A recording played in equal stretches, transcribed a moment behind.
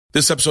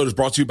This episode is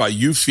brought to you by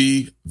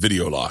Eufy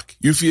Video Lock.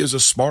 Eufy is a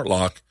smart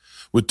lock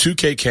with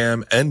 2K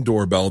cam and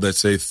doorbell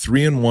that's a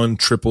 3-in-1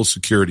 triple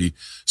security,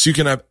 so you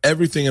can have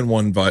everything in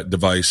one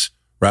device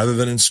rather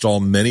than install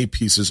many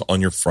pieces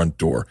on your front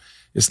door.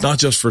 It's not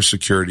just for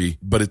security,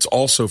 but it's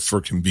also for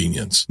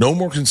convenience. No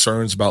more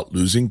concerns about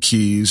losing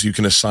keys. You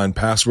can assign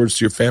passwords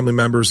to your family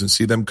members and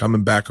see them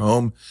coming back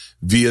home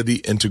via the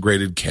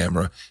integrated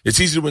camera. It's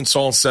easy to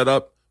install and set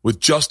up with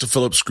just a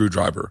Phillips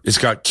screwdriver. It's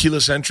got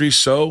keyless entry,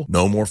 so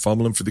no more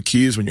fumbling for the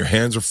keys when your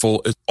hands are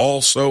full. It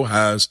also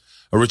has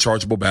a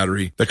rechargeable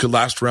battery that could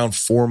last around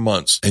 4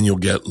 months, and you'll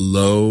get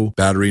low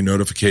battery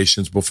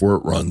notifications before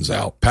it runs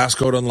out.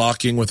 Passcode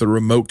unlocking with a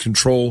remote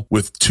control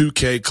with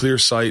 2K clear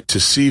sight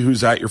to see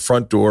who's at your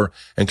front door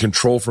and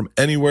control from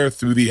anywhere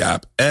through the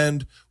app.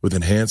 And with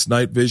enhanced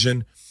night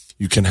vision,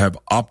 you can have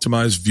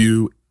optimized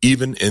view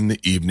even in the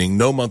evening.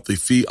 No monthly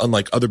fee,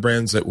 unlike other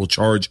brands that will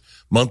charge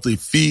monthly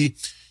fee.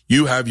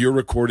 You have your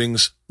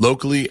recordings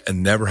locally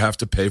and never have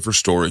to pay for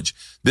storage.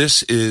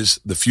 This is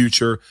the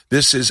future.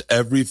 This is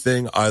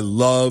everything I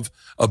love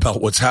about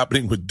what's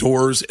happening with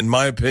doors. In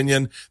my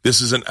opinion, this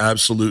is an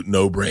absolute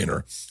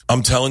no-brainer.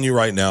 I'm telling you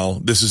right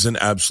now, this is an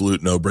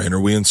absolute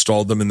no-brainer. We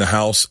installed them in the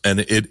house,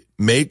 and it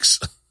makes,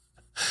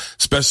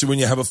 especially when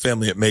you have a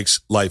family, it makes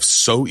life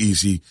so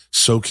easy,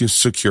 so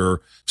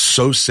secure,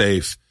 so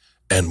safe,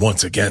 and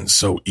once again,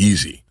 so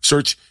easy.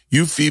 Search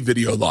Eufy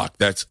Video Lock.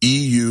 That's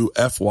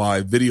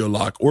EUFY Video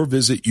Lock, or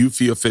visit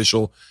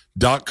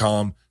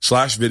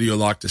eufyofficial.com/video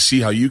lock to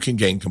see how you can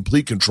gain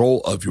complete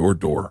control of your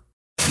door.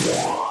 Thank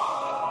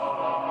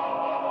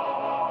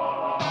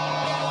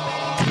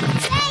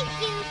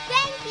you,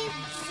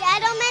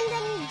 gentlemen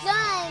and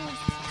guns.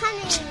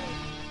 Coming.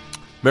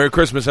 Merry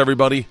Christmas,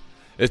 everybody.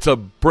 It's a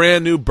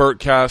brand new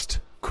Bertcast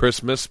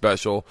Christmas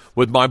special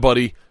with my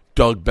buddy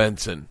Doug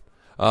Benson.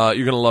 You're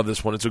going to love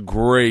this one. It's a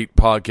great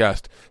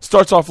podcast.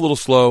 Starts off a little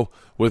slow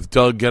with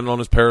Doug getting on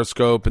his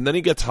Periscope, and then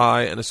he gets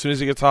high, and as soon as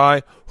he gets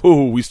high,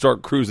 we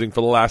start cruising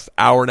for the last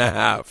hour and a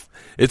half.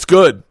 It's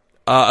good.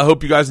 I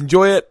hope you guys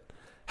enjoy it.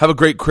 Have a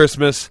great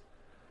Christmas.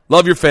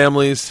 Love your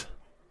families.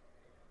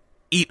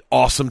 Eat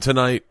awesome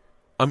tonight.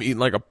 I'm eating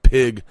like a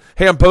pig.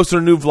 Hey, I'm posting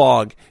a new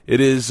vlog. It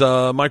is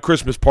my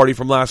Christmas party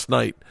from last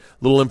night.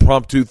 Little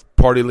impromptu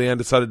party Leanne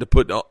decided to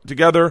put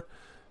together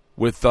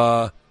with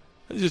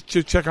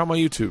just check out my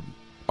YouTube.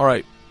 All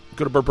right,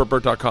 go to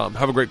BurtBurtBurt.com.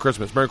 Have a great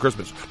Christmas. Merry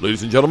Christmas.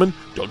 Ladies and gentlemen,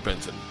 Doug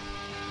Benson.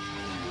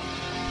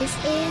 This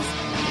is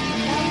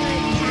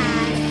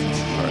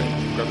Bertcast. All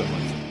right, grab that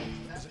mic.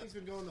 That thing's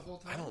been going the whole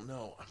time. I don't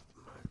know. I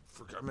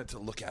meant to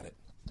look at it.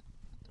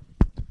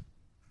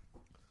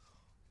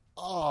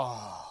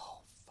 Oh,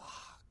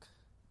 fuck.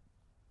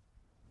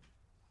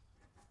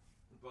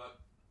 But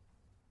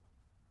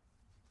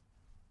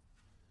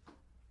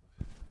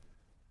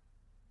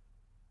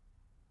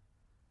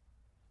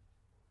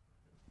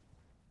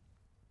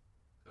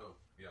oh,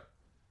 yeah,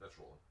 that's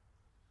rolling.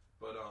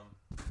 But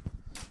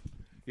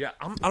yeah,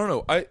 I don't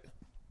know.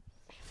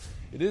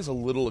 It is a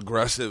little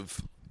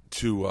aggressive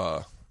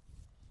to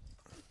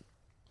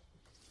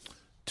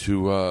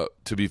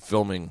be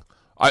filming.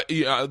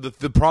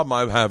 The problem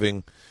I'm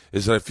having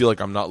is that I feel like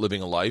I'm not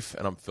living a life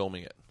and I'm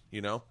filming it,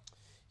 you know?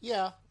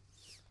 Yeah,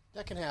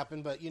 that can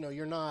happen, but,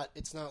 you're not,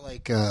 it's not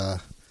like,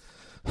 it's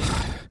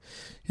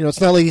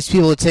not like these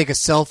people that take a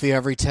selfie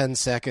every 10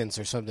 seconds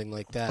or something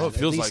like that. Oh, it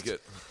feels like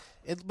it.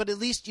 But at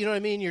least, you know what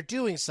I mean? You're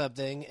doing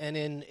something, and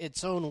in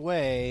its own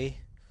way,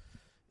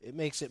 it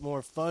makes it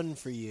more fun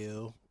for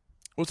you.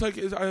 Well, it's like,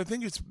 I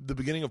think it's the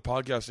beginning of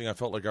podcasting. I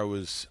felt like I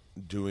was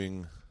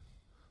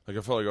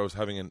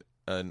having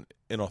an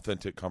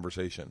inauthentic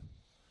conversation.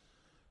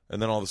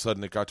 And then all of a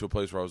sudden it got to a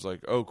place where I was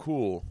like, oh,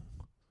 cool.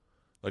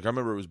 Like, I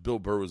remember it was Bill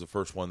Burr was the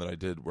first one that I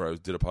did where I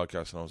did a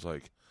podcast, and I was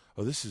like,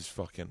 oh, this is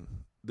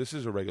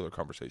a regular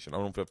conversation. I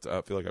don't have to,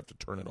 I feel like I have to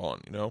turn it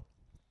on, you know?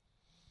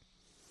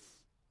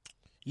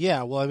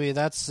 Yeah, well, I mean,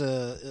 that's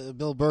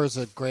Bill Burr's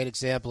a great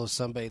example of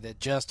somebody that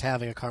just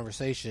having a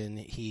conversation,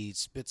 he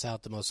spits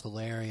out the most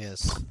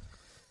hilarious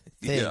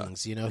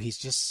things. Yeah. He's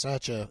just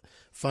such a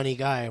funny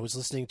guy. I was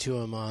listening to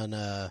him on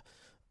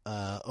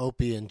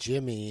Opie and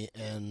Jimmy,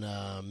 and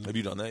have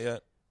you done that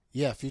yet?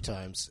 Yeah, a few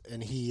times.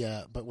 And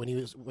but when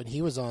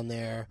he was on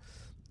there,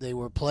 they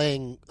were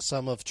playing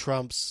some of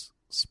Trump's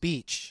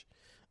speech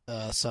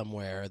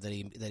somewhere that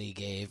he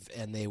gave,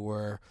 and they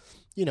were,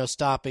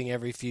 stopping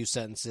every few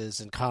sentences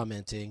and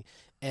commenting.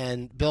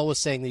 And Bill was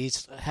saying that he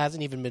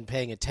hasn't even been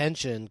paying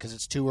attention because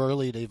it's too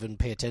early to even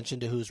pay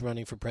attention to who's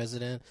running for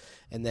president,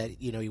 and that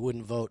he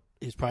wouldn't vote.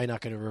 He's probably not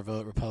going to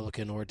vote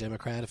Republican or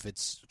Democrat if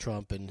it's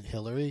Trump and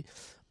Hillary.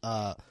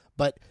 But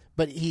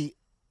he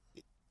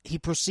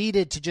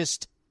proceeded to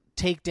just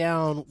take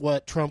down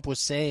what Trump was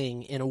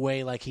saying in a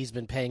way like he's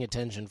been paying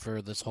attention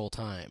for this whole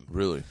time.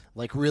 Really?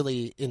 Like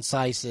really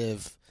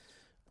incisive,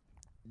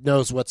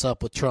 knows what's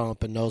up with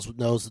Trump and knows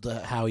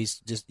how he's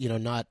just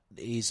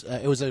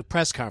it was a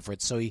press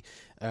conference, so he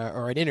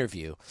or an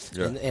interview,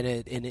 yeah.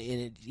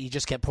 and he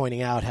just kept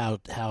pointing out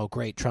how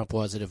great Trump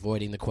was at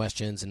avoiding the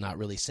questions and not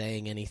really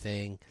saying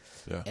anything,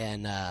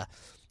 yeah.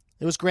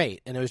 It was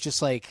great, and it was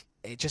just like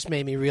it just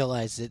made me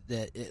realize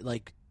that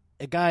like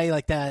a guy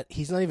like that,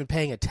 he's not even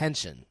paying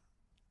attention,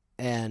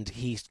 and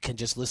he can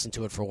just listen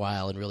to it for a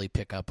while and really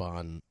pick up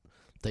on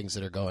things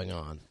that are going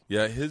on.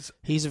 Yeah, he's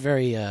a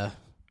very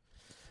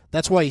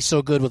that's why he's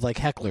so good with like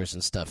hecklers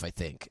and stuff. I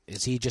think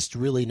is he just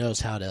really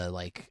knows how to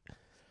like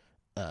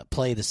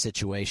play the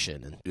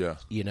situation and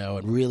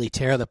and really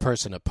tear the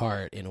person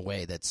apart in a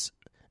way that's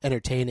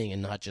entertaining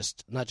and not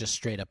just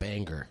straight up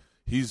anger.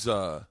 He's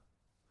I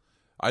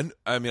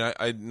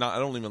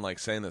don't even like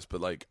saying this,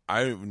 but like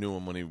I knew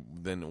him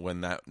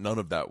when none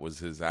of that was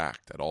his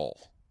act at all.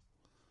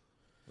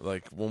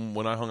 Like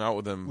when I hung out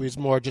with him, he was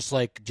more just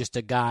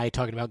a guy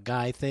talking about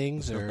guy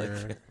things,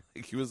 or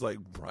like he was like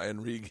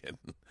Brian Regan.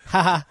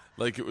 Haha.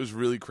 Like it was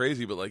really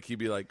crazy, but like he'd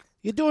be like,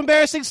 "You do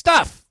embarrassing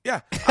stuff."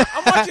 Yeah,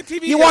 I'm watching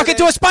TV. You walk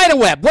into a spider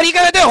web. What are you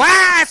gonna do?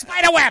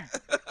 Spider web.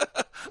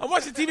 I'm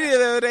watching TV the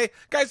other day.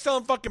 Guy's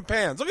selling fucking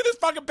pans. Look at this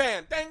fucking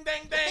pan. Ding,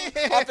 ding,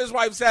 ding. Off his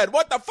wife's head.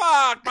 What the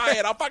fuck? Buy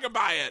it. I'll fucking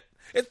buy it.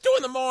 It's 2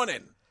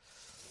 a.m.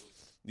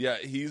 Yeah,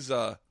 he's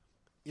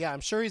Yeah, I'm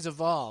sure he's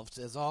evolved,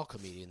 as all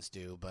comedians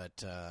do,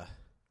 but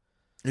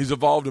he's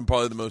evolved in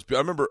probably the most. I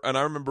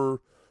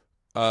remember,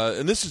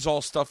 and this is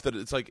all stuff that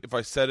it's like if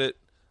I said it,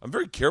 I'm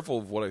very careful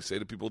of what I say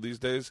to people these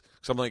days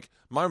because I'm like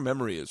my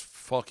memory is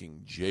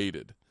fucking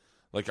jaded.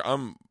 Like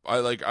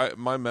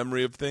my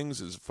memory of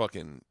things is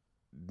fucking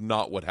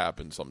not what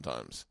happens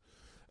sometimes,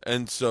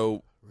 and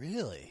so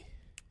really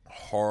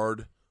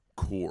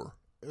hardcore.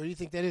 What do you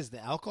think that is?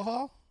 The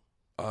alcohol?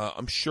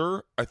 I'm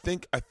sure. I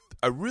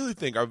really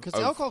think because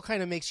alcohol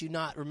kind of makes you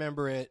not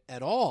remember it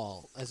at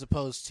all, as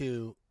opposed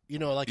to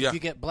if you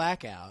get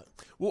blackout.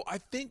 Well, I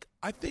think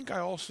I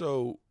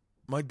also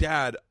my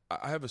dad.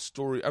 I have a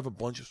story. I have a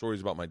bunch of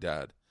stories about my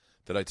dad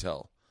that I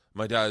tell.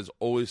 My dad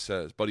always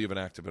says, "Buddy, you have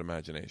an active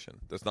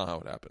imagination." That's not how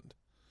it happened.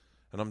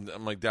 And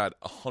I'm like, Dad,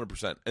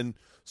 100%. And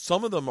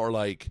some of them are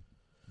like,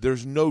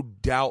 there's no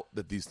doubt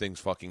that these things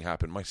fucking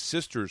happen. My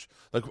sisters,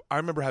 like, I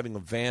remember having a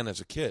van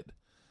as a kid.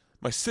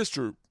 My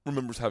sister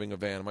remembers having a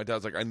van. And my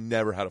dad's like, I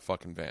never had a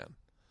fucking van.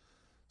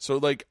 So,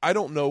 like, I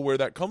don't know where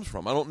that comes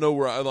from. I don't know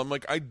where I'm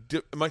like,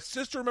 my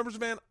sister remembers a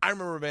van. I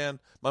remember a van.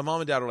 My mom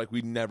and dad are like,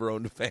 we never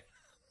owned a van.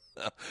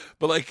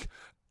 But,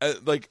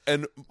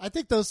 and I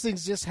think those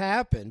things just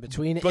happen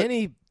between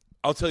any.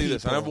 I'll tell you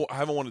this. And people. I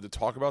haven't wanted to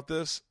talk about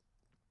this.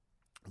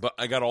 But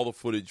I got all the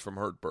footage from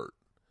Hurt Burt.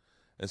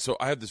 And so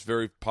I have this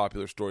very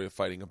popular story of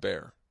fighting a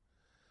bear.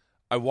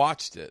 I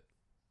watched it.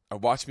 I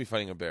watched me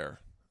fighting a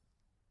bear.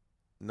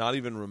 Not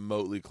even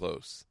remotely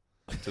close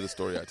to the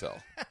story I tell.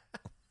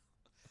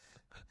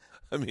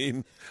 I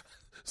mean,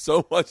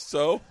 so much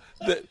so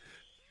that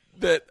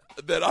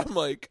I'm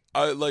like,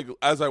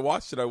 as I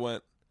watched it, I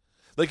went,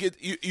 like,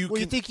 you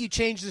think you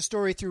changed the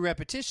story through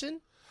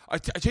repetition? I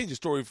changed the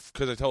story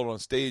because I told it on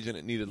stage and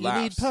it needed laughs.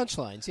 You need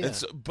punchlines, yeah.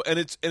 And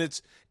it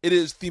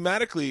is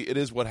thematically it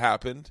is what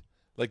happened.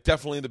 Like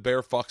definitely the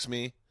bear fucks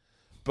me,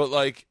 but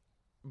like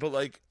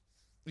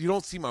you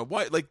don't see my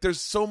wife. Like there's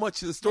so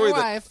much of the story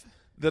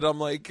that I'm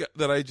like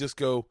that I just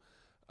go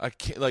I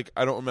can't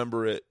I don't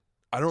remember it.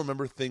 I don't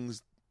remember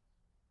things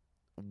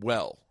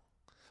well.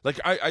 Like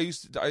I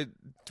used to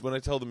when I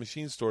tell the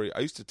machine story, I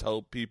used to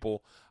tell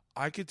people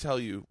I could tell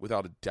you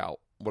without a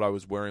doubt what I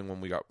was wearing when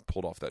we got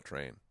pulled off that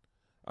train.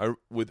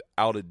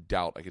 Without a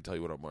doubt, I could tell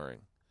you what I'm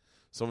wearing.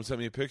 Someone sent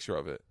me a picture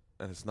of it,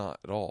 and it's not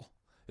at all.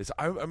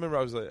 I remember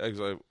I was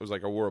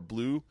like I wore a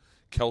blue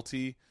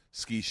Kelty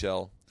ski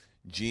shell,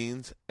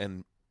 jeans,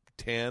 and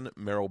tan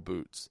Merrill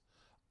boots.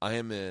 I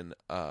am in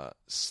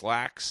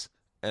slacks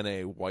and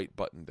a white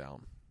button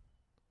down.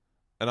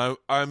 And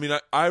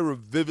I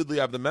vividly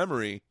have the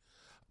memory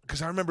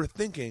because I remember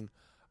thinking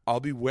I'll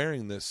be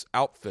wearing this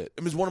outfit.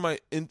 It was one of my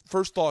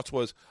first thoughts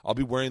was I'll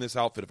be wearing this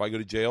outfit if I go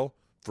to jail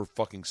for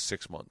fucking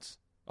 6 months.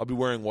 I'll be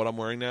wearing what I'm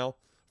wearing now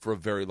for a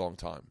very long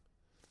time.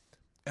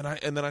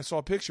 And then I saw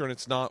a picture and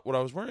it's not what I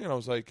was wearing and I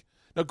was like,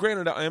 now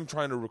granted I am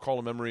trying to recall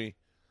a memory.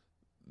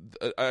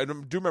 I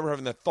do remember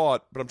having that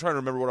thought, but I'm trying to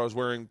remember what I was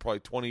wearing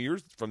probably 20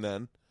 years from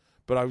then.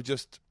 But I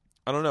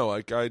don't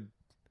know,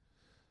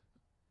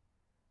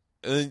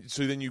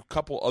 so then you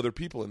couple other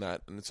people in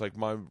that and it's like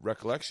my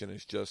recollection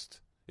is just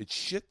it's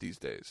shit these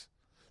days.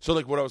 So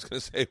like what I was going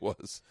to say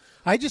was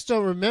I just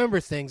don't remember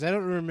things. I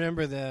don't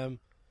remember them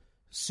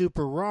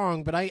super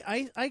wrong, but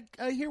I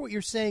hear what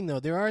you're saying though.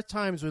 There are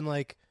times when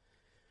like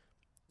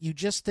you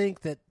just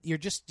think that you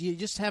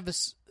just have a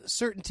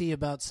certainty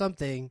about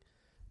something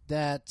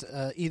that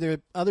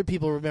either other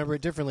people remember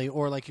it differently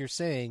or like you're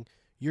saying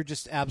you're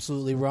just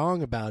absolutely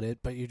wrong about it,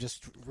 but you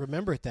just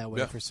remember it that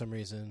way for some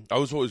reason. I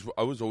was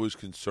always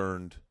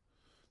concerned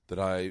that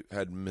I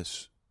had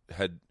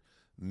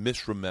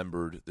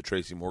misremembered the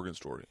Tracy Morgan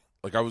story.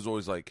 Like I was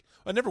always like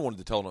I never wanted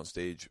to tell it on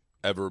stage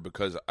ever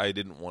because I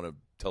didn't want to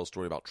tell a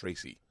story about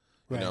Tracy.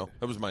 You know?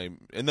 That was my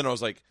and then I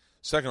was like,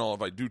 second of all,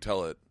 if I do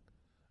tell it,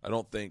 I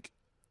don't think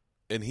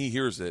and he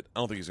hears it, I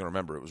don't think he's gonna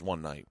remember it was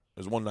one night. It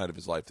was one night of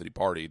his life that he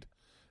partied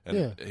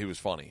and he was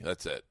funny.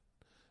 That's it.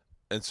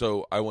 And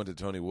so I went to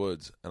Tony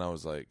Woods and I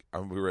was like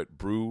we were at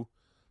Brew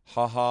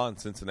Haha in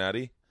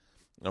Cincinnati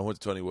And I went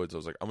to Tony Woods. I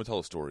was like, I'm going to tell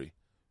a story.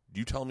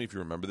 You tell me if you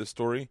remember this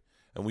story,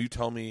 and will you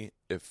tell me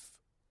if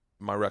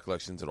my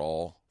recollection's at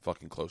all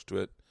fucking close to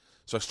it?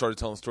 So I started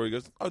telling the story. He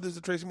goes, oh, this is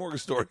a Tracy Morgan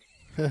story.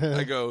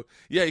 I go,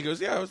 yeah. He goes,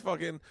 yeah, I was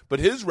fucking. But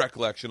his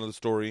recollection of the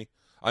story,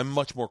 I'm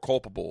much more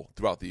culpable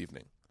throughout the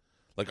evening.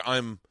 Like,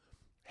 I'm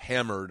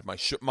hammered,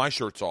 my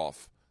shirt's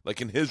off,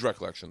 like in his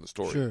recollection of the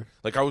story. Sure.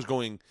 Like, I was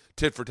going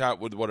tit for tat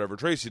with whatever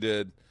Tracy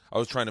did. I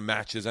was trying to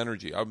match his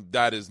energy.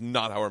 That is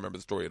not how I remember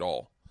the story at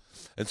all.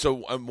 And so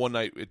one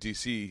night at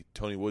DC,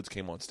 Tony Woods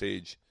came on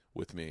stage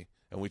with me,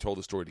 and we told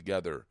the story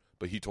together.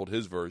 But he told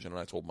his version, and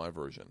I told my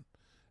version.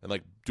 And,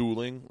 like,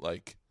 dueling,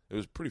 like, it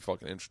was pretty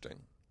fucking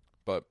interesting.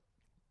 But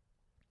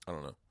I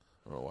don't know.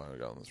 I don't know why I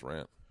got on this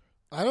rant.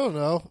 I don't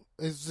know.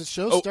 Is the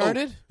show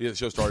started? Yeah, the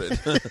show started.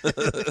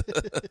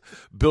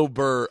 Bill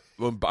Burr. It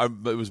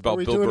was about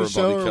Bill Burr and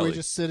Bobby Or Kelly. are we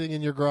just sitting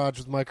in your garage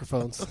with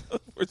microphones?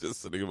 We're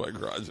just sitting in my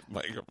garage with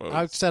microphones.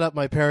 I've set up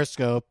my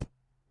Periscope.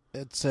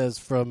 It says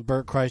from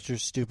Bert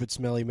Kreischer's stupid,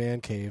 smelly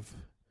man cave.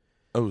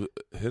 Oh,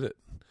 hit it.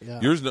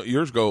 Yeah.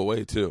 Yours go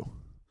away, too.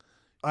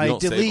 I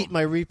don't save delete them.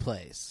 my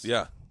replays.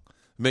 Yeah.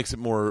 Makes it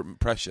more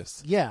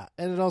precious. Yeah,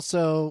 and it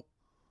also,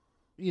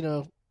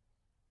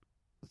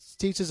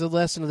 teaches a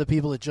lesson to the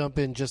people that jump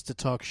in just to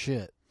talk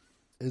shit,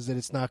 is that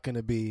it's not going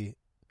to be,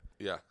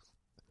 Yeah.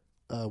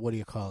 what do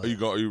you call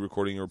it? Are you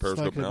recording your It's not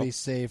Periscope going now? to be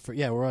safe for.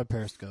 Yeah, we're on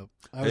Periscope.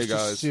 I was Hey,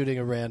 just guys. shooting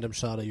a random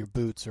shot of your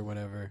boots or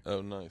whatever.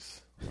 Oh,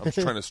 nice. I'm just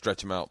trying to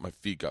stretch them out. My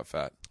feet got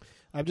fat.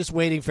 I'm just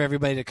waiting for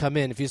everybody to come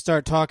in. If you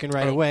start talking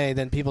right away,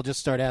 then people just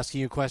start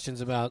asking you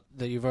questions about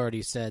that you've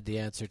already said the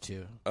answer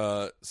to.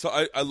 So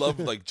I love,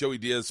 like, Joey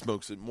Diaz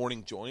smokes a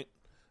morning joint.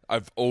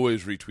 I've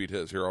always retweet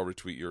his. Here, I'll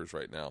retweet yours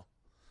right now.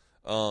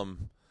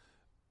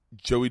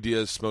 Joey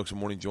Diaz smokes a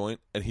morning joint,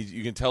 and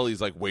you can tell he's,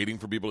 like, waiting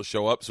for people to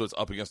show up, so it's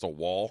up against a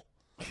wall.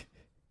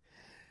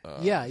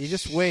 Yeah, you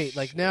just wait.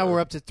 Like, now we're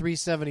up to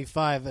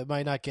 375. It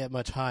might not get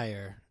much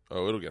higher.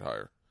 Oh, it'll get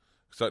higher.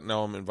 Because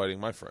now I'm inviting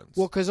my friends.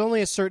 Well, because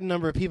only a certain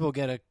number of people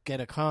get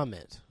a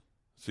comment.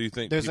 So you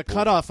think There's a people-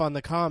 cutoff on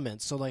the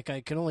comments, so like I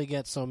can only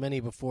get so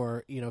many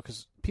before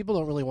because people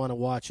don't really want to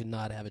watch and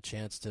not have a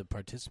chance to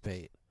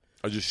participate.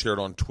 I just shared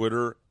on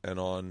Twitter and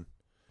on.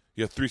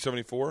 You have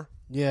 374.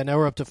 Yeah, now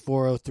we're up to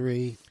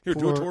 403. Here,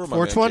 do a tour of my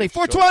 420. man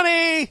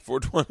cave.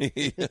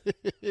 420.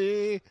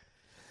 420.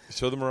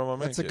 Show them around my man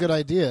That's a cave. good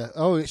idea.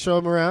 Oh, show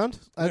them around.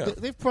 Yeah.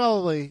 They've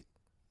probably.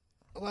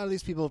 A lot of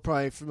these people are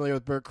probably familiar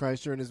with Bert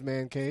Kreischer and his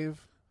man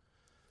cave.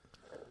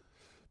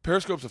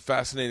 Periscope's a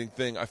fascinating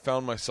thing. I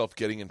found myself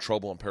getting in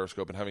trouble on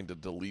Periscope and having to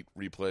delete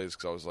replays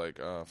because I was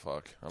like, oh,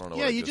 fuck. I don't know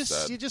what I you just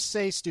said. you just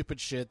say stupid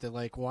shit that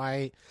like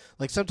why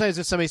like sometimes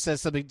if somebody says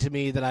something to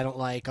me that I don't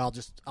like, I'll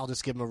just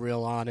give them a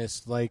real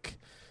honest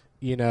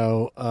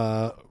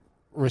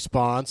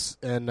response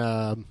and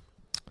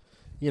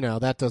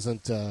that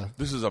doesn't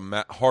This is a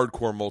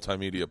hardcore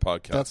multimedia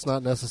podcast. that's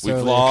not We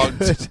necessarily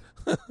vlogged.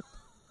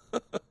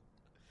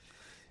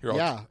 Here,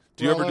 Yeah,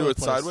 do you we're ever all do over it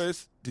the place.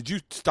 sideways? Did you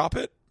stop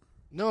it?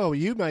 No,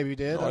 you maybe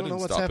did. No, I don't know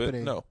didn't what's stop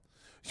happening. it. No.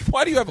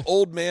 Why do you have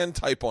old man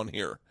type on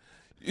here?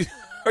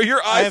 Are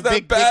your I eyes have that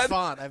big bad?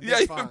 font. I have yeah,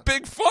 big you have font.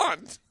 big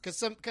font.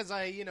 Because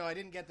I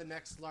didn't get the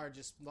next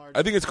largest.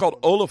 I think it's called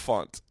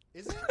Oliphant.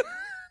 Is it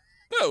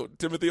No,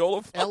 Timothy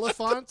Oliphant.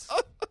 elephant?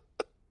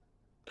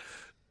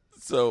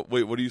 So,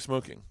 wait, what are you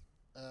smoking?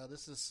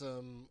 This is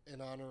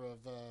in honor of.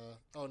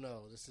 Oh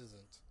no, this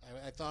isn't.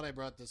 I thought I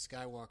brought the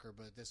Skywalker,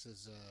 but this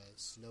is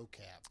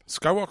Snowcap.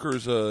 Skywalker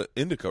is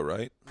indica,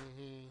 right?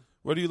 Mm-hmm.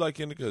 What do you like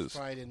indicas?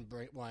 Why I didn't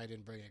bring it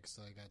because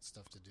I got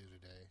stuff to do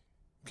today.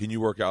 Can you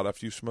work out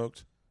after you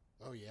smoked?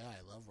 Oh yeah,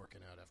 I love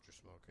working out after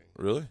smoking.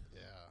 Really?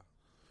 Yeah,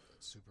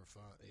 it's super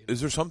fun. Is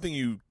there something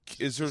you...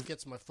 Is there... Just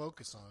gets my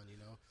focus on,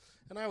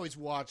 And I always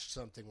watch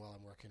something while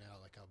I'm working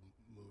out, like a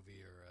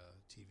movie or a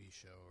TV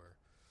show, or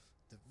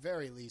at the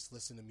very least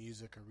listen to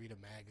music or read a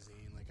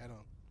magazine. Like I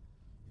don't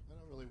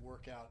really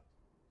work out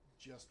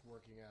just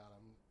working out.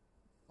 I'm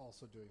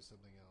also doing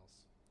something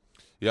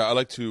else. Yeah, I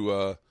like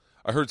to...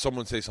 I heard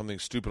someone say something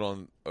stupid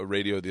on a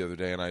radio the other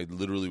day, and I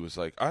literally was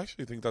like, I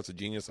actually think that's a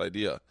genius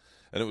idea.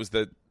 And it was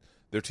that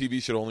their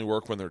TV should only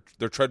work when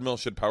their treadmill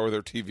should power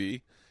their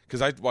TV.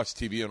 Because I watch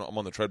TV and I'm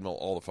on the treadmill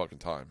all the fucking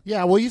time.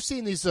 Yeah, well, you've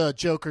seen these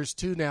jokers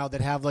too now that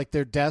have like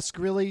their desk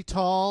really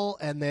tall,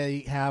 and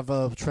they have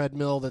a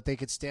treadmill that they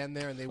could stand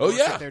there and they work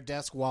at their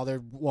desk while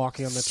they're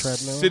walking on the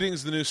treadmill.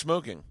 Sitting's the new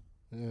smoking.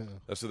 Yeah.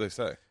 That's what they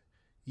say.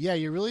 Yeah,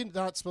 you're really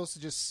not supposed to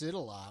just sit a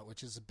lot,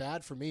 which is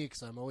bad for me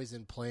because I'm always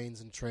in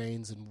planes and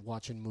trains and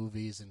watching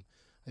movies, and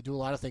I do a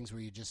lot of things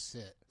where you just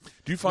sit.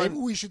 Do you find...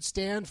 Maybe we should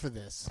stand for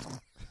this.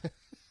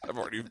 I've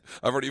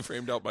already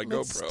framed out my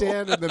Let's GoPro.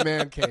 stand in the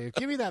man cave.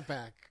 Give me that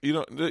back. You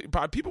know,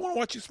 people want to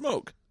watch you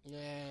smoke.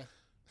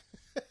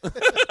 Yeah.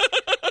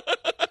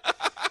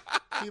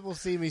 People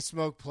see me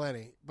smoke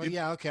plenty, but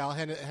yeah, okay, I'll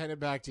hand it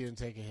back to you and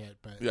take a hit.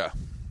 But Yeah.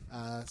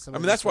 I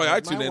mean, that's why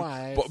I tune my in.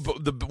 wife-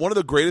 But one of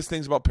the greatest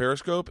things about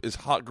Periscope is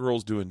hot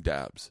girls doing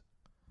dabs.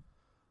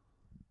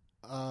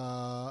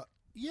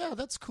 Yeah,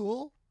 that's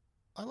cool.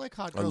 I like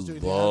hot I girls doing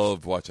dabs.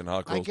 love watching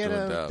hot girls doing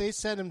dabs. They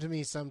send them to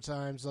me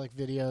sometimes, like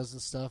videos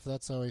and stuff.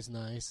 That's always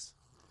nice.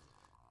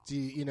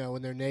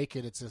 When they're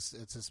naked, it's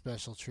a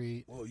special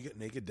treat. Whoa, you get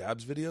naked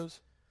dabs videos?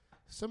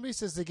 Somebody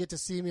says they get to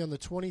see me on the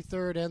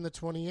 23rd and the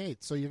 28th.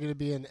 So you're going to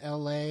be in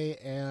L.A.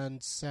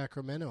 and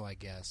Sacramento, I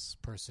guess.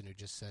 Person who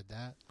just said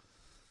that.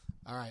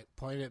 All right,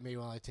 point at me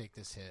while I take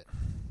this hit.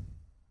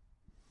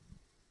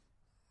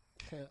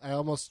 I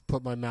almost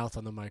put my mouth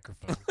on the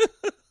microphone.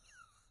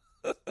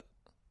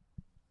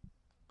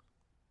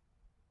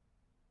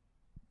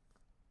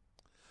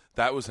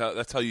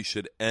 That's how you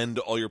should end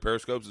all your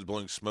periscopes, is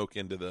blowing smoke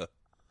into the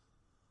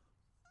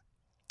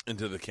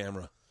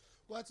camera.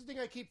 Well, that's the thing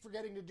I keep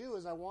forgetting to do.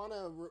 Is I want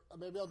to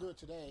maybe I'll do it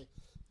today.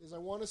 Is I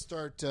want to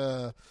start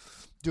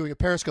doing a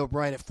periscope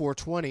right at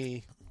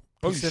 4:20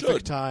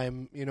 Pacific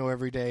time.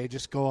 Every day.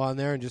 Just go on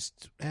there and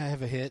just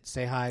have a hit,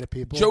 say hi to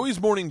people. Joey's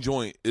morning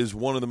joint is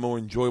one of the more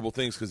enjoyable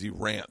things because he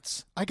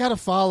rants. I got to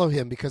follow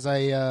him because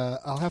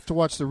I'll have to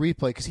watch the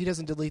replay because he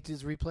doesn't delete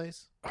his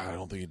replays. I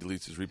don't think he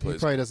deletes his replays. He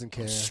probably doesn't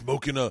care. I'm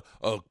smoking a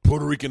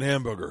Puerto Rican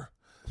hamburger.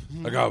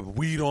 I got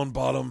weed on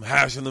bottom,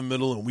 hash in the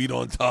middle, and weed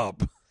on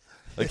top.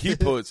 Like he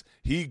goes through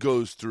he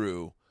goes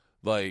through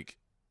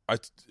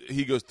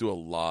a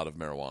lot of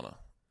marijuana.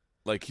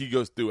 Like he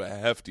goes through a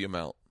hefty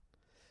amount.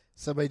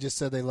 Somebody just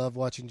said they love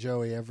watching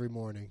Joey every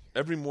morning.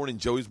 Every morning,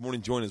 Joey's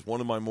morning joint is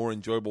one of my more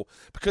enjoyable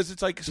because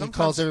it's like he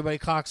calls everybody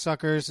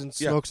cocksuckers and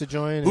smokes a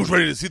joint. Who's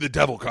ready to see the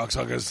devil,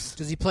 cocksuckers?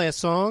 Does he play a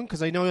song?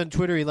 Because I know on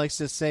Twitter he likes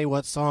to say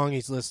what song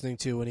he's listening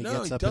to when he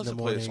gets up in the morning.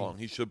 No, he doesn't play a song.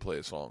 He should play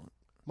a song.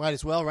 Might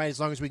as well, right? As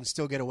long as we can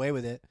still get away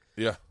with it.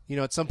 Yeah.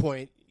 At some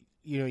point,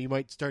 you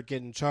might start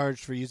getting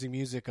charged for using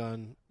music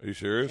on. Are you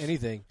serious?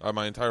 Anything.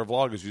 My entire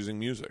vlog is using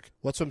music.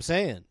 That's what I'm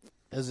saying.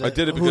 I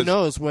did it because who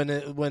knows when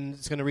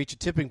it's going to reach a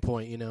tipping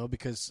point,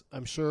 because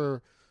I'm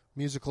sure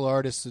musical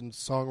artists and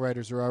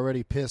songwriters are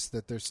already pissed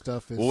that their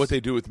stuff is... Well, what they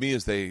do with me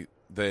is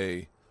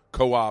they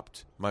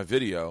co-opt my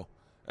video,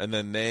 and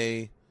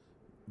then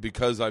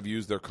because I've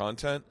used their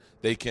content,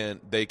 they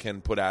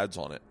can put ads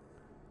on it.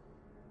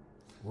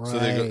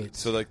 Right.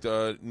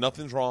 So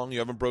nothing's wrong, you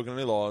haven't broken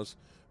any laws,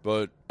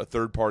 but a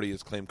third party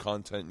has claimed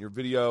content in your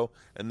video,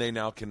 and they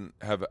now can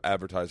have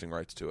advertising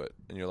rights to it.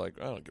 And you're like,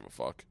 I don't give a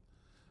fuck.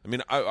 I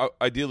mean,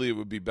 ideally, it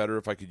would be better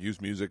if I could use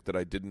music that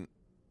I didn't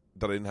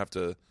have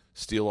to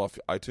steal off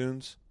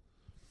iTunes.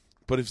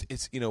 But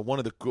it's one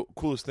of the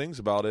coolest things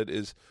about it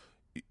is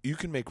you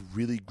can make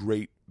really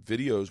great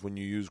videos when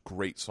you use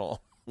great songs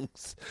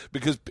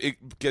because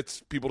it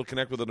gets people to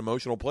connect with an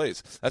emotional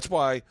place. That's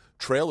why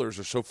trailers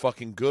are so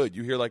fucking good.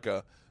 You hear like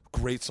a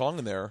great song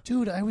in there.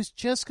 Dude, I was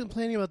just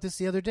complaining about this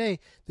the other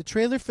day. The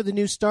trailer for the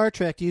new Star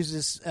Trek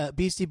uses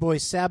Beastie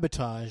Boys'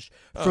 Sabotage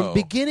from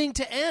beginning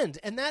to end.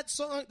 And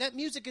that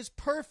music is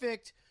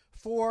perfect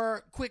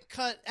for quick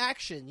cut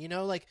action.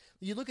 Like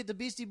you look at the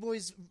Beastie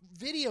Boys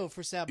video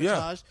for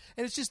Sabotage,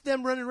 and it's just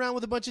them running around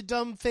with a bunch of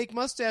dumb fake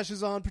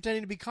mustaches on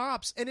pretending to be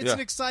cops. And it's an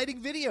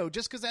exciting video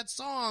just because that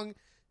song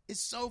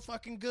is so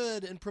fucking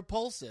good and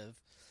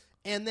propulsive.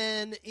 And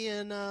then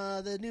in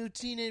the new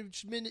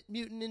Teenage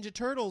Mutant Ninja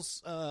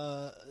Turtles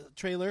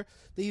trailer,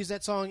 they use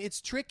that song, It's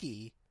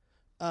Tricky.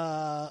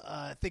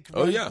 I think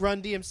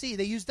Run DMC.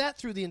 They use that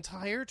through the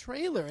entire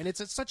trailer. And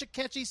it's such a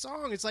catchy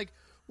song. It's like,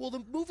 well,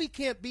 the movie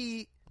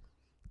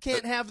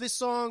can't have this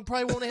song,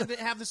 probably won't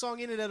have the song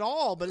in it at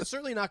all, but it's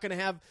certainly not going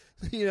to have,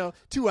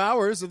 2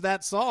 hours of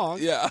that song.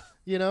 Yeah.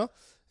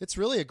 It's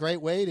really a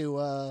great way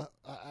to.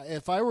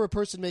 If I were a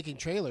person making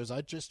trailers,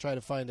 I'd just try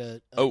to find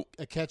a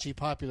catchy,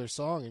 popular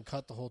song and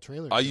cut the whole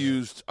trailer. I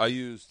used. Oh,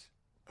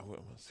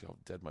 let's see how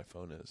dead my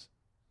phone is.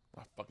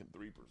 Fucking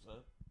 3%.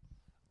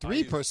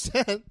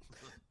 3%.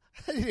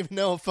 I didn't even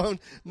know a phone.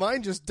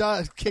 Mine just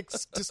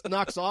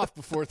knocks off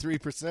before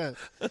 3%.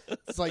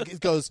 It's like it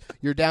goes.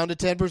 You're down to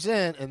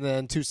 10%, and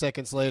then 2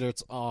 seconds later,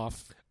 it's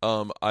off.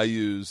 I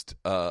used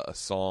a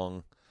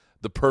song,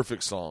 the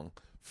perfect song.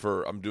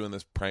 I'm doing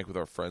this prank with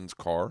our friend's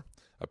car.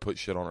 I put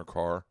shit on her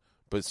car,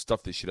 but it's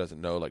stuff that she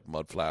doesn't know, like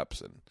mud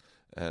flaps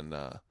and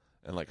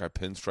like I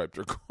pinstriped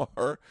her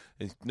car,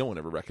 and no one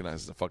ever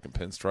recognizes a fucking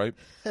pinstripe.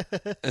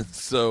 And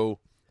so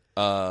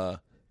the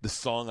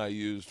song I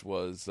used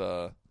was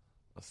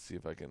let's see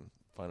if I can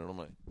find it on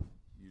my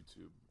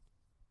YouTube.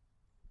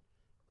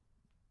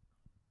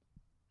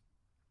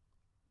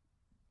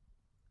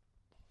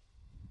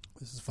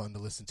 This is fun to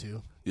listen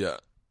to. Yeah,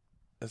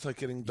 it's like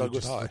getting dug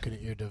with high. Looking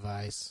at your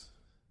device.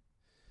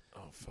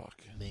 Oh, fuck.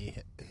 Me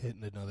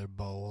hitting another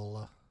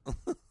bowl.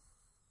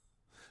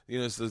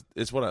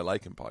 It's what I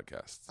like in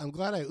podcasts. I'm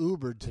glad I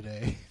Ubered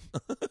today.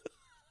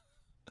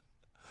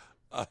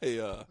 I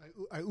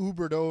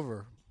Ubered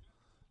over.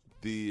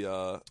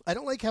 I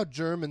don't like how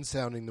German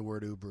sounding the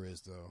word Uber is,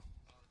 though.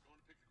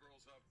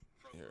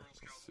 Here,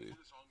 let's see.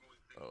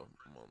 Oh,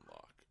 I'm on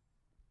lock.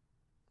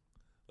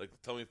 Like,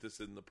 tell me if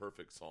this isn't the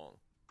perfect song.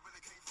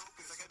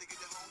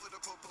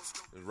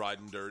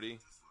 Riding Dirty.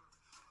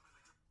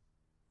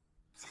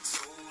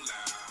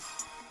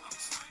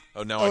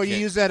 Oh, now I can't. You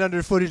use that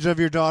under footage of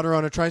your daughter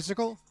on a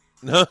tricycle?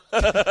 No.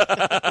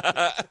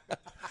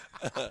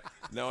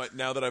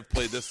 Now that I've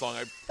played this song,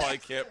 I probably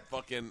can't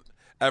fucking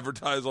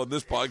advertise on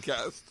this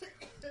podcast.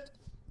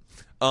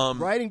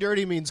 Riding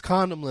dirty means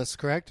condomless,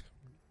 correct?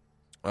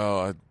 Oh,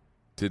 I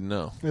didn't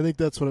know. I think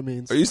that's what it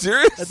means. Are you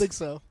serious? I think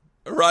so.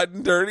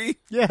 Riding dirty?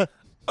 Yeah.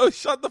 Oh,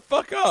 shut the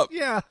fuck up.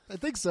 Yeah, I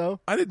think so.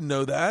 I didn't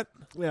know that.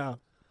 Yeah.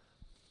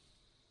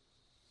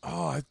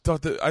 Oh, I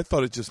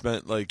thought it just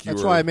meant like you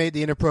That's were... why I made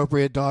the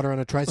inappropriate daughter on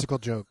a tricycle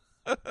joke.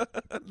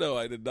 No,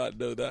 I did not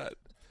know that.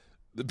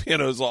 The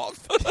piano's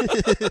off.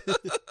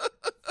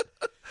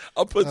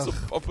 I'll put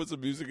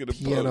some music in the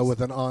Piano post.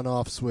 with an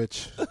on-off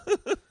switch.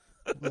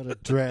 What a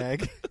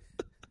drag.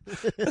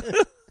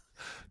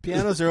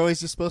 Pianos are always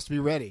just supposed to be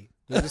ready.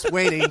 They're just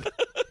waiting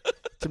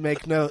to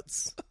make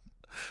notes.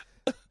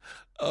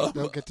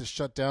 Don't get to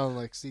shut down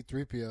like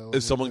C-3PO.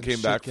 If someone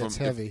came back from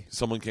heavy. if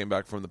someone came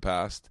back from the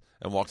past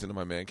and walked into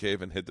my man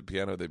cave and hit the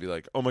piano, they'd be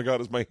like, "Oh my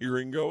god, is my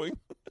hearing going?"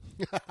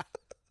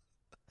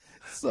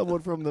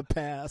 Someone from the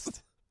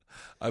past.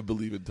 I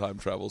believe in time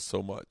travel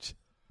so much.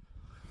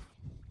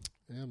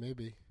 Yeah,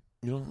 maybe.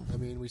 You know, I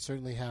mean, we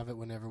certainly have it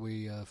whenever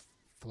we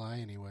fly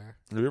anywhere.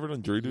 have you ever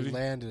done jury We duty?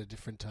 land at a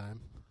different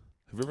time.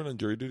 Have you ever done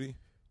jury duty?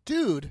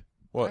 Dude,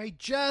 What? I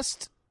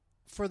just,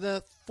 for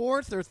the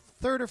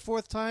third or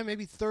fourth time,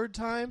 maybe third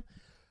time,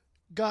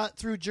 got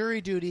through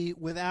jury duty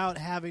without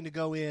having to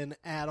go in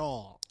at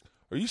all.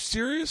 Are you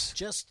serious?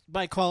 Just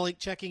by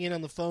checking in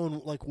on the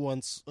phone like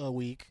once a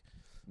week.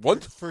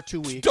 What? For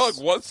 2 weeks. Doug,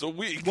 once a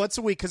week. Once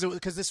a week,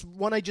 because this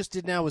one I just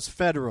did now was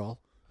federal.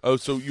 Oh,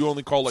 so you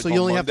only call like so on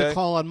you only Monday? have to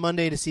call on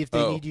Monday to see if they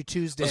Oh. need you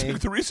Tuesday. I was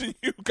like, the reason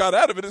you got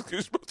out of it is because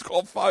you're supposed to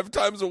call 5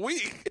 times a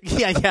week.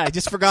 Yeah, I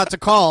just forgot to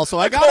call, so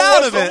I got call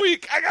out once of a it.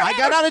 week. I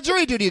got out of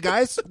jury duty, you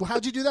guys. Well,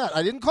 how'd you do that?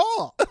 I didn't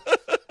call.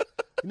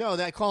 No,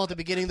 I call at the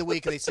beginning of the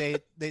week, and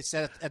they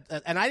said,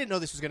 and I didn't know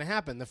this was going to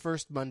happen. The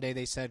first Monday,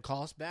 they said,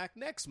 call us back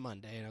next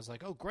Monday. And I was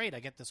like, oh, great, I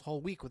get this whole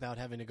week without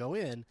having to go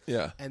in.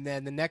 Yeah. And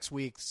then the next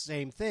week,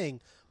 same thing.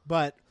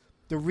 But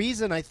the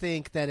reason I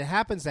think that it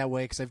happens that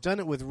way, because I've done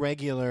it with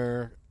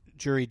regular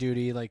jury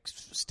duty, like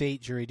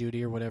state jury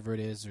duty or whatever it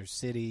is, or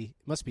city,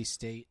 it must be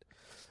state.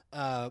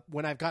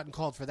 When I've gotten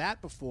called for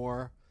that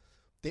before,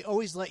 they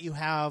always let you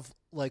have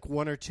like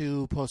 1 or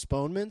 2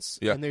 postponements,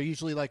 Yeah. and they're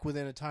usually like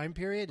within a time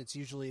period. It's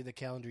usually the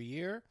calendar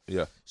year.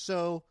 Yeah.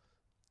 So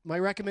my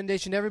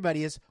recommendation to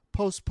everybody is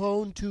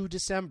postpone to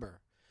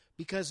December,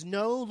 because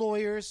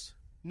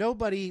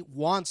nobody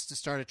wants to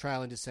start a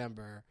trial in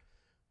December,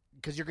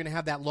 because you're going to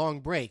have that long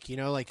break. You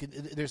know, like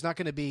they're not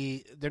going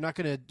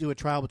to do a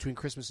trial between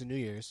Christmas and New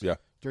Year's. Yeah.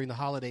 During the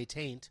holiday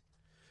taint.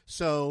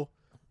 So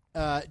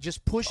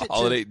just push it.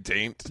 Holiday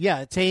taint.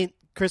 Yeah, taint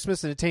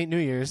Christmas and a taint New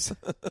Year's.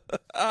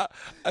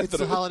 It's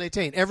the holiday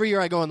taint. Every year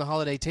I go on the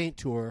holiday taint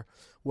tour,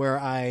 where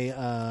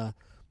I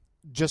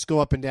just go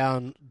up and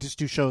down, just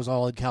do shows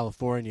all in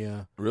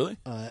California. Really?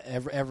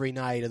 Every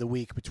night of the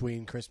week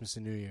between Christmas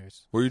and New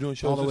Year's. Where are you doing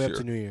shows all the way this up year?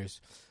 to New Year's.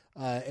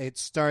 It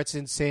starts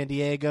in San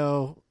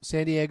Diego,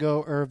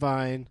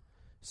 Irvine,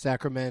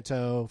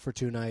 Sacramento for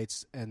 2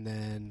 nights, and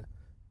then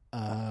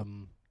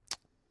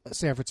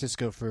San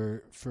Francisco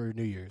for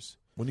New Year's.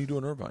 When are you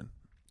doing Irvine?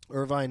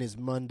 Irvine is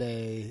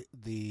Monday.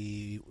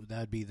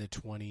 That'd be the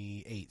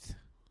 28th.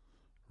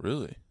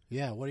 Really?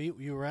 Yeah. What are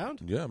you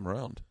around? Yeah, I'm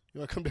around. You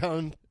want to come down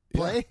and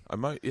play? Yeah, I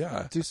might.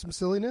 Yeah. Do some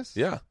silliness?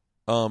 Yeah.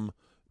 That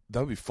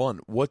would be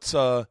fun. What's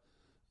my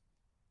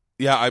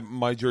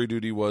jury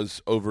duty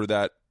was over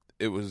that.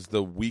 It was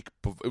the week.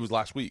 It was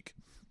last week,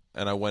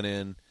 and I went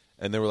in,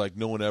 and they were like,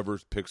 "No one ever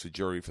picks a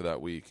jury for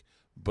that week."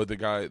 But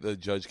the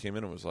judge came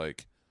in and was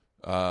like,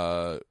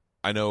 "I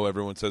know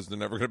everyone says they're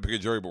never going to pick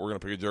a jury, but we're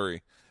going to pick a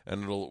jury,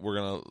 and we're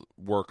going to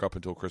work up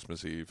until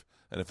Christmas Eve.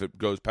 And if it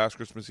goes past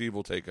Christmas Eve,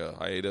 we'll take a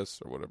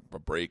hiatus or whatever, a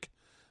break,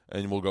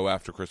 and we'll go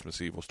after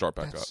Christmas Eve. We'll start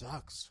back That up."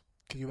 sucks.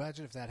 Can you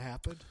imagine if that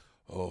happened?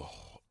 Oh,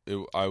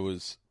 I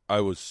was,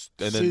 and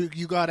So then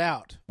you got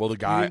out. well, the You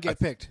guy didn't get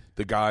picked.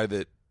 the guy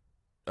that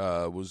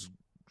was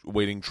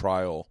waiting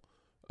trial,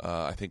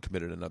 I think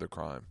committed another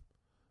crime,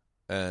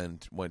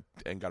 and went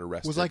and got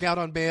arrested. Was like out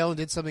on bail and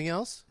did something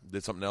else?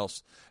 Did something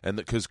else, and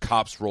because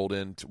cops rolled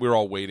in, we were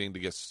all waiting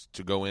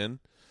to go in,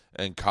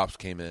 and cops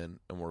came in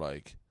and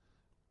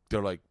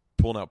they're like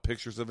pulling out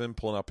pictures of him,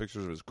 pulling out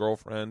pictures of his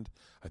girlfriend.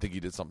 I think he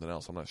did something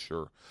else. I'm not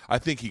sure. I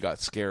think he got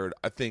scared.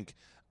 I think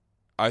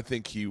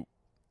he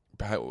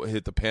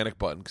hit the panic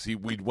button because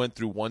we went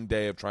through one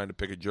day of trying to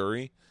pick a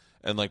jury,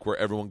 and like where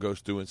everyone goes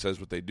through and says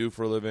what they do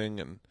for a living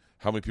and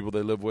how many people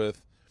they live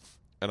with.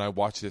 And I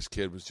watched this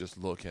kid was just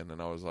looking,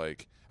 and I was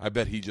like, I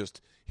bet he got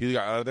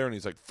out of there and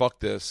he's like, fuck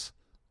this,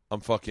 I'm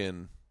fucking,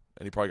 and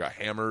he probably got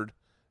hammered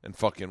and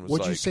fucking was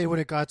What'd like. you say when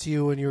it got to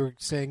you when you were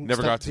saying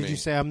Never got to Did me. you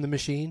say I'm the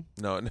machine?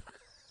 No,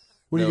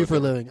 What do No, you do for a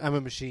it never- living? I'm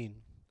a machine.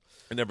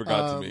 it never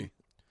got to me.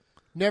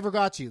 Never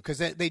got to you because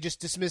they just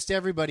dismissed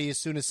everybody as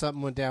soon as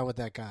something went down with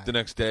that guy. The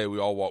next day, we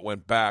all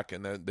went back,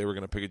 and then they were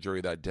going to pick a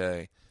jury that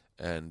day,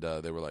 and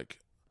they were like,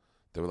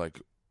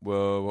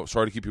 well,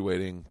 sorry to keep you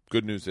waiting.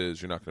 Good news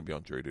is you're not going to be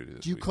on jury duty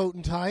this Do you week. coat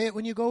and tie it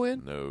when you go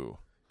in? No.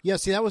 Yeah,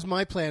 see, that was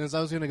my plan. Is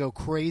I was going to go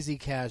crazy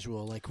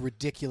casual, like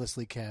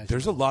ridiculously casual.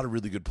 There's a lot of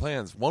really good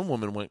plans. One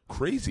woman went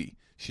crazy.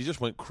 She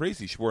just went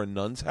crazy. She wore a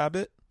nun's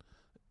habit.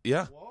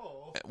 Yeah.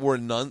 Whoa. Wore a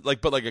nun,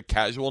 but a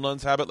casual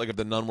nun's habit, like if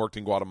the nun worked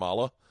in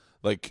Guatemala,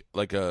 like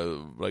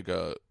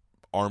a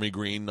army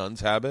green nun's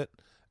habit,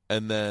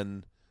 and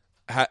then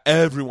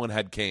everyone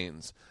had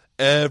canes.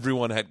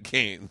 Everyone had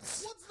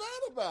canes. What's that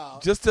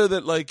about? Just so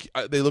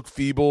that they look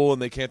feeble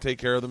and they can't take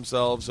care of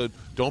themselves. So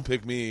don't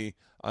pick me.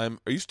 Are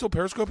you still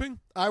periscoping?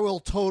 I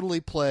will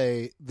totally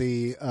play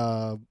the.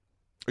 Are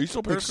you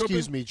still periscoping?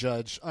 Excuse me,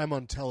 Judge. I'm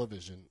on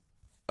television,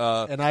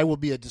 and I will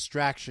be a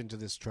distraction to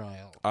this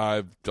trial.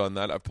 I've done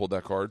that. I've pulled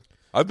that card.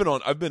 I've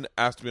been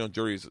asked to be on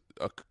juries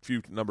a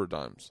few number of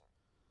times.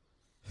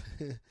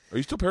 Are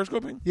you still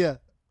periscoping? Yeah.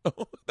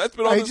 That's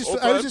been on this whole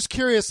time? I was just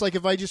curious, like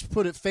if I just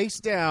put it face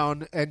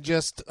down and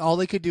just all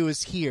they could do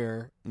is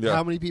hear,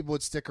 how many people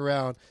would stick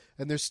around,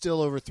 and there's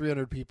still over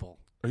 300 people.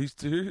 Are you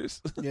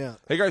serious? Yeah.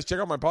 Hey guys, check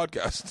out my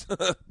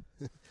podcast.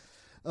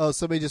 Oh,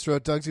 somebody just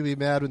wrote, Doug's gonna be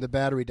mad when the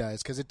battery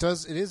dies because it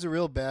is a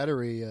real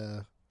battery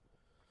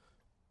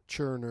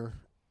churner.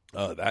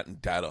 That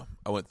and data.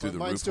 I went through the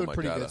mine's roof doing on my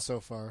pretty data. good so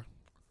far.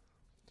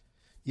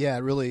 Yeah,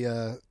 it really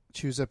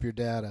chews up your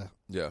data.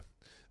 Yeah.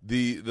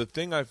 The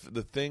thing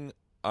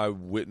I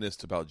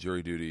witnessed about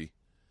jury duty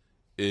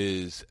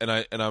is,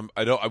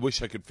 I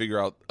wish I could figure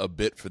out a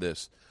bit for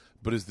this,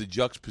 but is the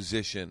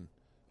juxtaposition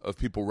of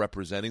people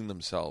representing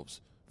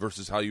themselves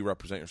versus how you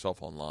represent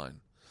yourself online.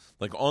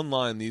 Like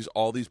online,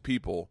 all these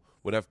people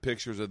would have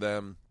pictures of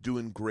them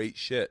doing great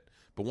shit,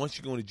 but once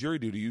you go into jury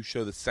duty, you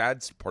show the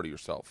sad part of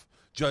yourself.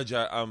 Judge,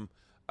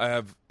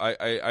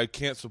 I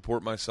can't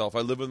support myself.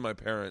 I live with my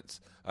parents.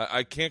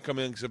 I can't come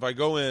in because if I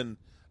go in,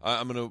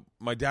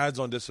 my dad's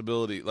on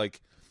disability.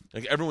 Like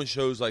everyone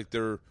shows like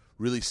their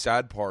really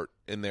sad part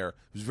in there. It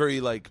was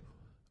very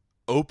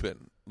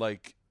open.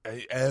 Like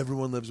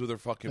everyone lives with their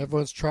fucking.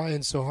 Everyone's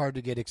trying so hard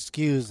to get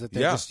excused that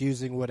they're just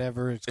using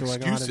whatever is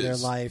going on in their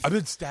life. I've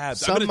been stabbed.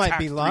 Some I've been might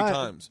be attacked lying. 3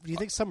 times. Do you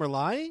think some are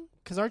lying?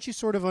 Because aren't you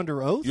sort of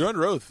under oath? You're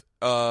under oath.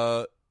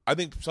 I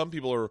think some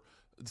people are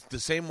the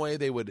same way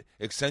they would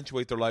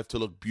accentuate their life to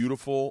look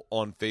beautiful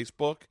on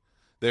Facebook.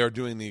 They are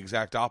doing the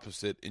exact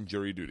opposite in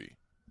jury duty.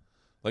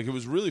 Like, it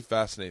was really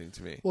fascinating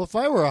to me. Well, if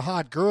I were a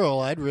hot girl,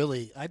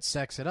 I'd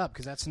sex it up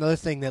because that's another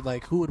thing that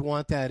who would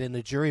want that in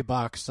the jury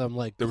box? Some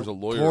there was a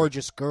lawyer,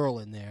 gorgeous girl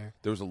in there.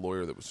 There was a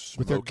lawyer that was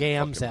with her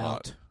gams fucking out.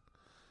 Hot.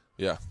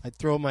 Yeah, I'd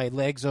throw my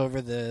legs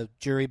over the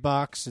jury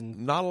box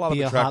and not a lot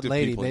be of a hot attractive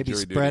lady. people Maybe in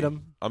jury spread duty.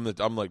 them.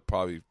 I'm like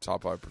probably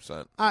top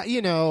 5%.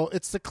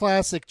 It's the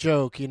classic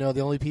joke.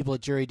 The only people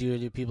at jury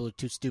duty are people who are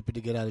too stupid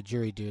to get out of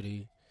jury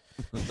duty.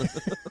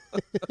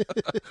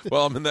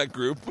 Well, I'm in that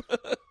group.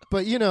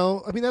 But,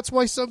 that's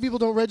why some people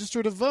don't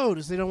register to vote,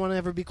 is they don't want to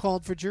ever be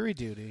called for jury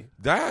duty.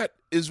 That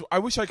is, I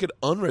wish I could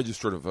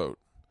unregister to vote,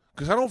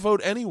 because I don't vote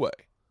anyway.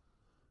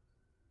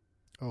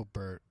 Oh,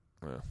 Bert.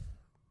 Yeah.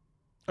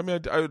 I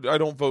mean, I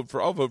don't vote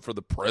I'll vote for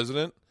the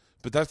president,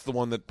 but that's the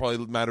one that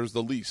probably matters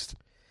the least.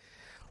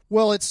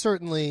 Well, it's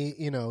certainly,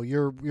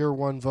 your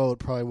one vote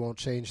probably won't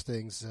change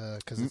things,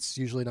 because it's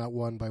usually not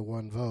won by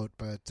one vote,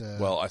 but...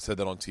 Well, I said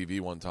that on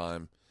TV one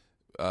time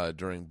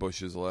during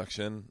Bush's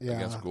election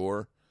against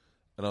Gore.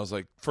 And I was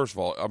like, first of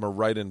all, I'm a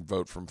write-in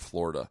vote from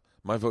Florida.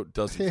 My vote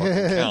doesn't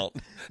fucking count.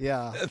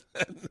 Yeah.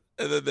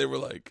 And then they were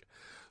like,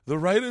 the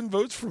write-in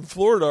votes from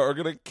Florida are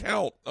going to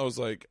count. I was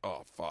like,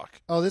 oh,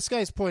 fuck. Oh, this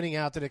guy's pointing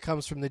out that it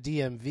comes from the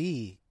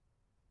DMV,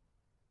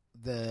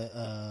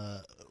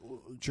 the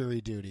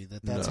jury duty,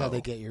 that's how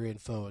they get your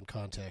info and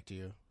contact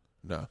you.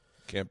 No,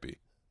 can't be.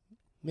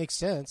 Makes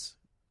sense.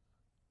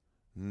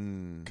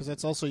 Because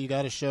that's also, you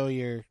got to show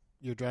your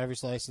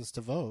driver's license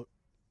to vote.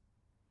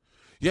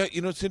 Yeah,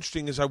 it's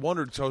interesting is I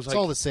wondered, so I was it's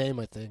all the same,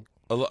 I think.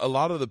 A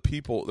lot of the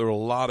people, there were a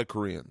lot of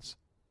Koreans.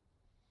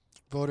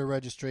 Voter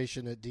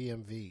registration at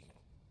DMV.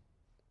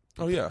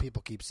 Oh, yeah.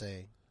 People keep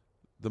saying.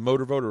 The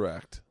Motor Voter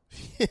Act.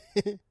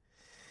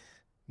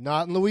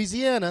 Not in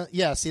Louisiana.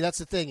 Yeah, see, that's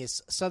the thing.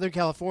 Is Southern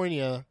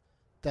California,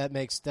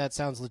 that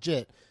sounds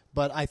legit.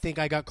 But I think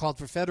I got called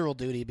for federal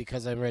duty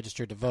because I'm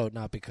registered to vote,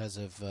 not because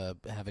of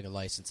having a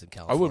license in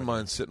California. I wouldn't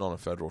mind sitting on a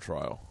federal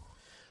trial.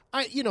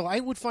 I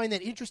would find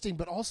that interesting,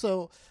 but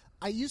also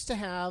I used to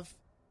have,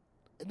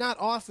 not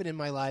often in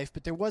my life,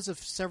 but there was a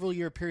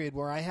several-year period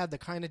where I had the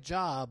kind of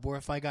job where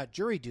if I got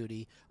jury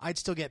duty, I'd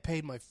still get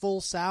paid my full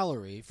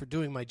salary for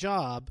doing my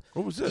job.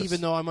 What was this?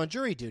 Even though I'm on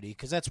jury duty,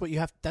 because that's what you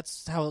have.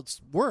 That's how it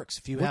works.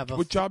 If you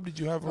what job did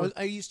you have?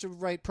 I used to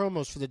write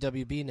promos for the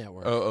WB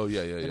network. Oh,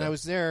 yeah. And I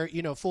was there,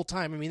 full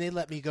time. I mean, they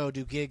let me go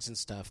do gigs and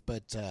stuff,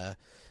 but.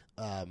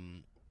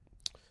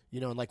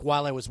 And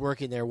while I was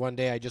working there, one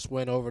day I just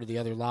went over to the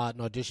other lot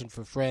and auditioned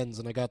for Friends,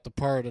 and I got the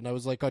part. And I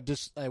was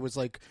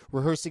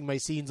rehearsing my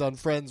scenes on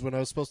Friends when I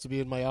was supposed to be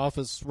in my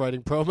office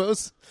writing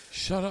promos.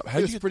 Shut up!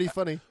 It was pretty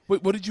funny.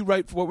 Wait, what did you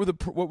write? What were the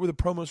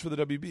promos for the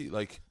WB?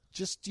 Like,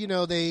 just they.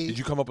 Did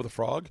you come up with a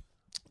frog?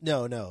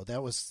 No.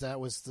 That was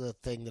the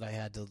thing that I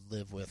had to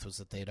live with, was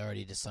that they'd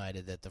already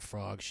decided that the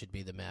frog should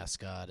be the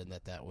mascot and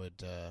that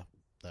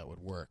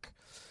would work.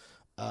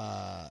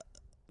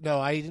 No,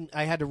 I didn't.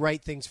 I had to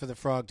write things for the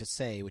frog to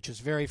say, which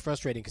was very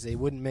frustrating because they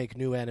wouldn't make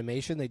new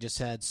animation. They just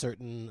had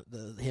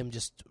him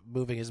just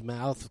moving his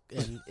mouth,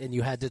 and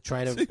you had to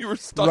try to So you were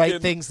stuck write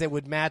in things that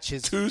would match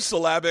his.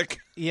 2-syllabic.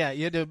 Yeah,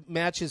 you had to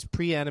match his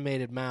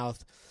pre-animated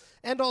mouth,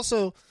 and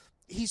also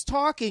he's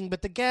talking,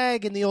 but the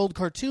gag in the old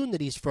cartoon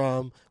that he's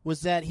from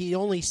was that he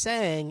only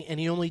sang and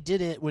he only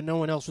did it when no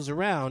one else was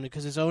around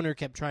because his owner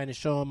kept trying to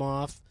show him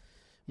off.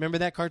 Remember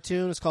that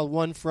cartoon? It's called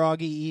One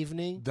Froggy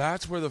Evening.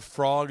 That's where the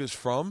frog is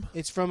from?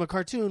 It's from a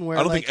cartoon where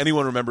I don't think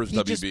anyone remembers he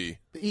WB.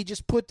 He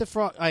just put the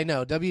frog. I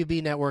know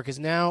WB Network is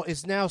now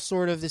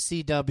sort of the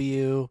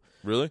CW.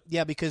 Really?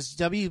 Yeah, because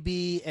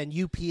WB and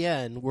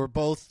UPN were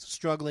both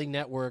struggling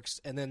networks,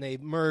 and then they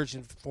merged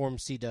and formed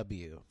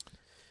CW.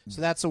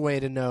 So that's a way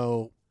to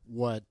know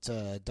what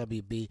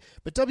WB.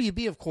 But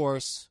WB, of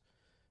course,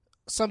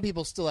 some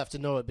people still have to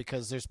know it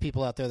because there's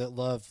people out there that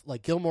love,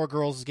 like Gilmore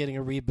Girls is getting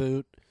a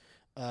reboot.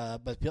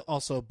 But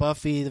also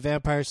Buffy the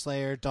Vampire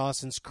Slayer,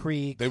 Dawson's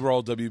Creek. They were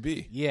all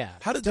WB. Yeah.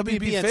 How did WB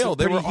WB had fail? some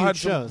They pretty were had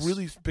huge some shows.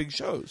 really big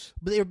shows.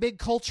 But they were big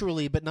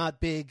culturally, but not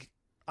big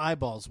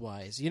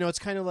eyeballs-wise. You know, it's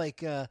kind of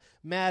like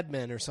Mad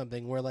Men or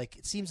something where, like,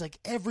 it seems like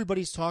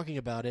everybody's talking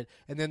about it,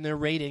 and then their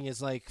rating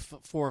is like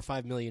 4 or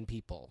 5 million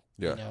people,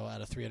 Yeah. you know, out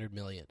of 300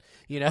 million.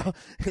 You know?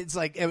 It's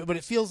like, but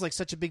it feels like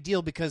such a big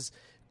deal because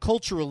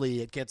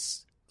culturally it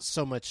gets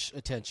so much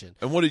attention.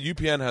 And what did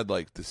UPN had,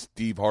 like, the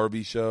Steve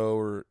Harvey show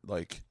or,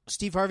 like...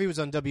 Steve Harvey was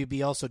on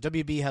WB also.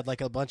 WB had like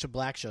a bunch of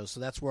black shows,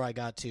 so that's where I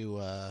got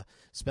to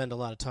spend a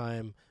lot of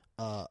time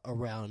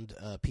around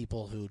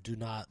people who do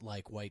not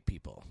like white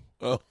people.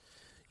 Oh.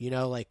 You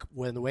know, like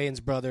when the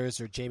Wayans brothers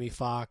or Jamie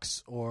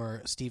Foxx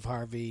or Steve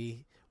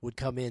Harvey would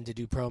come in to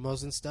do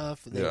promos and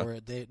stuff,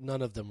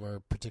 none of them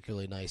were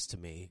particularly nice to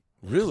me.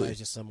 Really? I was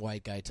just some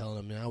white guy telling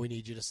them, "Now we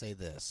need you to say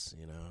this."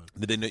 You know.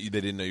 Did they know they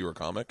didn't know you were a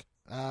comic?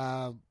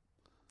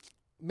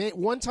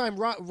 One time,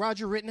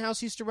 Roger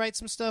Rittenhouse used to write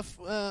some stuff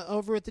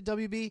over at the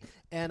WB,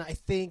 and I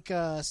think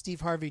Steve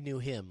Harvey knew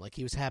him. Like,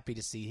 he was happy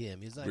to see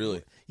him. He's like,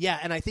 Really? Yeah,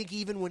 and I think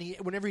even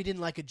whenever he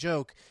didn't like a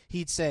joke,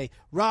 he'd say,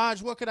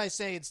 "Raj, what could I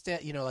say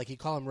instead?" You know, like he'd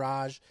call him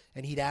Raj,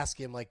 and he'd ask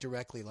him like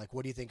directly, like,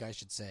 "What do you think I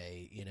should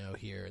say? You know,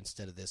 here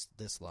instead of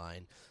this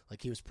line."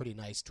 Like, he was pretty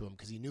nice to him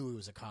because he knew he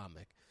was a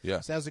comic.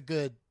 Yeah. So that was a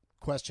good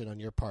question on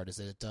your part. Is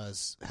that it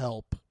does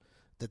help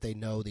that they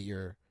know that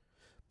you're,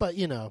 but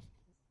you know.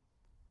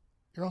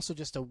 You're also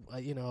just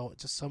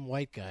just some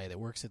white guy that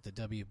works at the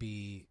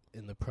WB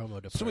in the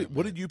promo department. So wait,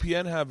 what did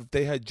UPN have if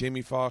they had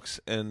Jamie Foxx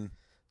and...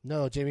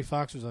 No, Jamie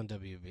Foxx was on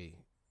WB.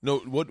 No,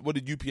 what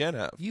did UPN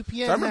have?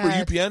 UPN I remember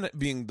had, UPN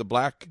being the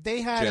black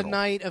They had channel. a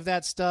night of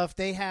that stuff.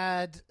 They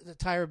had the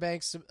Tyra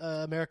Banks,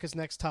 America's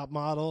Next Top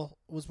Model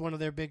was one of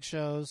their big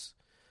shows.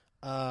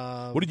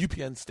 What did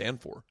UPN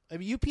stand for? I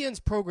mean, UPN's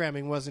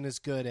programming wasn't as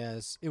good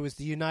as it was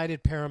the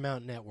United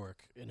Paramount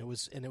Network, and it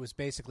was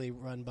basically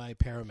run by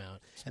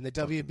Paramount, and the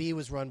WB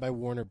was run by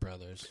Warner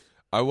Brothers.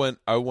 I went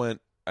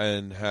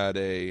and had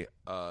a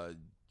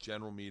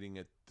general meeting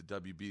at the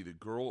WB.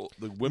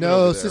 The women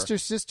No, over there.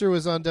 Sister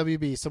was on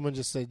WB. Someone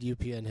just said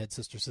UPN had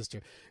Sister.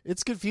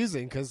 It's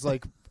confusing because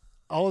like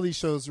all of these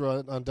shows were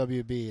on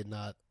WB and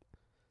not.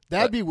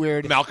 That'd be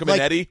weird. Malcolm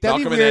like, and Eddie? That'd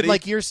Malcolm be and weird, Eddie?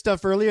 like your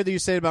stuff earlier that you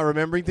said about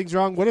remembering things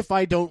wrong. What if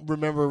I don't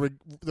remember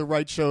the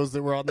right shows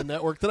that were on the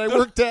network that I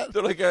worked at?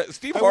 They're like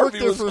Steve I Harvey worked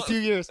there was for a on- few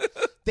years.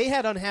 They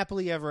had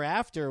Unhappily Ever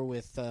After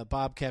with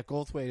Bobcat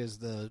Goldthwait as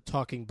the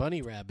talking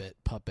bunny rabbit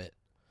puppet.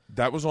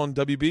 That was on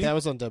WB? That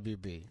was on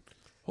WB.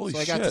 Holy so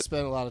shit. I got to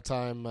spend a lot of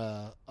time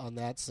on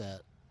that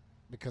set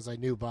because I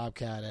knew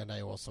Bobcat and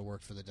I also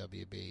worked for the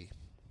WB.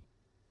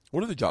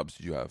 What other jobs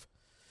did you have?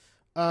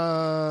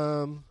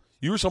 Um,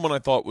 You were someone I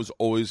thought was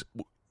always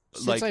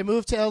Since I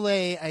moved to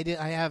LA, I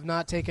have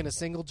not taken a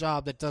single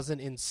job that doesn't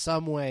in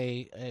some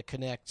way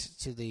connect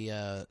to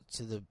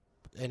the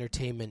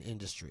entertainment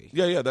industry.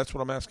 Yeah, that's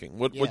what I'm asking.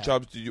 What Yeah.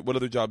 jobs what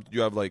other jobs did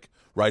you have, like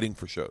writing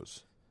for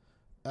shows?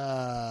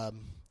 I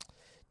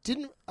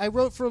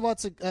wrote for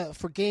lots of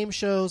for game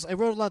shows. I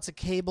wrote lots of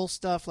cable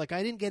stuff. Like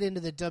I didn't get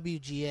into the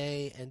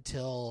WGA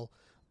until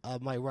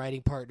my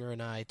writing partner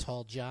and I,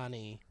 Tall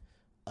Johnny,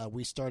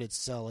 we started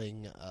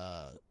selling.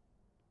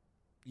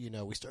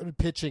 We started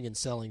pitching and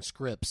selling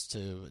scripts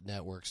to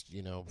networks,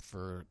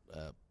 for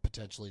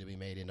potentially to be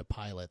made into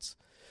pilots.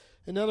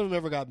 And none of them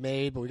ever got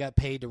made, but we got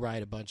paid to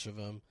write a bunch of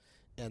them.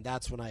 And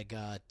that's when I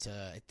got,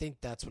 I think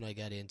that's when I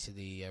got into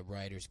the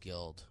Writers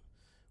Guild,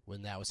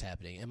 when that was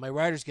happening. And my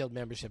Writers Guild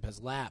membership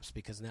has lapsed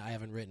because now I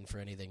haven't written for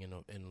anything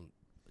in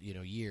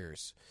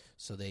years.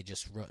 So they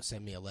just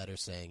send me a letter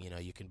saying,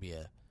 you can be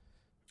a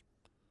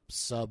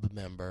sub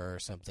member or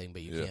something,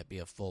 but you can't be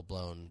a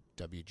full-blown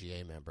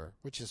WGA member,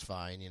 which is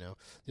fine.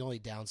 The only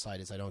downside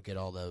is I don't get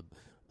all the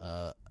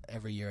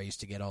every year I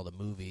used to get all the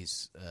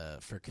movies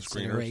for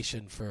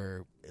consideration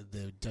for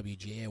the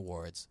WGA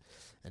awards,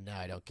 and now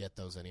I don't get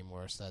those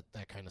anymore, so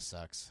that kind of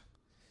sucks.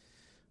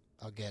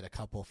 I'll get a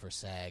couple for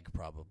SAG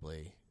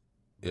probably.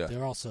 Yeah.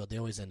 They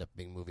always end up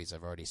being movies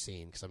I've already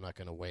seen because I'm not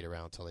going to wait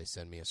around until they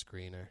send me a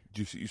screener.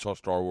 You saw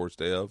Star Wars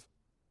Day of?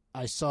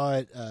 I saw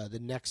it the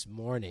next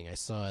morning. I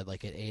saw it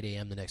like at 8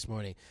 a.m. the next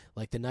morning.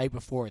 Like the night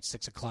before at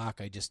 6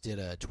 o'clock, I just did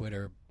a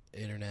Twitter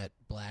internet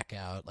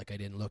blackout. Like I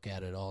didn't look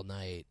at it all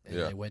night.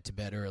 And I went to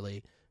bed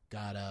early,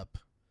 got up,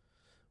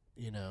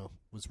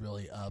 was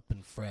really up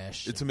and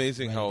fresh. It's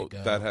amazing how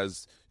that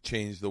has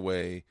changed the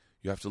way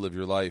you have to live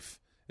your life.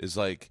 Is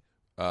like,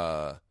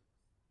 I've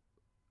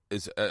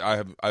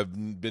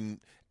been,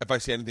 if I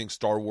see anything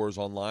Star Wars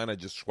online, I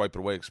just swipe it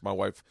away. Because I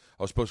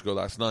was supposed to go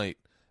last night,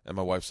 and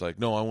my wife's like,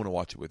 no, I want to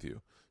watch it with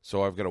you.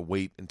 So I've got to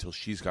wait until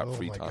she's got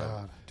free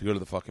time to go to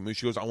the fucking movie.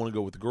 She goes, I want to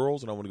go with the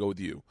girls, and I want to go with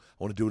you.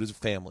 I want to do it as a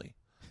family.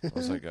 I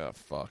was like, oh,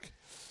 fuck.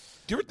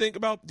 Do you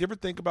ever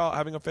think about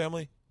having a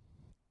family?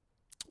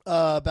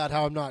 About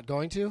how I'm not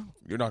going to?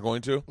 You're not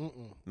going to?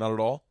 Mm-mm. Not at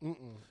all?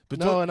 Mm-mm. But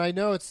no, and I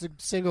know it's the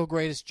single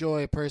greatest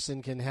joy a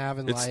person can have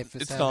in life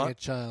is having a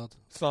child.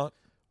 It's not.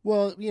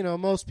 Well,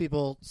 most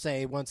people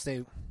say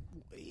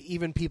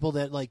even people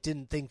that like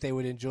didn't think they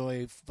would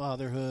enjoy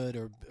fatherhood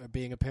or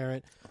being a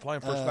parent.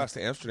 Flying first class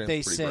to Amsterdam.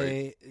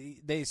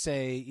 They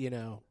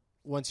say,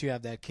 once you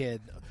have that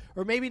kid,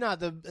 or maybe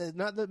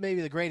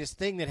maybe the greatest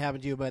thing that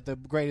happened to you, but the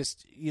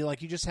greatest, you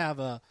just have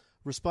a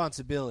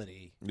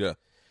responsibility. Yeah.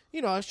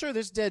 I'm sure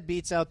there's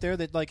deadbeats out there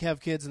that like have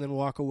kids and then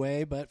walk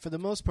away, but for the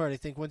most part, I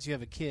think once you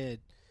have a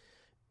kid,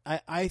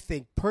 I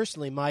think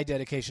personally my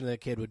dedication to that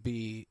kid would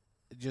be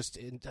just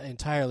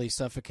entirely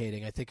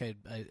suffocating. I think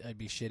I'd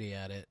be shitty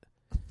at it.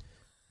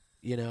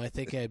 I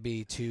think I'd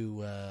be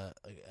too.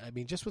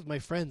 Just with my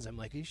friends, I'm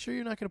like, are you sure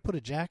you're not going to put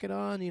a jacket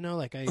on?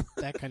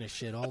 That kind of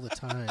shit all the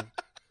time.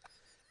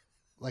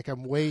 Like I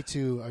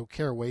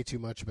care way too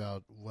much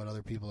about what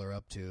other people are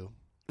up to.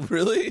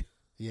 Really?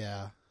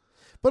 Yeah.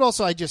 But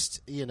also, I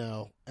just,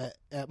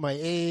 at my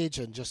age,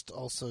 and just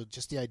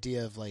the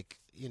idea of like,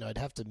 I'd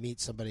have to meet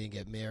somebody and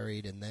get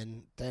married,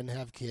 and then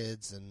have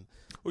kids, and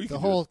the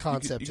whole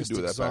concept just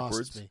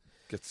exhausts me.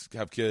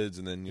 Have kids,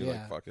 and then you're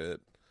like, fuck it.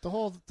 The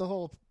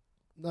whole,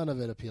 none of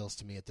it appeals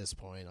to me at this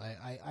point.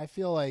 I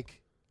feel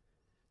like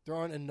there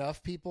aren't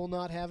enough people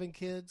not having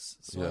kids,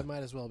 so I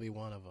might as well be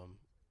one of them.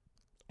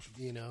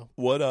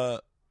 What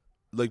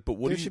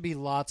there should be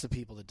lots of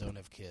people that don't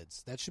have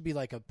kids. That should be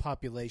like a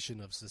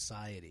population of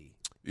society.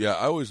 Yeah,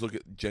 I always look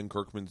at Jen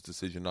Kirkman's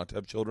decision not to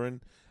have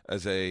children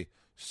as not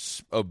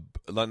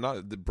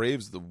the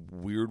brave's the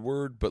weird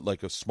word, but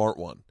like a smart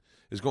one.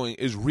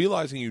 Is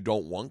realizing you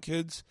don't want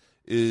kids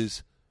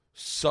is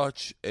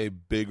such a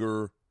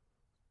bigger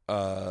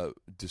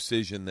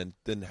decision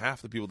than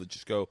half the people that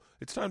just go,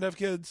 it's time to have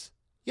kids.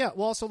 Yeah,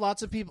 well, also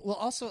lots of people. Well,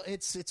 also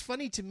it's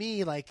funny to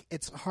me. Like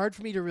it's hard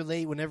for me to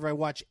relate whenever I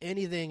watch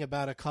anything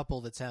about a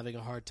couple that's having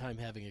a hard time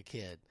having a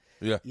kid.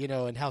 Yeah,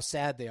 and how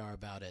sad they are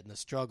about it and the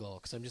struggle.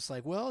 Because I'm just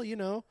like, well,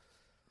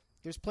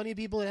 there's plenty of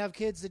people that have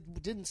kids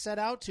that didn't set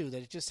out to.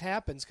 That it just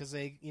happens because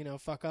they,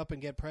 fuck up and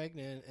get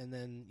pregnant, and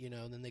then,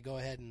 then they go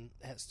ahead and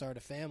start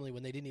a family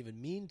when they didn't even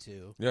mean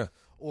to. Yeah.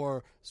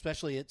 Or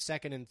especially at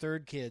second and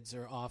third kids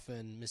are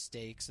often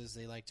mistakes, as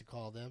they like to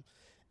call them,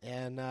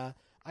 and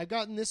I've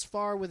gotten this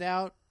far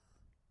without,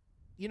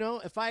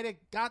 if I'd have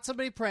got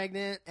somebody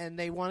pregnant and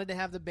they wanted to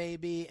have the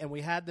baby and we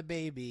had the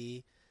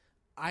baby,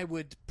 I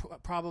would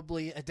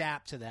probably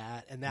adapt to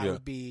that, and that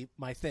would be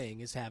my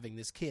thing, is having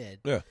this kid.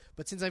 Yeah.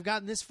 But since I've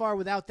gotten this far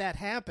without that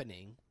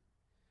happening,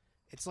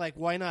 it's like,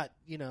 why not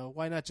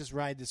just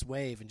ride this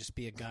wave and just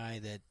be a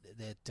guy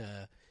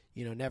that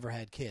never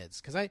had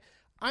kids? Because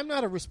I'm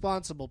not a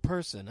responsible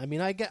person. I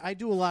mean, I get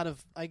a lot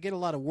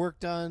of work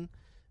done,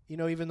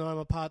 even though I'm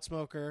a pot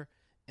smoker.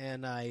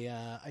 And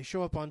I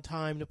show up on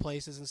time to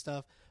places and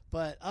stuff.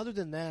 But other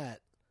than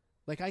that,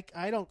 like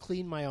I don't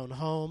clean my own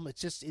home.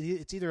 It's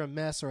either a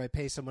mess or I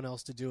pay someone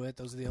else to do it.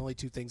 Those are the only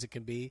two things it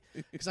can be.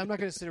 Because I'm not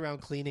going to sit around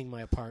cleaning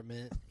my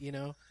apartment,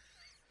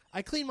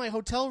 I clean my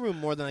hotel room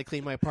more than I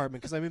clean my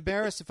apartment because I'm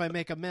embarrassed if I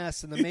make a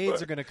mess and the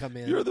maids are going to come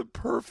in. You're the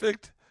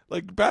perfect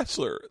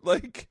bachelor.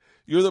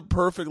 You're the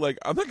perfect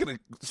I'm not going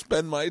to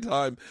spend my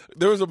time.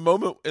 There was a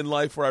moment in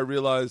life where I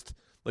realized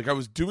I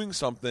was doing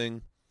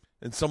something.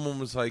 And someone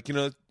was like,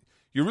 you're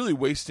really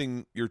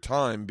wasting your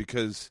time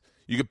because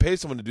you could pay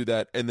someone to do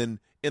that. And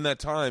then in that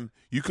time,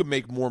 you could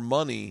make more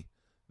money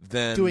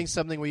than doing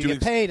something where you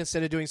get paid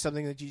instead of doing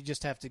something that you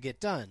just have to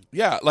get done.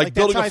 Yeah, like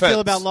building that's a how fence. I feel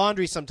about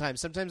laundry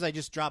sometimes. Sometimes I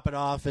just drop it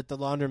off at the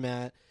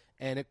laundromat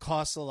and it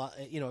costs a lot.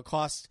 It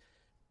costs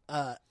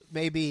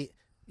maybe,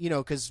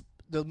 because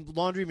the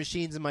laundry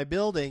machines in my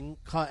building,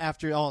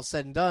 after all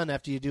said and done,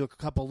 after you do a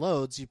couple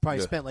loads, you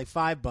probably spent like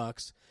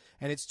 $5.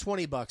 And it's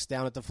 $20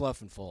 down at the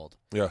Fluff and Fold.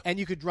 Yeah. And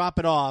you could drop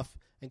it off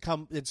and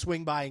come and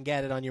swing by and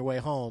get it on your way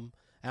home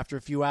after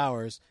a few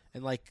hours.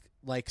 And like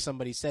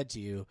somebody said to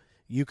you,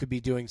 you could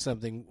be doing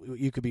something.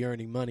 You could be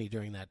earning money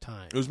during that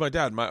time. It was my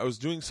dad. I was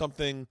doing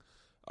something.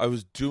 I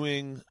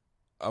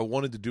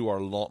wanted to do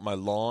my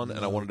lawn, and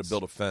I wanted to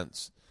build a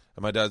fence.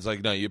 And my dad's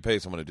like, "No, you pay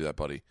someone to do that,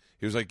 buddy."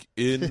 He was like,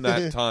 "In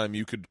that time,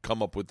 you could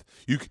come up with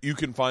you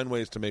can find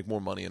ways to make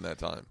more money in that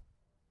time."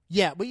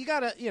 Yeah, but you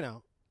gotta,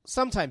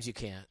 sometimes you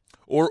can't.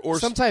 Or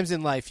sometimes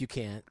in life you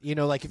can't.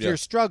 Like if you're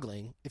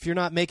struggling, if you're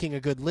not making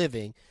a good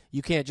living,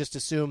 you can't just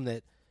assume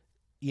that,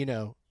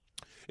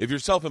 If you're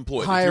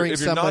self-employed, hiring if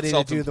you're somebody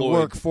not to do the self-employed-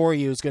 work for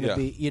you is going to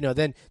Yeah.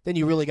 be, then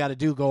you really got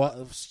to go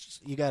out.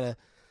 You got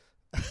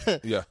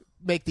to Yeah.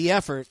 make the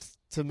effort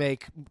to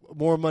make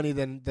more money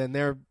than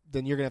you're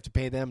going to have to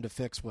pay them to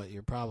fix what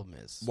your problem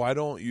is. Why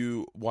don't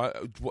you? What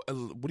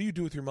do you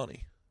do with your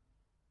money?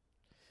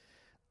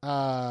 Do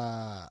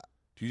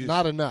you just,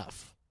 Not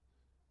enough.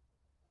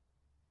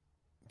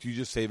 Do you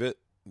just save it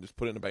and just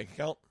put it in a bank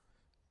account?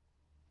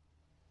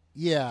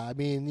 Yeah, I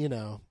mean,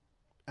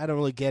 I don't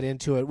really get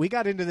into it. We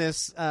got into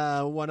this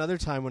one other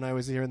time when I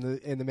was here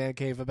in the man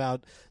cave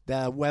about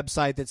the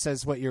website that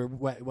says what your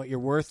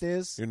worth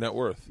is. Your net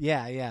worth.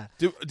 Yeah.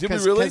 Did we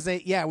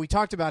really? We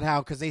talked about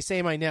how because they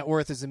say my net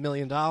worth is $1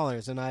 million,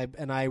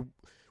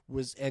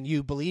 and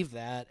you believe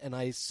that, and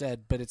I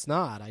said, but it's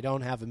not. I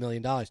don't have $1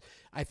 million.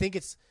 I think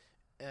it's,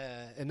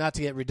 and not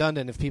to get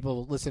redundant, if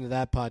people listen to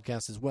that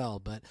podcast as well,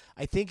 but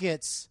I think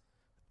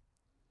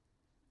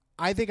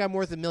I'm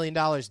worth $1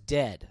 million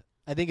dead.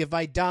 I think if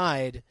I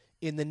died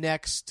in the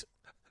next,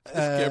 This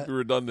can't be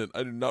redundant.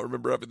 I do not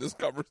remember having this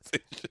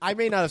conversation. I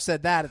may not have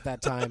said that at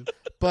that time,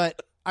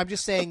 but I'm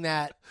just saying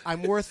that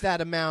I'm worth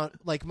that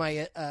amount. Like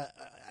my,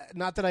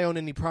 not that I own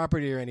any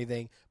property or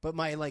anything, but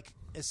my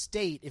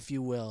estate, if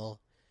you will,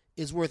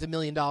 is worth $1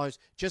 million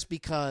just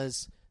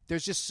because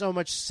there's just so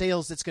much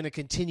sales that's going to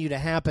continue to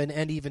happen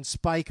and even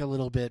spike a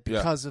little bit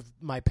because of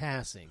my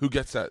passing. Who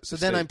gets that? So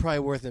then I'm probably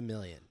worth $1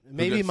 million.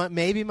 Maybe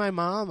my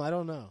mom. I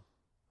don't know.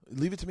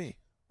 Leave it to me.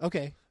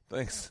 Okay.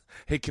 Thanks.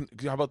 Hey,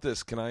 how about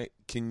this? Can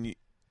you?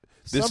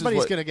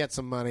 Somebody's going to get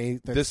some money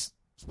that's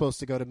supposed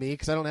to go to me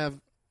because I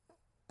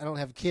don't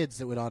have kids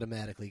that would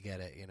automatically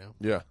get it.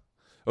 Yeah.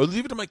 Oh,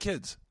 leave it to my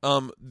kids.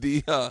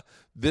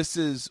 This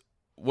is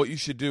what you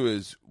should do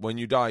is when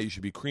you die, you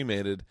should be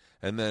cremated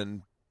and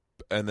then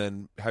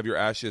have your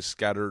ashes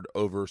scattered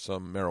over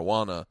some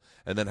marijuana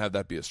and then have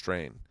that be a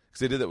strain because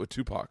they did that with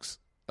Tupac's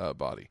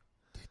body.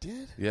 They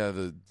did? Yeah,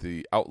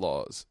 the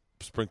Outlaws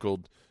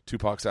sprinkled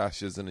Tupac's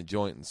ashes in a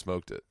joint and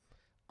smoked it.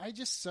 I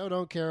just so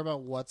don't care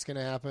about what's going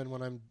to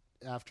happen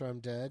after I'm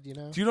dead. Do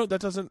you know that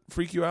doesn't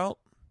freak you out?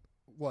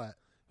 What?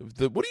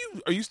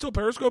 Are you still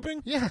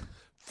periscoping? Yeah.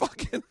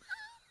 Fucking.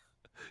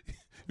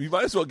 You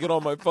might as well get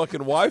on my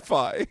fucking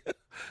Wi-Fi.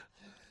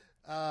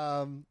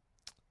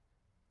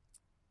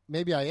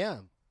 Maybe I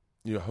am.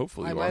 Yeah,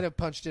 hopefully I you might are. have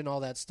punched in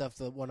all that stuff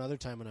the one other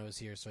time when I was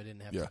here, so I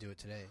didn't have to do it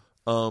today.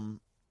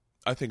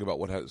 I think about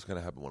what is going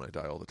to happen when I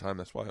die all the time.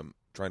 That's why I'm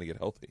trying to get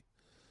healthy.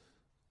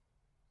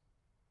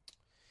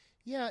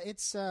 Yeah,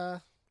 it's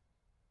I'm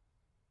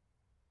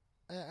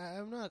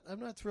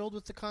not thrilled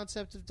with the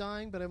concept of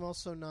dying, but I'm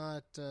also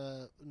not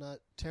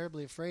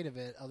terribly afraid of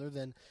it. Other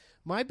than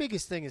my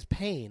biggest thing is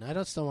pain. I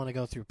just don't want to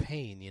go through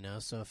pain,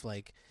 So if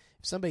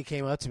somebody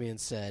came up to me and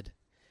said,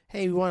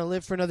 "Hey, you want to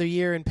live for another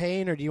year in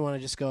pain, or do you want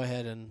to just go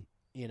ahead and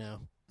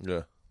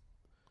Yeah.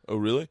 Oh,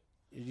 really?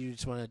 you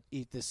just want to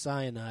eat this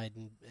cyanide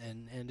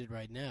and end it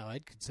right now?"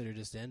 I'd consider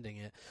just ending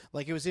it.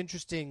 It was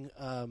interesting.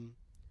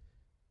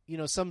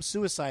 Some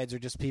suicides are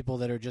just people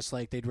that are just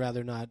they'd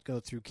rather not go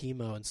through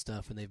chemo and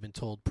stuff, and they've been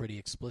told pretty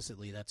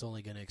explicitly that's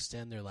only going to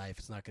extend their life.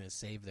 It's not going to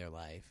save their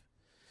life.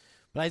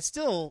 But I'd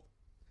still,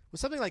 with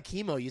something like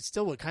chemo, you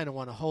still would kind of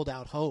want to hold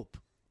out hope.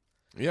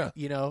 Yeah.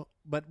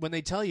 But when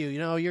they tell you,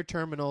 you're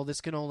terminal,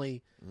 this can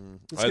only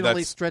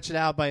That's- stretch it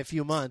out by a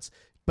few months.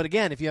 But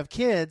again, if you have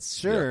kids,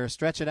 sure,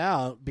 stretch it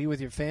out. Be with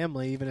your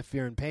family, even if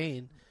you're in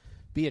pain.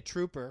 Be a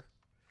trooper.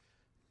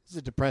 This is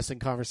a depressing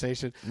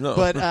conversation. No.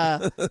 But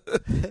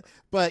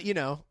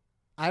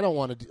I don't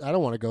want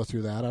to go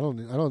through that. I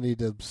don't need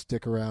to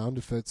stick around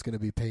if it's going to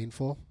be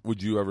painful.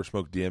 Would you ever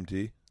smoke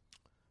DMT?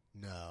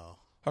 No.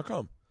 How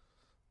come?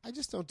 I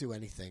just don't do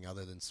anything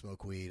other than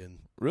smoke weed and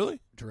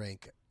Really?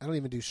 drink. I don't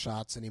even do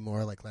shots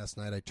anymore. Like last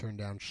night, I turned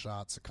down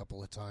shots a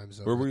couple of times.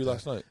 Where over were at you the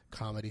last night?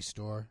 Comedy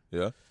store.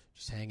 Yeah.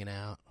 Just hanging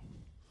out.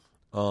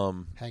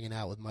 Hanging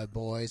out with my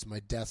boys, my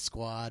Death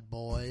Squad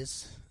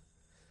boys.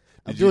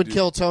 I'm Did you doing do-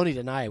 Kill Tony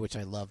tonight, which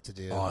I love to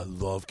do. Oh, I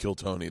love Kill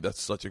Tony.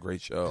 That's such a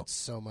great show. It's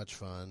so much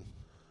fun.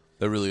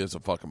 That really is a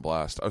fucking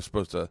blast. I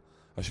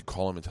should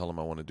call him and tell him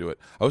I want to do it.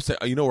 I was saying,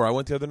 you know where I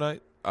went the other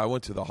night? I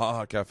went to the Ha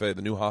Ha Cafe,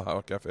 the new Ha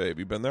Ha Cafe. Have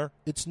you been there?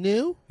 It's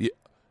new? Yeah.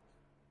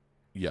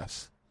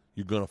 Yes.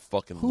 You're going to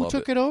fucking Who love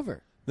took it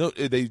over? No,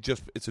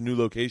 it's a new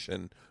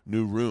location,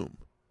 new room.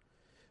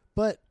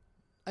 But,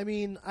 I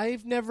mean,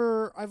 I've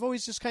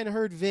always just kind of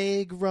heard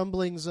vague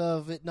rumblings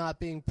of it not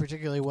being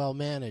particularly well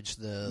managed.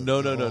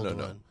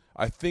 No.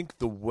 I think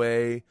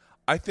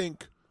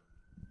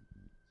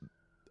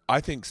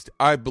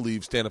I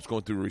believe stand-up's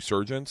going through a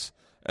resurgence,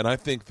 and I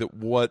think that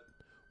what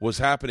was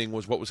happening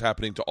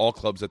to all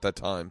clubs at that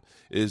time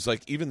is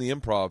even the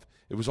Improv,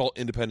 it was all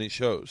independent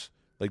shows.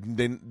 The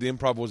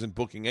Improv wasn't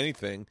booking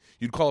anything.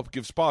 You'd call up,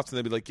 give spots, and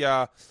they'd be like,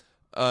 yeah,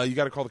 you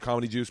got to call the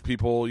Comedy Juice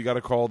people. You got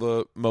to call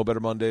the Mo Better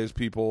Mondays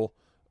people.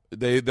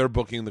 They're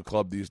booking the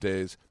club these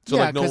days. So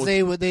yeah, because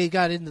they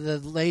got into the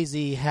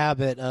lazy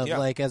habit of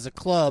as a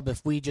club,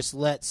 if we just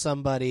let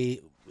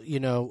somebody,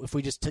 if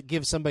we just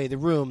give somebody the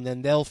room,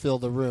 then they'll fill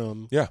the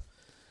room. Yeah,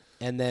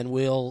 and then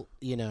we'll,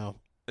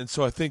 And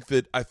so I think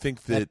that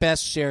At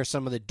best, share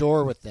some of the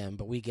door with them,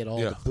 but we get all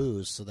Yeah. the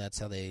booze, so that's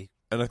how they.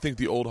 And I think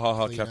the old Ha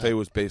Ha Clean Cafe up.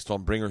 was based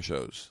on bringer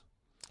shows.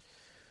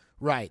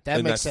 Right, that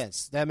And makes that's-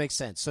 sense. That makes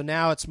sense. So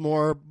now it's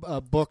more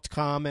booked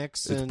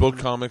comics. It's and book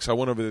comics. I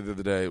went over there the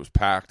other day. It was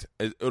packed.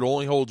 It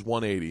only holds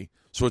 180,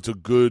 so it's a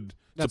good.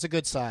 That's a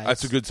good size.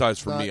 That's a good size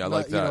for me. I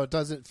like that. You know, it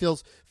doesn't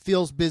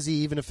feels busy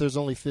even if there's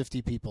only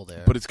 50 people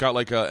there. But it's got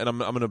like a, and I'm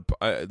gonna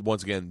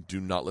once again, do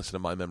not listen to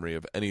my memory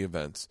of any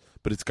events.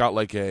 But it's got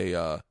like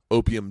a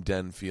opium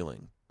den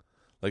feeling.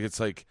 Like it's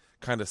like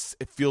kind of,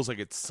 it feels like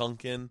it's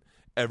sunk in.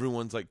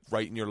 Everyone's like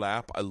right in your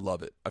lap. I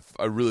love it.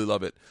 I really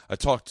love it. I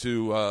talked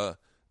to.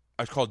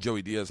 I called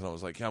Joey Diaz and I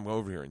was like, yeah, I'm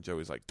over here. And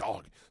Joey's like,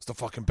 dog, it's the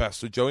fucking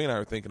best. So Joey and I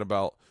are thinking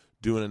about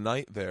doing a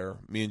night there,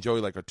 me and Joey,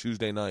 like a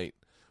Tuesday night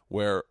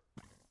where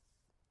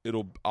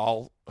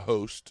I'll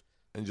host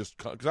and just,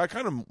 because I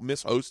kind of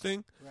miss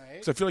hosting. Right.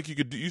 Because I feel like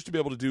used to be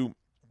able to do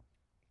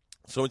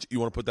so much. You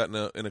want to put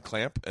that in a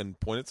clamp and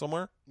point it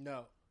somewhere?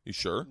 No. You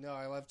sure? No,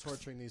 I love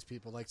torturing these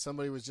people. Like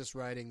somebody was just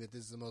writing that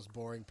this is the most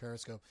boring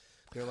Periscope.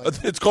 They're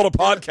like, It's called a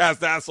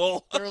podcast,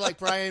 asshole. they were like,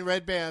 Brian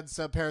Redband's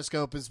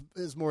Periscope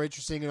is more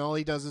interesting, and all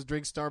he does is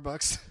drink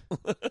Starbucks.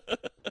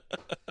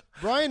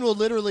 Brian will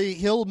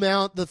he'll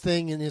mount the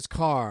thing in his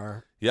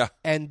car Yeah.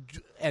 and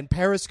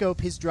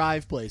Periscope his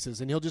drive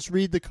places, and he'll just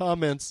read the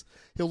comments.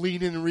 He'll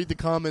lean in and read the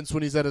comments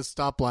when he's at a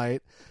stoplight,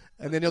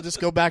 and then he'll just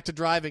go back to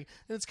driving.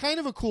 And it's kind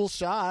of a cool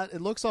shot.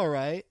 It looks all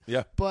right.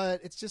 Yeah.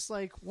 But it's just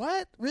like,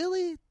 what?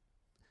 Really?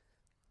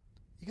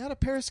 You got to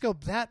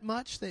Periscope that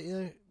much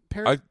that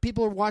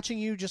people are watching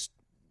you just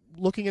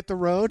looking at the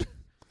road?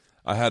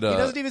 I had He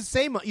doesn't even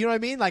say much. You know what I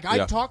mean? Like, Yeah.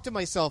 I'd talk to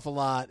myself a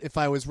lot if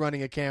I was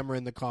running a camera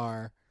in the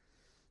car.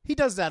 He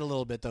does that a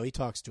little bit, though. He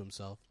talks to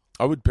himself.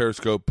 I would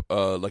Periscope,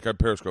 I'd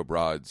Periscope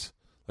rides.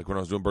 Like when I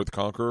was doing Birth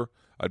Conqueror,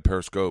 I'd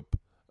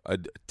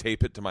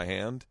tape it to my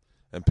hand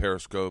and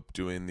Periscope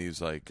doing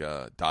these like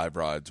dive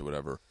rides or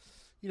whatever.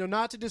 You know,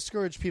 not to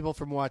discourage people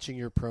from watching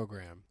your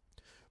program,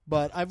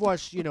 but I've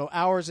watched,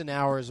 hours and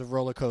hours of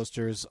roller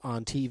coasters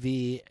on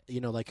TV.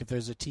 Like if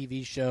there's a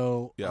TV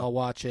show, Yeah. I'll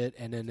watch it.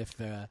 And then if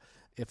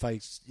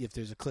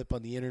there's a clip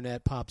on the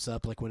internet pops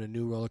up, like when a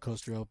new roller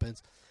coaster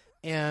opens.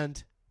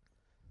 And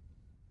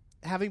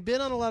having been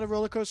on a lot of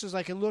roller coasters,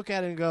 I can look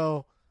at it and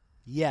go,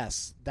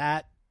 yes,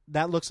 that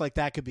looks like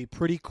that could be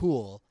pretty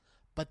cool,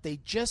 but they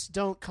just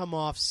don't come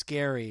off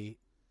scary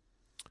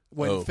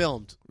when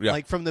filmed. Yeah.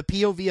 Like from the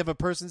POV of a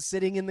person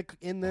sitting in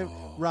the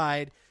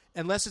ride,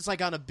 unless it's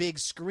like on a big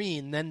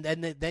screen,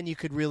 then you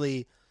could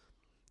really,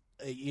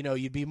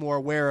 you'd be more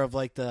aware of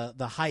like the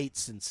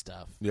heights and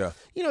stuff. Yeah.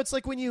 It's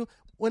like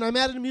when I'm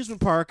at an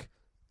amusement park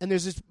and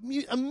there's this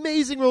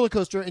amazing roller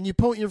coaster and you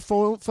point your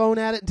phone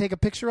at it and take a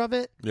picture of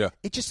it, Yeah.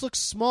 it just looks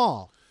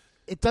small.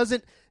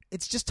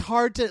 It's just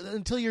hard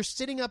until you're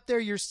sitting up there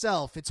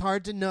yourself, it's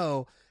hard to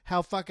know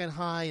how fucking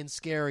high and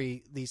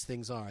scary these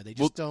things are. They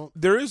just don't.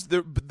 There's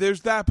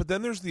that, but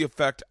then there's the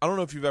effect. I don't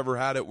know if you've ever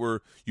had it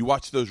where you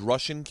watch those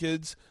Russian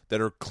kids that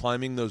are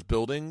climbing those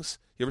buildings.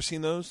 You ever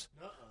seen those?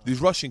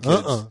 These Russian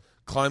kids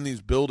climb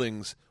these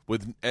buildings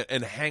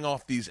and hang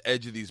off these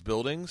edge of these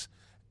buildings,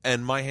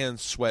 and my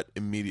hands sweat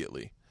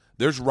immediately.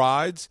 There's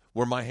rides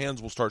where my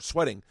hands will start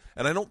sweating,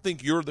 and I don't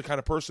think you're the kind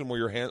of person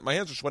where my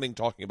hands are sweating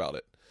talking about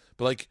it.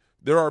 But like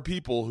there are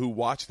people who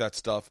watch that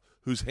stuff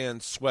whose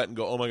hands sweat and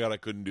go, "Oh my god, I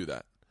couldn't do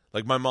that."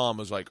 Like my mom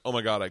was like, "Oh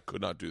my god, I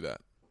could not do that."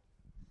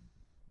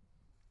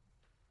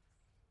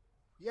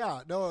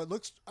 Yeah, no, it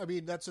looks. I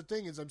mean, that's the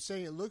thing is, I'm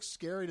saying it looks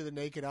scary to the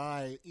naked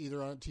eye,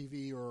 either on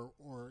TV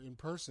or in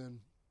person,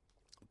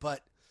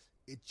 but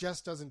it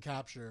just doesn't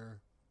capture.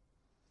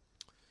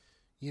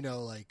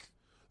 Like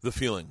The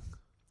feeling.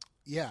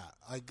 yeah,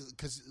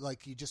 because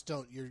like you just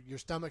don't. Your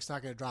stomach's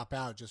not going to drop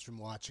out just from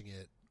watching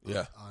it.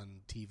 Yeah.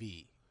 On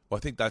TV. Well, I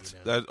think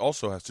that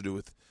also has to do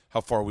with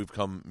how far we've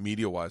come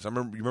media wise. You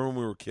remember when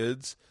we were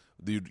kids,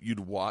 you'd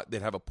watch,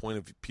 they'd have a point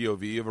of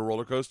POV of a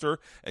roller coaster,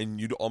 and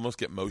you'd almost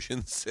get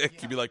motion sick.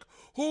 Yeah. You'd be like,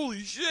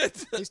 "Holy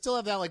shit!" They still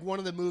have that. Like one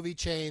of the movie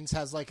chains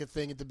has like a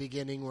thing at the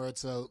beginning where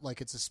it's a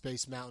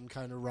Space Mountain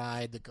kind of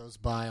ride that goes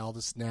by all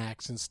the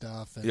snacks and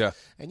stuff. And, Yeah.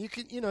 and you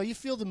can you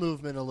feel the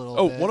movement a little.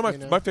 Oh, bit, one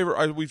of my favorite.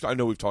 I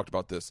know we've talked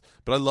about this,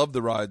 but I love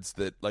the rides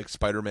that like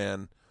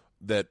Spider-Man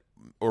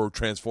or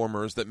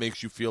Transformers that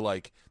makes you feel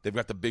like they've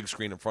got the big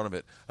screen in front of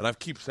it. And I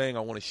keep saying I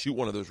want to shoot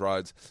one of those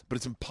rides, but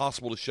it's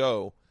impossible to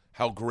show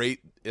how great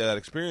that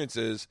experience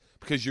is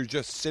because you're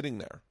just sitting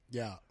there.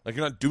 Yeah. Like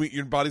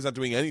your body's not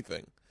doing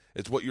anything.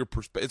 It's what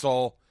it's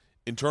all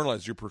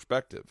internalized, your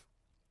perspective.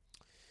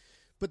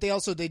 But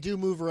they do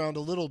move around a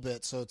little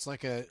bit, so it's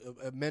like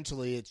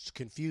mentally it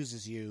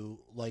confuses you,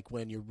 like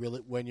when you're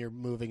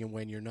moving and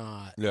when you're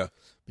not. Yeah.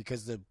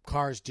 Because the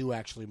cars do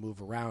actually move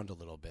around a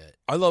little bit.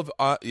 I love.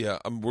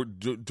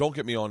 Don't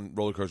get me on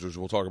roller coasters.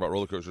 We'll talk about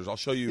roller coasters. I'll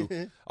show you.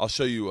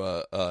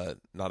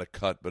 Not a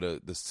cut,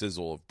 but the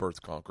sizzle of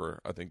Birth Conqueror.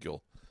 I think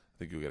you'll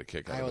get a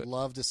kick out of it. I would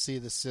love to see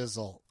the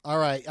sizzle. All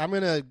right, I'm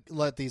gonna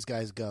let these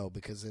guys go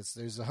because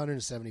there's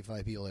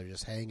 175 people that are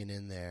just hanging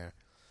in there.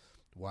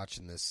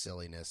 watching this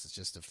silliness. It's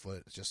just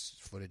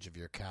just footage of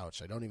your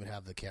couch. I don't even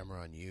have the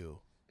camera on you.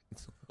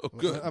 Oh,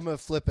 good. I'm gonna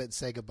flip it and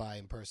say goodbye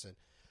in person.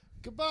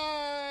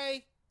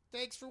 Goodbye.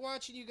 Thanks for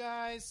watching, you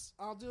guys.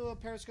 I'll do a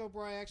Periscope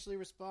where I actually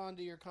respond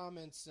to your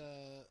comments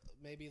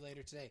maybe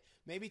later today.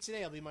 Maybe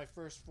today will be my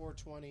first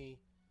 420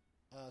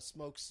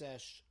 smoke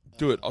sesh.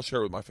 Do it. I'll share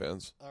it with my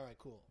fans. All right,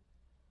 cool.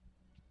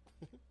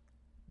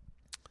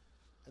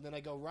 And then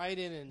I go right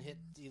in and hit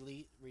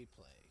delete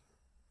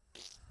replay.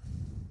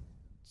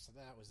 So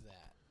that was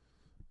that.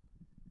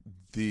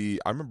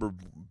 I remember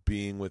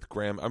being with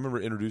Graham. I remember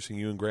introducing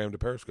you and Graham to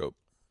Periscope.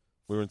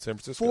 We were in San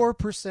Francisco.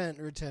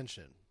 4%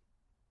 retention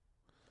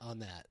on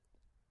that.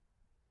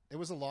 It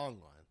was a long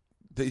one.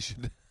 They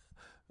should.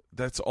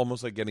 That's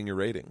almost like getting your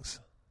ratings.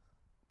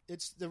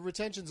 The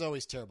retention's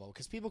always terrible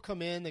because people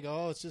come in, they go,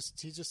 "Oh,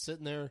 he's just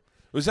sitting there."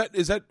 Is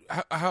that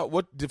how?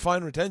 What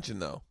define retention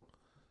though?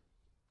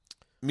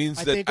 Means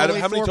I that think out of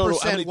only how many 4% total?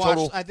 How many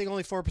total? I think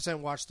only 4%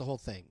 watched the whole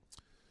thing.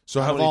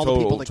 So how out of many all the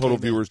people that total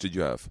came in. viewers did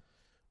you have?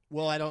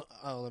 Well, I don't.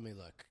 Oh, let me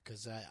look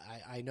because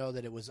I know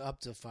that it was up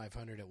to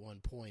 500 at one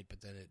point,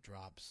 but then it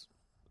drops.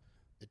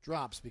 It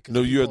drops because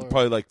No, you had people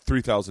probably like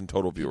 3,000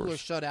 total people are viewers.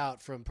 shut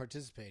out from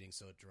participating,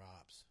 so it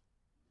drops.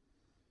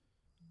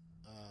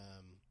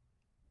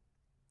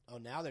 Oh,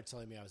 now they're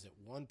telling me I was at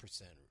 1%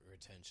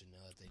 retention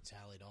now that they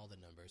tallied all the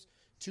numbers.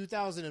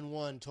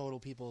 2001 total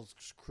people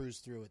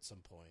cruised through at some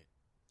point.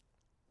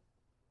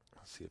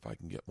 Let's see if I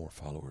can get more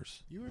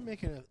followers. You were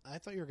making I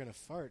thought you were going to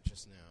fart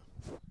just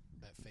now.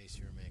 That face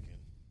you were making.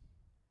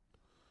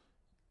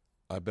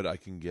 I bet I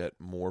can get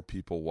more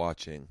people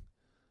watching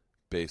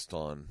based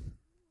on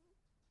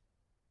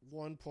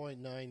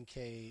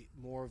 1.9K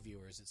more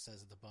viewers, it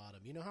says at the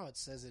bottom. You know how it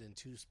says it in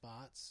two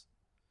spots?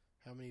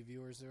 How many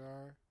viewers there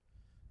are?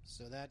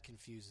 So that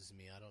confuses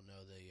me. I don't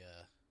know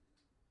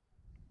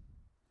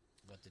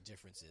what the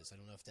difference is. I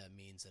don't know if that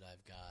means that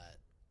I've got...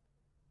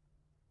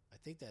 I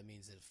think that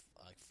means that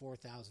like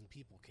 4,000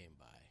 people came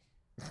by.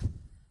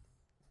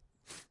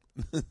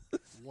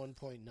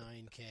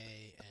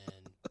 1.9K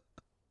and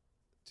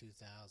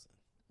 2,000.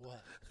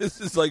 What?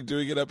 This is like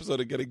doing an episode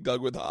of Getting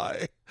Dug with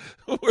High.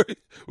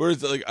 where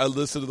is it like I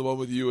listened to the one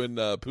with you and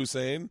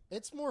Hussein?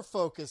 It's more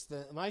focused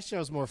than my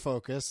show's more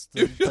focused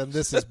than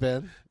this has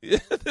been. Yeah,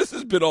 this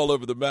has been all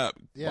over the map.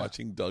 Yeah.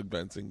 Watching Doug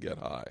Benson get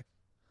high.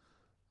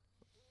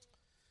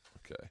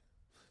 Okay.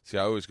 See,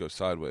 I always go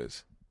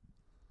sideways.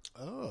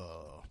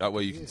 Oh. That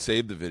way you can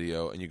save the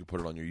video and you can put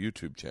it on your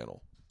YouTube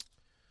channel.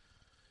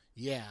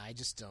 Yeah, I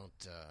just don't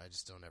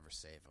ever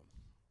save them.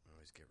 I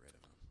always get rid of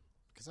them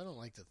because I don't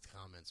like the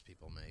comments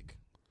people make.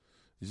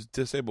 You just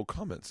disable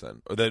comments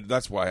then. Or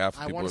that's why half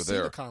the I people want are to see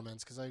there. the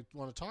comments because I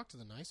want to talk to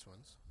the nice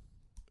ones.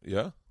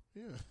 Yeah?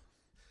 Yeah.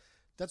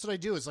 That's what I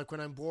do. It's like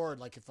when I'm bored,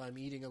 like if I'm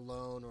eating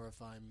alone or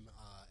if I'm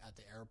at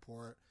the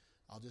airport,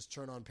 I'll just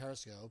turn on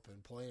Periscope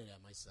and point it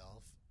at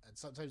myself. And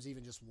sometimes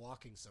even just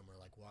walking somewhere,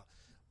 like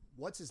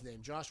what's his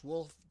name? Josh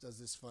Wolf does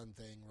this fun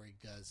thing where he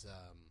does...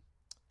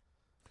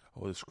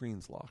 Oh, the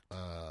screen's locked.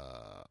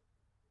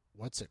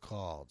 What's it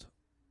called?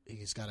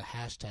 He's got a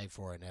hashtag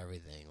for it and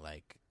everything,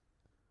 like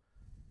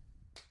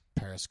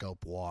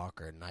Periscope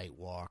walk or night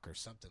walk or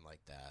something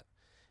like that.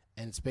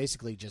 And it's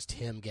basically just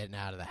him getting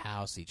out of the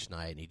house each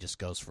night, and he just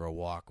goes for a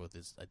walk with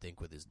his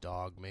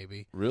dog,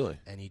 maybe. Really?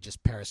 And he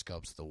just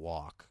periscopes the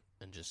walk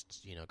and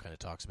just, kind of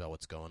talks about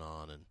what's going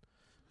on and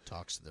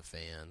talks to the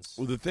fans.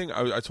 Well, the thing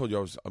I told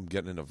you I'm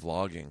getting into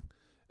vlogging,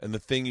 and the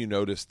thing you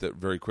notice that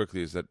very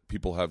quickly is that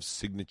people have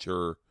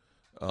signature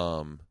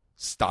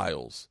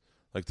styles.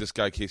 Like this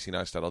guy Casey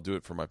Neistat, I'll do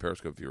it for my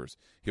Periscope viewers.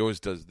 He always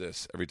does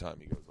this every time.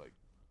 He goes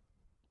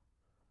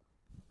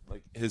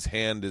like his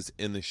hand is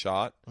in the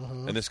shot,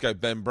 and this guy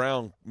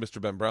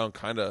Mr. Ben Brown,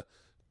 kind of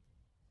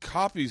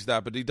copies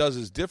that, but he does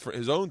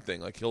his own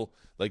thing. Like he'll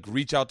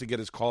reach out to get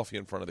his coffee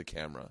in front of the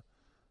camera.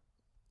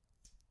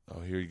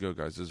 Oh, here you go,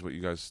 guys. This is what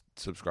you guys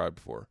subscribed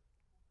for.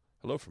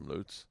 Hello from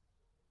Lutz.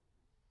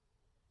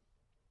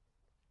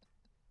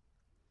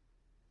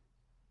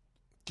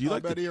 Do you How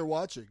like many are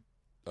watching?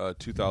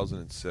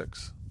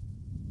 2006?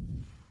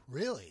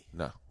 Really?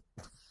 No,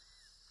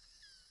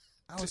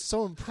 I was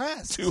so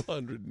impressed.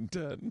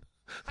 210.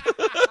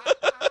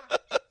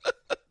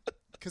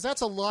 Because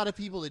that's a lot of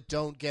people that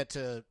don't get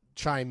to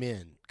chime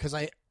in. Because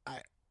I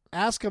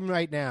ask them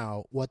right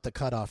now what the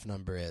cutoff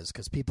number is,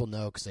 because people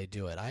know because they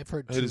do it. I've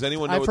heard. Hey, does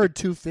anyone know I've heard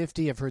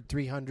 250. I've heard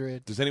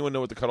 300. Does anyone know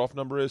what the cutoff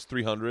number is?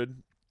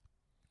 300.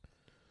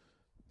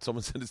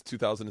 Someone said it's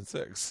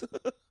 2006.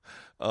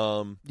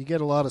 You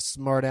get a lot of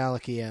smart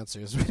alecky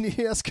answers when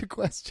you ask a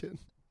question.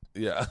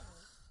 Yeah.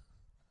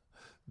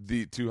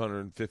 The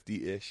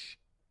 250-ish.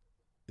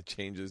 It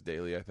changes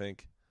daily, I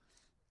think.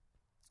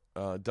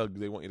 Doug,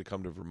 they want you to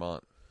come to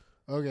Vermont.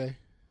 Okay.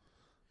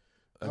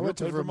 I went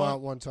to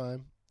Vermont one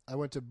time. I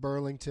went to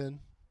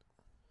Burlington.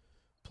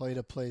 Played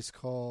a place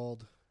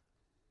called...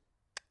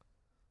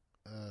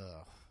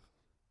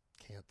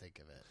 can't think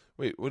of it.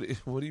 Wait, what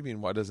do you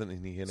mean? Why doesn't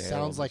he?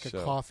 Sounds like a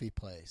coffee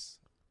place.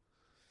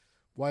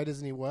 Why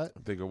doesn't he what?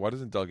 They go, why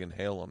doesn't Doug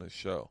inhale on his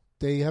show?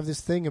 They have this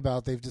thing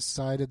about they've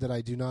decided that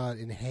I do not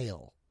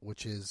inhale,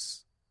 which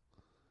is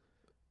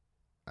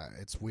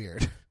it's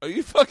weird. Are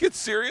you fucking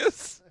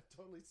serious? I'm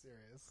totally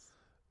serious.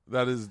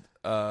 That is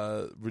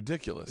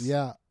ridiculous.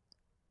 Yeah,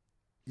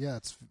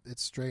 it's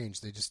strange.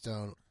 They just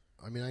don't.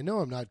 I mean, I know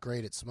I'm not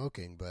great at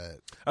smoking,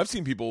 but I've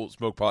seen people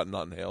smoke pot and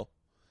not inhale,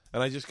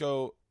 and I just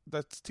go,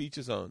 that's to each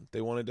his own.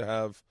 They wanted to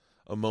have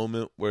a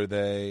moment where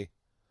they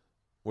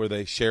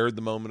shared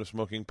the moment of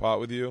smoking pot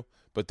with you,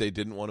 but they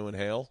didn't want to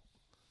inhale.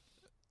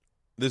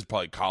 This is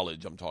probably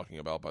college I'm talking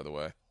about, by the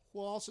way.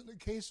 well, also in the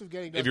case of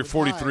getting If you're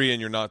 43 and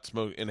you're not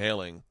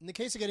inhaling. in the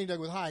case of getting dug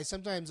with high,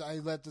 sometimes I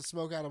let the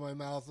smoke out of my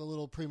mouth a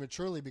little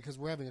prematurely because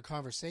we're having a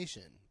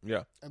conversation.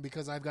 Yeah. And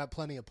because I've got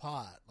plenty of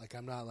pot. Like,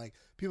 I'm not like,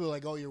 people are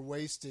like, oh, you're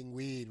wasting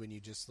weed when you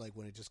just, like,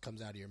 when it just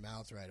comes out of your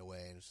mouth right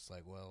away. And it's just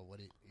like, well, what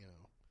do you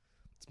know,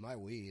 it's my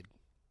weed.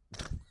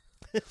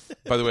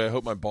 By the way, I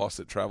hope my boss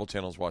at Travel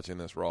Channel is watching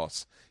this,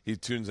 Ross. He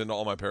tunes into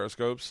all my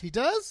periscopes. He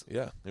does?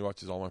 Yeah, he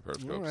watches all my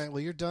periscopes. All right, well,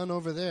 you're done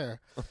over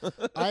there.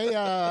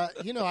 I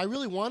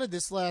really wanted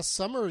this last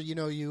summer. You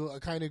know, you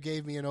kind of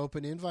gave me an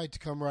open invite to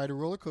come ride a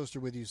roller coaster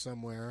with you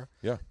somewhere.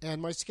 Yeah.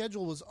 And my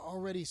schedule was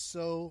already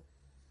so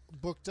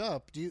booked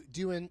up. Do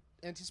you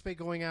anticipate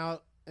going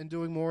out and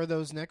doing more of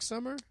those next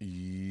summer?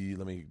 You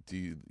got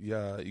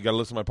to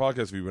listen to my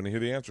podcast if you want to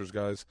hear the answers,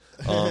 guys.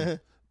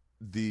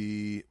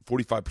 The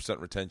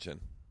 45% retention.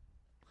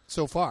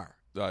 So far.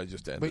 I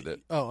just ended it.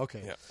 Oh,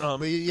 okay. Yeah.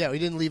 But we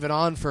didn't leave it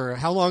on for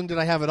how long did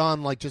I have it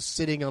on? Like just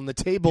sitting on the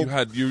table,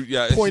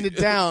 pointed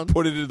down,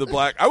 put it into the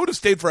black. I would have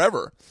stayed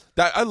forever.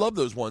 I love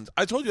those ones.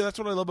 I told you that's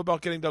what I love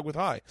about getting dug with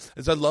high.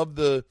 Is I love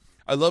that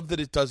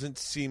it doesn't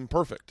seem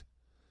perfect.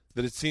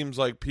 That it seems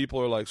like people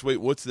are like, so wait,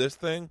 what's this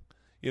thing?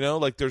 You know,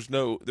 like there's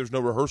no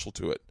rehearsal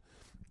to it.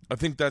 I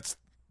think that's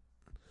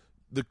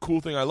the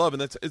cool thing I love,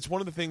 and it's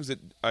one of the things that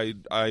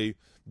I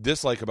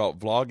dislike about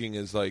vlogging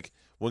is like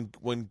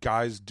when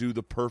guys do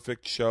the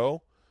perfect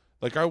show,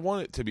 like I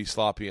want it to be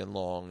sloppy and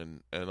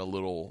long and a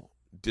little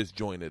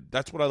disjointed.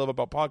 That's what I love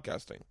about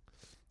podcasting,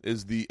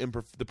 is the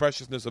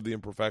preciousness of the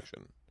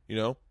imperfection. You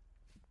know?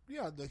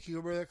 Yeah, the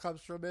humor that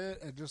comes from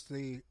it, and just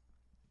the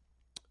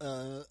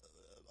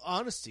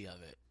honesty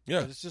of it.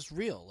 Yeah, and it's just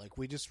real. Like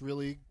we just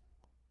really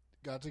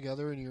got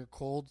together in your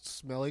cold,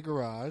 smelly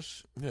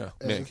garage. Yeah,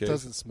 and it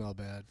doesn't smell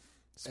bad.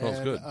 It smells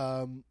good.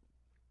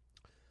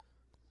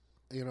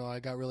 You know, I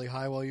got really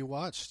high while you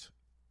watched.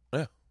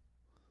 Yeah.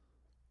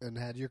 And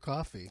had your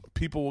coffee.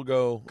 People will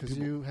go... Because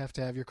you have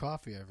to have your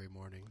coffee every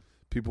morning.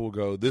 People will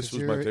go, this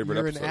was my favorite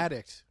episode. You're an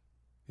addict.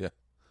 Yeah.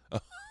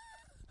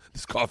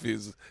 This coffee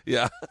is...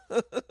 Yeah.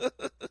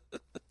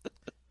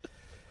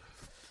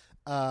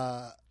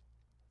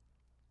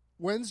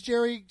 When's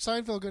Jerry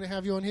Seinfeld going to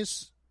have you on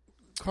his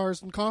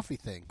cars and coffee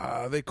thing?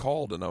 They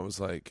called, and I was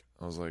like,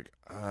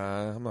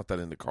 I'm not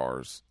that into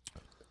cars.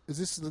 Is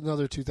this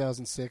another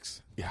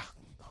 2006? Yeah.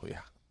 Oh,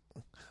 yeah.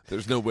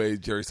 There's no way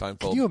Jerry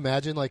Seinfeld... Can you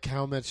imagine, like,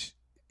 how much...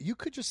 You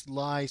could just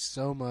lie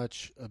so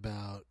much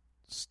about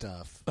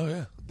stuff. Oh,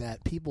 yeah.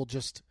 That people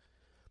just...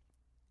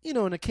 You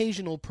know, an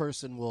occasional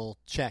person will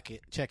check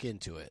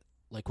into it.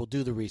 Like, we'll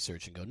do the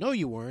research and go, no,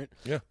 you weren't.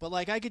 Yeah. But,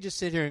 like, I could just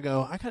sit here and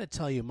go, I got to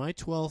tell you, my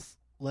 12th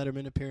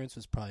Letterman appearance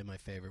was probably my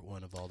favorite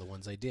one of all the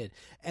ones I did.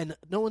 And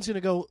no one's going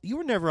to go, you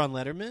were never on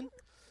Letterman.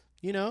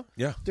 You know?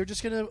 Yeah. They're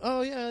just going to,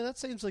 oh, yeah, that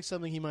seems like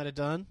something he might have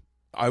done.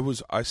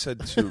 I said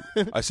to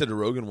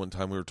Rogan one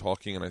time, we were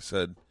talking, and of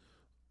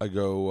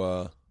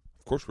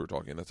course we were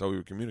talking. That's how we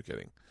were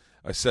communicating.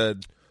 I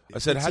said,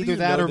 It's how do you either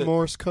that know or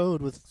Morse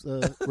code with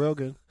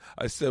Rogan?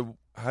 I said,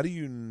 how do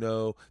you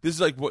know? This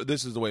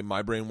is the way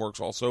my brain works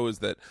also, is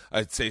that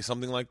I'd say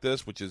something like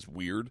this, which is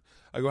weird.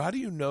 I go, how do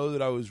you know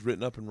that I was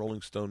written up in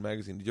Rolling Stone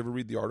magazine? Did you ever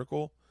read the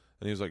article?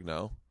 And he was like,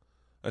 no.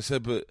 I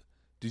said, but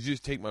did you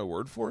just take my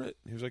word for it?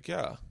 He was like,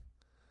 yeah.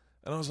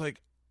 And I was like,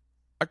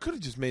 I could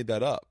have just made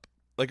that up.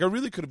 Like, I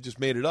really could have just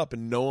made it up,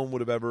 and no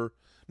one's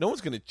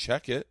going to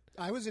check it.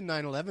 I was in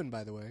 9/11,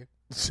 by the way.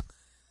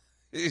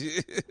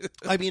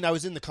 I mean, I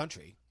was in the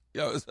country.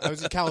 Yeah, I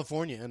was in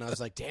California, and I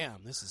was like,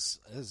 damn,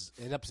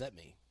 it upset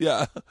me.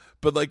 Yeah,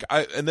 but like,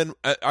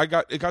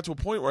 it got to a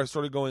point where I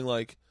started going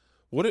like,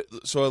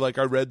 so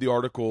I read the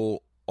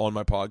article on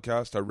my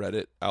podcast. I read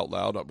it out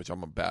loud, which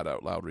I'm a bad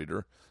out loud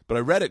reader, but I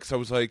read it because I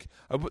was like,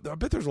 I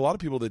bet there's a lot of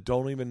people that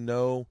don't even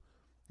know,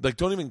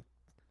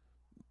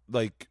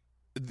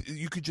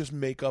 you could just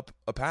make up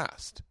a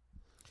past.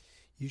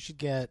 You should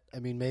get, I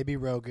mean, maybe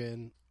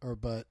Rogan,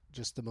 but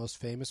just the most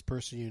famous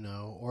person you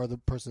know, or the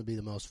person that'd be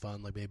the most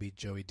fun, like maybe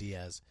Joey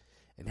Diaz,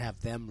 and have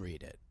them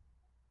read it.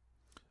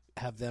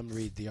 Have them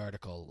read the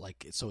article,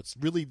 like, so it's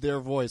really their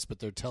voice, but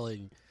they're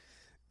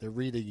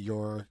reading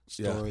your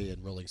story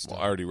in Rolling Stone.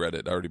 Well, I already read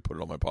it. I already put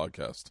it on my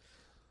podcast.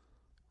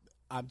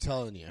 I'm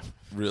telling you.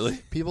 Really?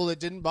 People that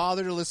didn't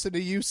bother to listen to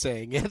you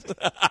saying it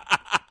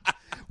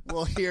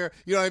will hear,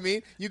 you know what I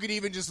mean? You could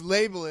even just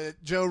label it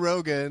Joe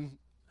Rogan.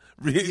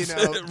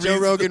 Joe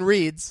Rogan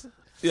reads.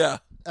 Yeah.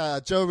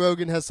 Joe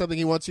Rogan has something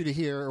he wants you to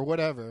hear or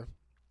whatever.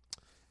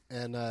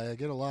 And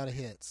get a lot of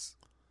hits.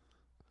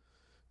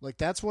 Like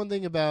that's one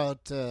thing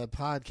about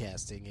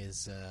podcasting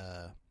is,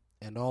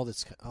 and all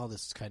this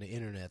kind of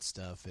internet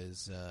stuff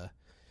is,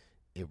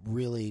 we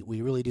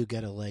really do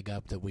get a leg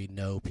up that we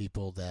know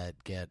people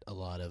that get a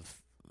lot of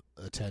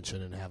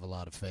attention and have a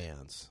lot of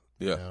fans.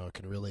 Yeah,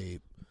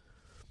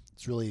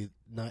 it's really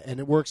not, and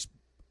it works.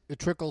 It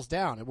trickles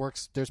down. It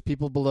works. There's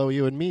people below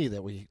you and me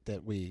that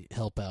we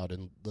help out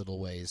in little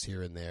ways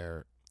here and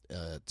there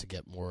to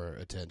get more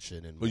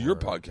attention. And your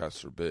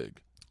podcasts are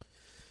big.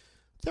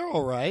 They're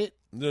all right.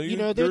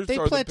 No, they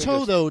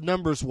plateau though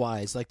numbers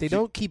wise. Like they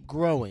don't keep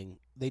growing.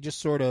 They just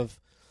sort of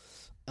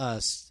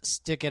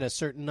stick at a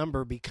certain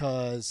number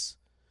because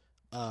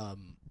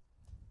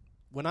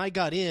when I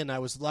got in, I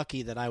was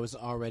lucky that I was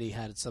already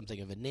had something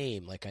of a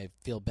name. Like I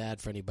feel bad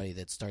for anybody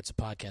that starts a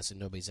podcast and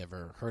nobody's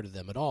ever heard of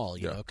them at all.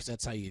 You know, because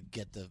that's how you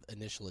get the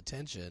initial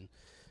attention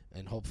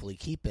and hopefully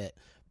keep it.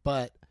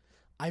 But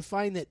I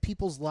find that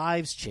people's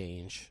lives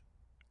change,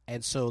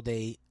 and so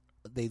they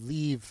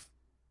leave.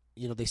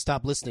 You know, they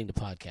stop listening to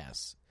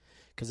podcasts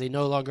because they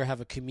no longer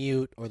have a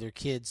commute, or their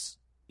kids,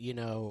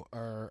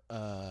 are,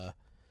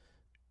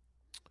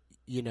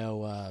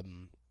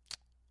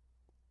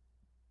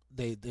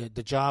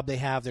 the job they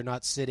have, they're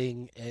not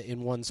sitting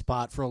in one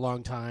spot for a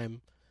long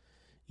time.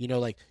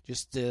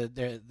 Just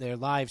their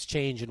lives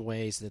change in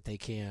ways that they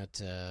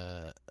can't,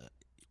 listen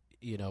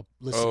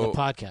to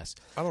podcasts.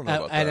 I don't know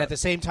about and that. at the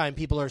same time,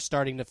 people are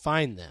starting to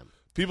find them.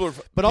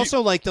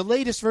 Also, like the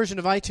latest version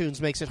of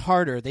iTunes makes it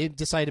harder. They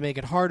decided to make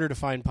it harder to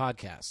find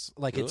podcasts.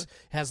 Like really? It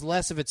has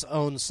less of its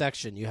own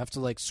section. You have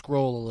to like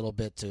scroll a little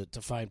bit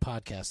to find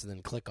podcasts and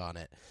then click on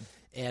it.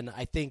 And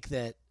I think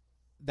that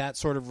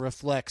sort of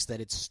reflects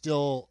that it's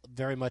still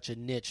very much a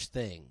niche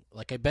thing.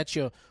 Like I bet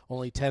you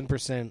only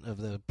 10% of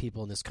the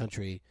people in this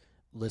country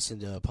listen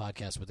to a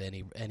podcast with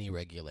any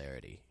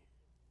regularity.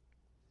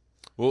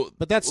 Well,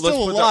 but that's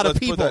still a lot of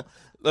people.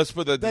 Let's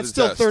put that to the That's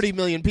still test. 30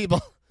 million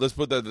people. Let's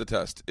put that to the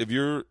test. If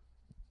you're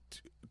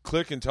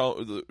click and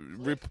tell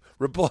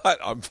reply,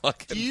 I'm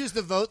fucking. Do you use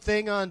the vote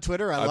thing on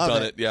Twitter? I've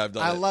done it. Yeah, I've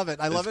done it. I love it.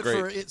 I love it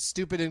for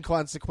stupid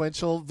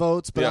inconsequential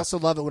votes, but I also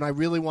love it when I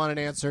really want an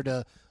answer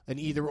to an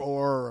either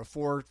or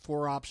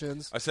four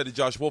options. I said to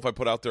Josh Wolf, I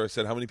put out there, I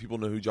said, how many people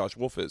know who Josh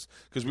Wolf is?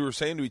 Because we were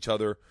saying to each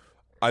other,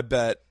 I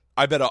said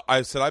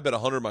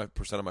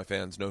 100% of my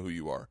fans know who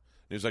you are.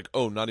 And he was like,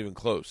 oh, not even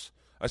close.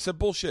 I said,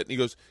 bullshit. And he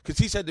goes, because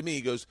he said to me,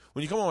 he goes,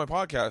 when you come on my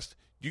podcast,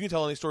 you can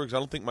tell any story because I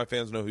don't think my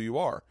fans know who you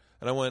are.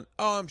 And I went,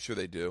 oh, I'm sure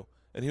they do.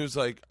 And he was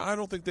like, I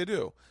don't think they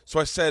do. So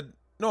I said,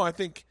 no, I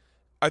think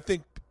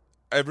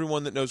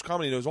everyone that knows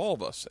comedy knows all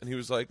of us. And he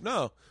was like,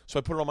 no. So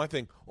I put it on my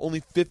thing.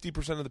 Only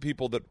 50% of the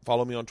people that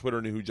follow me on Twitter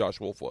knew who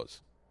Josh Wolf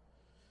was.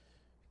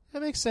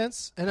 That makes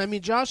sense. And I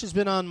mean, Josh has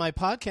been on my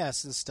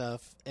podcast and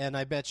stuff, and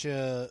I bet you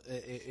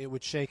it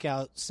would shake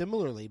out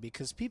similarly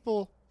because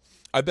people...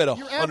 I bet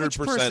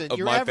 100% of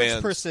my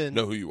fans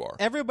know who you are.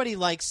 Everybody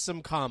likes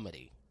some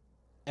comedy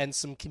and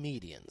some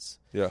comedians.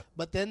 Yeah.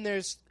 But then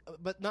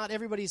but not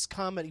everybody's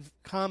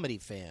comedy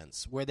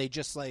fans where they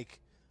just like,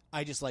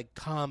 I just like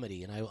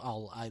comedy and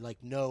I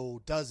like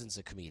know dozens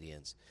of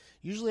comedians.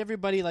 Usually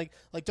everybody like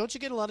don't you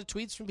get a lot of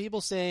tweets from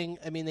people saying,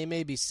 I mean, they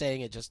may be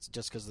saying it just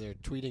because they're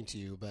tweeting to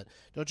you, but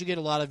don't you get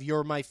a lot of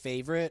you're my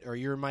favorite or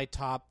you're my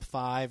top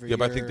 5? Or yeah,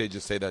 but I think they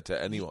just say that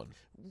to anyone.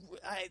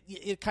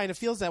 It kind of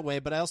feels that way,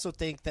 but I also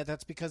think that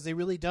that's because they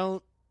really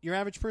don't. Your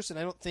average person,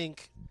 I don't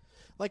think.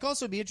 Like,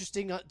 also it'd be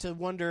interesting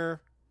to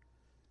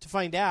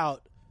find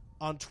out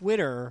on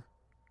Twitter,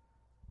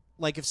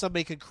 like if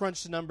somebody could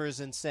crunch the numbers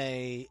and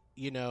say,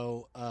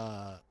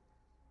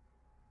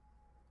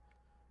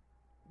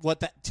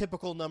 what that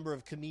typical number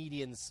of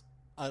comedians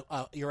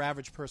your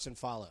average person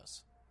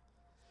follows.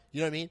 You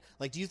know what I mean?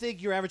 Like, do you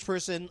think your average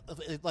person,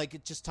 like,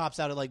 it just tops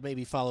out at, like,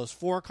 maybe follows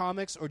 4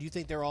 comics? Or do you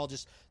think they're all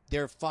just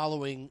their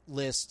following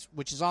list,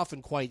 which is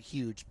often quite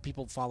huge.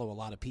 People follow a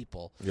lot of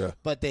people. Yeah.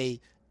 But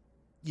they,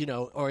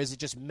 or is it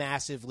just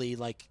massively,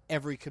 like,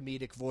 every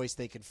comedic voice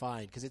they can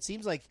find? Because it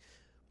seems like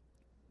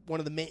one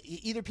of the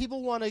either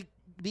people want to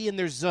be in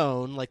their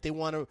zone, like they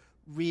want to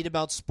read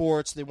about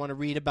sports, they want to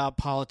read about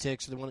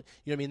politics, or they want to,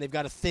 you know what I mean? They've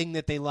got a thing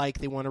that they like,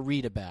 they want to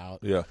read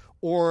about. Yeah.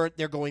 Or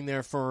they're going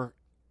there for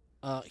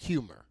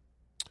humor.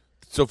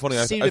 So funny.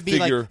 I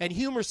figure, and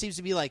humor seems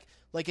to be like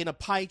in a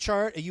pie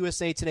chart, a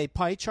USA Today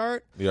pie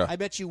chart. Yeah. I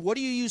bet you, what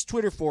do you use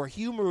Twitter for?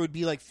 Humor would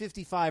be like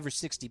 55 or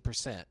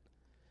 60%,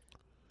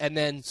 and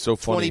then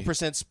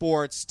 20%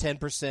 sports,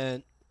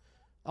 10%.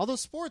 Although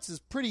sports is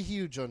pretty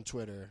huge on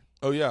Twitter.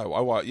 Oh yeah,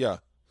 yeah.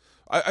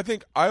 I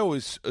think I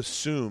always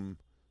assume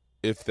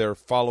if they're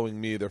following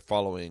me, they're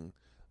following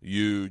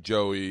you,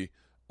 Joey,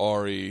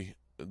 Ari,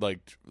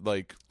 like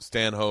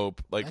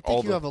Stanhope, like I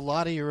think you have a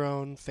lot of your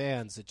own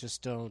fans that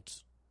just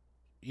don't.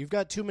 You've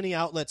got too many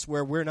outlets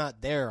where we're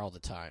not there all the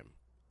time.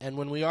 And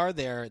when we are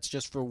there, it's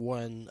just for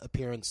one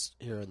appearance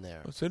here and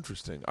there. That's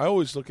interesting. I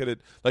always look at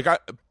it like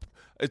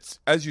it's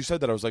as you said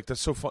that, I was like,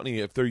 that's so funny.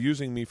 If they're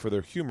using me for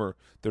their humor,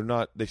 they're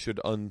not. They should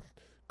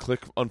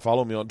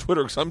unfollow me on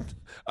Twitter because I'm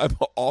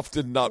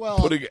often not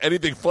putting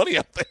anything funny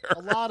out there.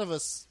 A lot of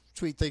us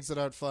tweet things that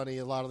aren't funny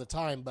a lot of the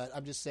time, but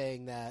I'm just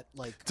saying that,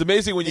 like, It's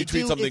amazing when you They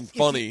tweet do- something if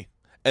funny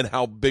and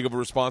how big of a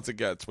response it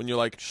gets when you're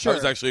like, sure, that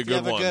was actually a if you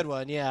good have one. a good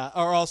one, yeah.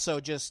 Or also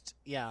just,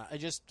 I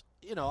just,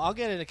 I'll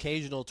get an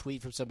occasional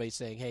tweet from somebody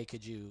saying, hey,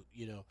 could you,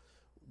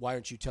 why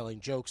aren't you telling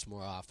jokes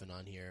more often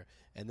on here?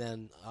 And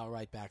then I'll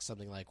write back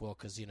something like, well,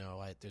 because,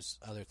 there's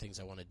other things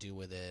I want to do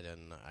with it,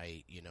 and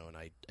I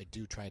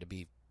do try to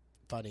be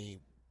funny,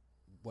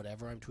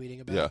 whatever I'm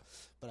tweeting about. Yeah.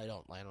 But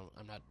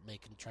I'm not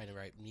trying to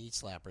write knee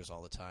slappers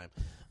all the time.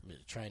 I'm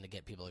trying to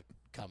get people to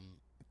come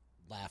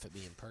laugh at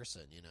me in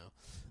person,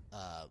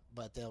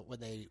 But when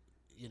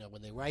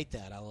they write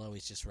that, I'll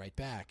always just write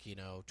back,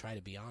 try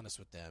to be honest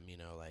with them,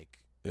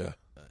 Yeah.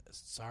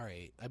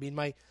 sorry. I mean,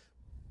 my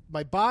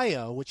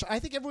bio, which I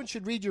think everyone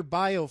should read your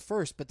bio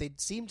first, but they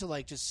seem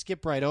to just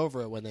skip right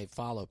over it when they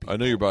follow people. I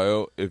know your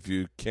bio. If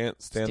you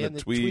can't stand the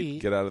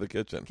tweet, get out of the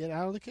kitchen. Get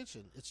out of the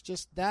kitchen. It's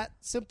just that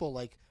simple.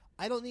 Like,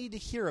 I don't need to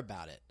hear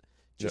about it.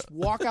 Just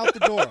walk out the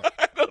door.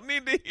 I don't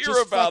need to hear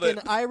Just about fucking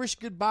it. Irish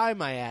goodbye,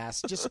 my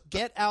ass. Just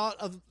get out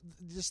of.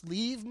 Just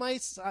leave my.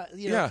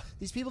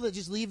 These people that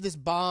just leave this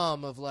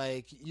bomb of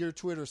like, your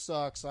Twitter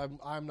sucks.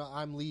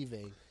 I'm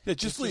leaving. Yeah,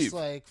 just it's leave. Just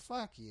like,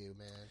 fuck you,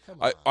 man. Come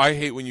on. I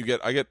hate when you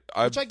get.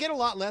 Which I get a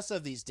lot less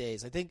of these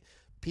days. I think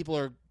people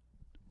are,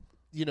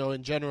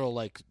 in general,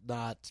 like,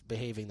 not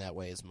behaving that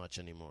way as much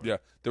anymore. Yeah,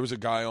 there was a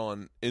guy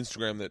on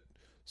Instagram that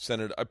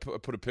sent it. I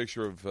put a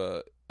picture of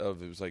it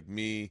was like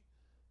me,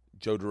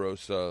 Joe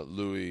DeRosa,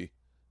 Louis,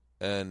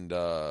 and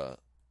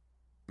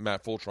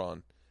Matt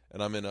Fultron,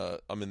 and I'm in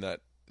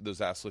those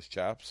assless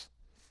chaps,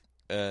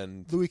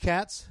 and Louis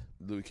Katz,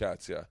 Louis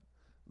Katz,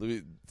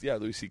 Louis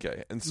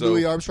C.K. and so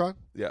Louis Armstrong,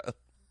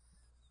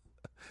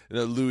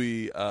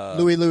 Louis,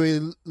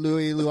 Louis,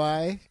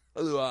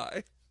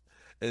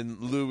 and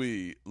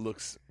Louis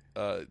looks.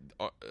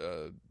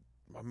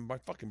 My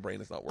fucking brain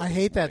is not working. I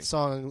hate this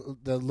morning.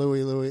 that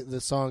song, the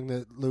song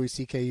that Louis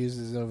C.K.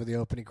 uses over the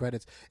opening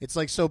credits. It's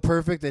like so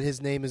perfect that his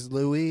name is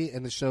Louis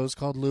and the show's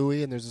called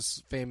Louis, and there's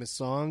this famous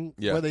song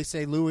where they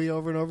say Louis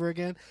over and over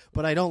again.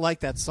 But I don't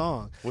like that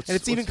song, and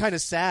it's even kind of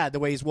sad the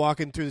way he's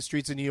walking through the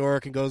streets of New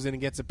York and goes in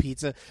and gets a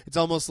pizza. It's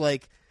almost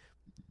like,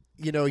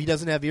 he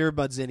doesn't have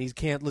earbuds in. He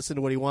can't listen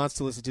to what he wants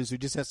to listen to, so he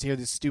just has to hear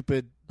this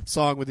stupid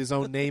song with his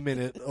own name in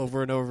it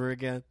over and over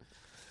again.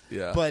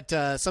 Yeah.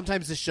 But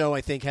sometimes the show,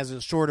 I think, has a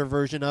shorter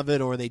version of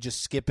it, or they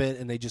just skip it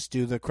and they just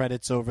do the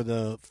credits over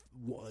the,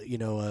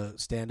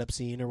 stand-up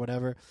scene or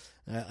whatever.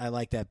 I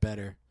like that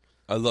better.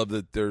 I love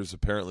that there's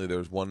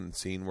one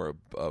scene where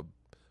a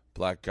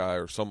black guy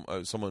or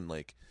someone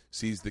like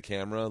sees the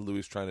camera.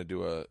 Louis trying to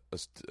do a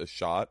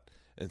shot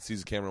and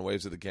sees the camera and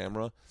waves at the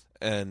camera,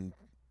 and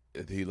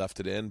he left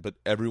it in, but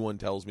everyone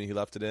tells me he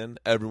left it in.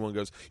 Everyone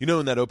goes, in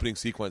that opening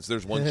sequence,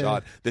 there's one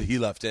shot that he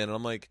left in, and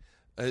I'm like,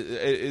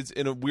 it's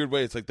in a weird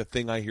way. It's like the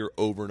thing I hear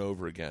over and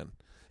over again.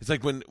 It's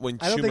like when I don't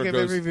Schumer think I've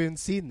goes, ever even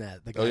seen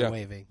that. The guy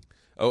waving.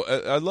 Oh,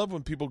 I love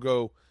when people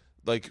go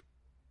like.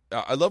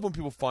 I love when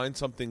people find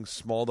something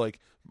small. Like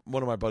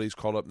one of my buddies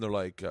called up and they're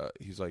like,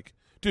 he's like,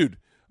 dude,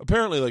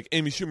 apparently like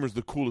Amy Schumer's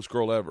the coolest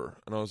girl ever.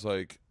 And I was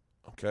like,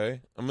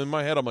 okay. I'm in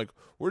my head. I'm like,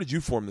 where did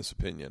you form this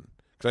opinion?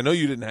 Because I know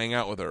you didn't hang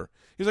out with her.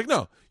 He's like,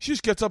 no, she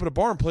just gets up at a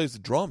bar and plays the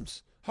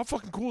drums. How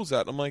fucking cool is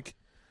that? And I'm like,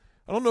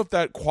 I don't know if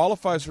that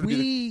qualifies her to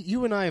be.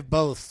 You and I have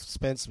both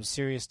spent some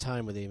serious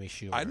time with Amy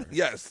Schumer.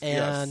 Yes,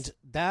 and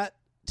that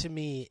to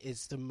me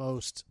is the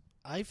most.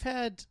 I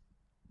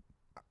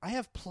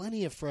have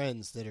plenty of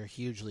friends that are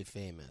hugely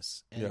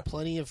famous, and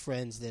plenty of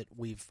friends that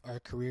our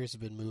careers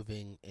have been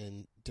moving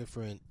in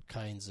different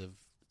kinds of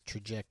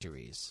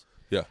trajectories.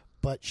 Yeah,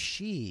 but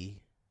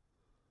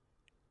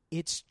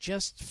it's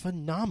just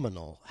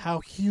phenomenal how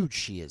huge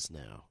she is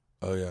now.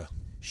 Oh yeah,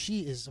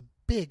 she is a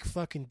big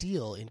fucking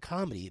deal in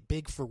comedy.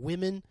 Big for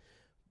women,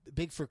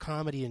 big for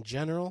comedy in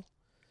general.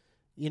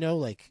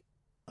 Like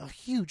a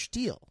huge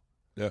deal.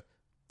 Yeah.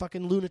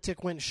 Fucking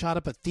lunatic went and shot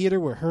up a theater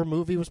where her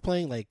movie was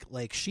playing.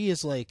 Like she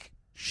is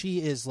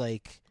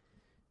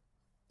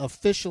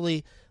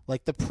officially,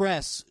 like, the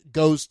press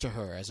goes to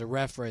her as a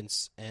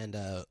reference and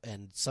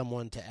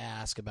someone to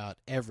ask about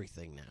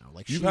everything now.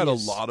 Like, you've had a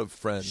lot of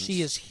friends.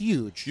 She is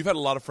huge. You've had a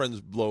lot of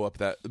friends blow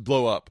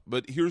up.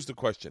 But here's the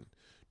question: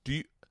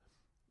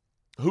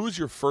 who was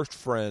your first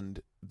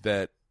friend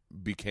that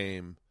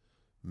became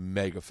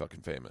mega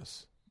fucking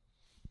famous?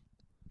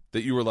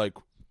 That you were like,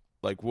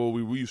 well,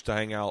 we used to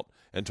hang out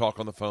and talk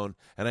on the phone,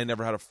 and I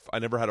never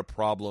had a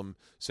problem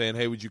saying,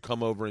 hey, would you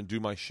come over and do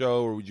my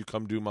show, or would you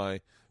come do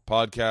my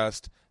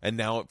podcast? And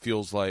now it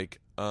feels like,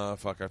 I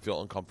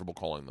feel uncomfortable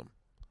calling them.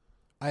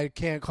 I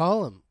can't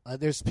call them.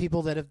 There's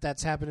people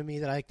that's happened to me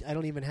that I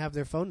don't even have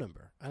their phone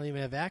number. I don't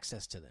even have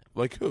access to them.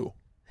 Like who?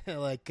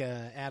 Like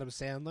Adam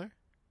Sandler.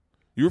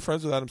 You were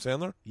friends with Adam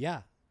Sandler?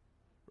 Yeah.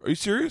 Are you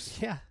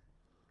serious? Yeah.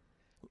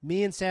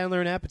 Me and Sandler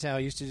and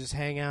Apatow used to just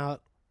hang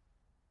out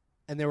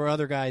and there were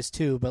other guys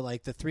too, but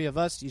like the three of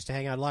us used to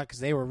hang out a lot because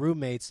they were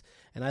roommates,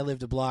 and I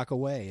lived a block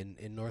away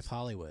in North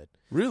Hollywood.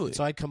 Really? And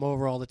so I'd come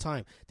over all the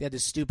time. They had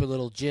this stupid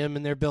little gym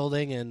in their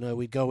building, and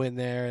we'd go in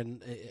there,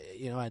 and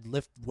I'd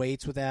lift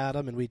weights with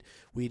Adam, and we'd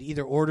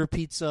either order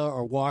pizza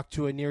or walk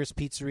to a nearest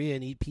pizzeria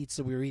and eat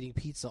pizza. We were eating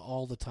pizza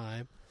all the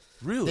time.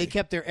 Really? They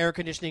kept their air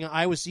conditioning.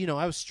 I was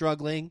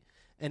struggling,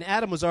 and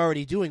Adam was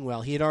already doing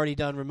well. He had already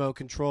done remote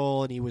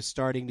control, and he was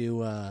starting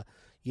to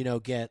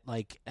get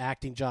like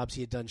acting jobs.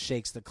 He had done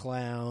Shakes the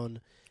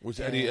Clown.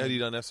 Had he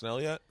done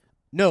SNL yet?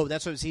 No,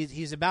 that's what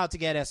he's about to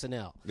get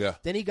SNL. Yeah.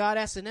 Then he got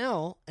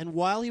SNL, and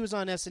while he was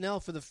on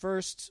SNL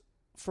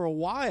for a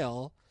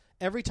while,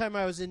 every time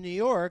I was in New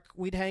York,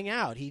 we'd hang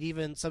out.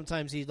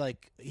 Sometimes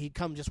he'd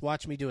come just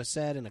watch me do a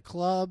set in a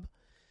club,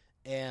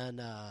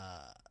 and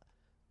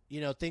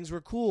things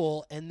were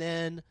cool. And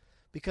then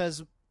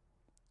because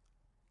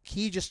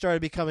he just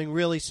started becoming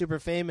really super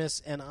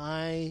famous, and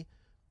I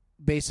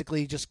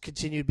basically just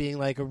continued being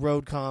like a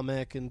road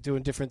comic and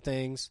doing different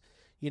things.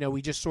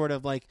 We just sort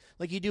of like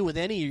you do with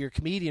any of your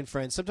comedian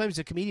friends. Sometimes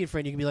a comedian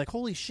friend, you can be like,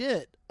 holy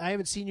shit, I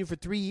haven't seen you for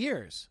 3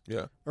 years.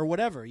 Yeah. Or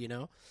whatever,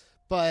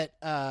 But,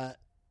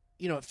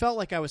 it felt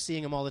like I was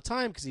seeing him all the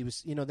time because he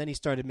was, then he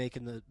started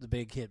making the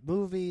big hit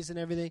movies and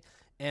everything.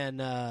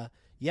 And,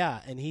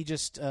 and he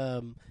just,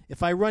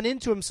 if I run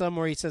into him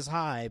somewhere, he says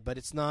hi, but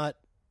it's not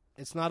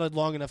a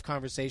long enough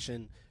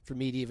conversation for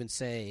me to even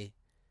say,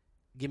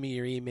 give me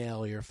your email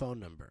or your phone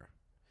number.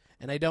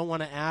 And I don't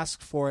want to ask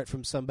for it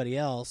from somebody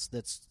else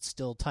that's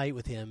still tight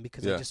with him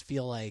because I just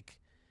feel like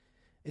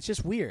it's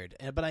just weird.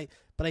 But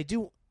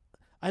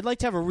I'd like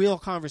to have a real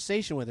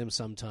conversation with him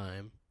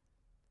sometime,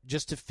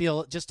 just to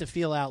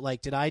feel out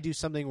like, did I do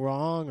something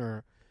wrong,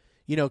 or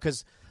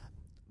because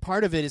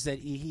part of it is that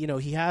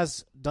he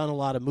has done a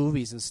lot of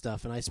movies and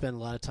stuff, and I spend a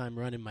lot of time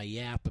running my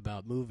yap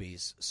about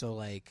movies. So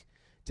like,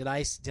 did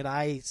I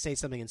say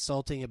something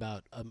insulting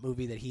about a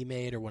movie that he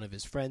made or one of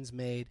his friends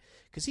made?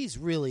 Because he's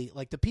really,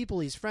 like, the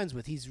people he's friends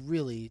with, he's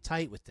really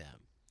tight with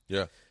them.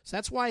 Yeah. So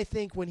that's why I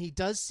think when he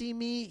does see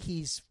me,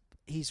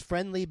 he's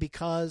friendly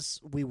because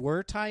we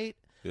were tight.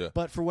 Yeah.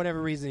 But for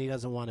whatever reason, he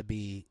doesn't want to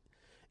be,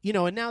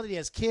 and now that he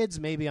has kids,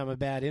 maybe I'm a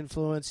bad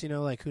influence,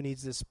 like, who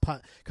needs this?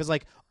 Because,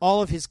 like,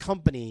 all of his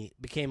company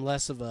became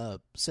less of a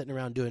sitting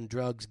around doing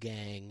drugs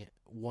gang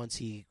once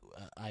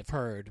I've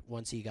heard,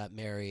 once he got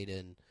married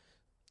and,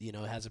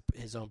 has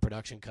his own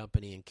production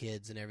company and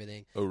kids and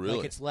everything. Oh, really?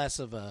 Like, it's less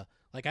of a,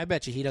 like, I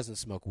bet you he doesn't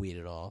smoke weed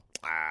at all.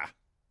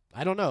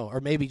 I don't know. Or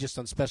maybe just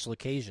on special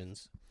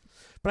occasions.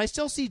 But I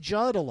still see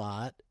Judd a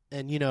lot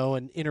and,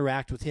 and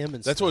interact with him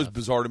and That's stuff. always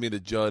bizarre to me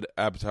that Judd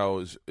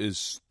Apatow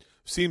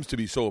seems to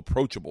be so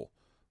approachable.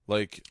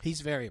 Like,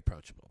 he's very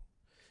approachable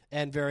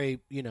and very,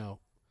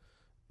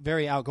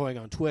 very outgoing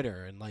on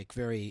Twitter and like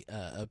very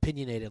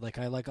opinionated. Like,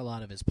 I like a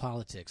lot of his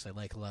politics. I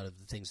like a lot of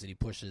the things that he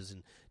pushes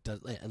and does.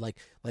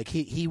 Like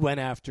he went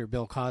after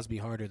Bill Cosby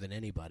harder than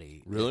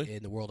anybody. Really?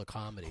 in the world of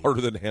comedy.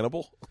 Harder than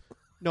Hannibal?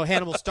 No,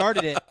 Hannibal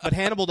started it, but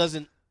Hannibal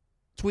doesn't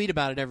tweet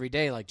about it every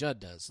day like Judd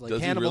does. Like,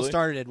 Does he Hannibal really?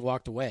 started it and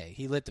walked away.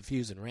 He lit the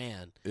fuse and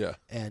ran. Yeah.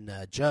 And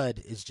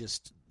Judd is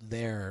just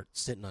there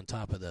sitting on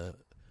top of the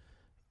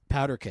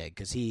powder keg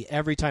because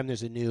every time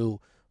there's a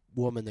new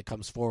woman that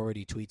comes forward,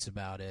 he tweets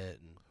about it.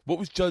 And what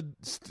was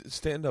Judd's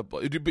stand-up?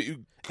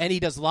 And he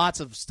does lots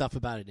of stuff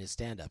about it in his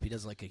stand-up. He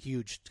does like a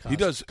huge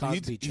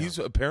Cosby He's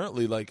chunk.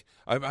 apparently like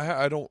I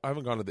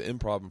haven't gone to the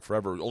Improv in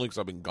forever, only because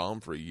I've been gone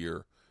for a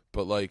year.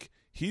 But like,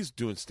 he's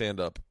doing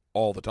stand-up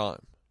all the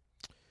time.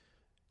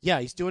 Yeah,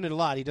 he's doing it a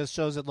lot. He does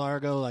shows at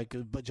Largo, like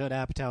Judd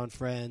Apatow and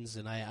Friends,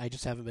 and I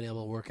just haven't been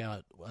able to work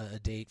out a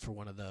date for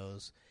one of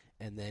those.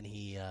 And then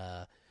he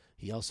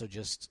also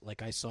just,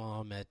 like, I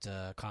saw him at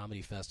a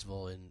comedy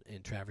festival in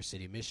Traverse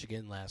City,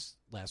 Michigan last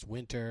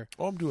winter.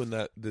 Oh, I'm doing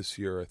that this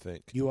year, I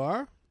think. You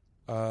are?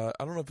 I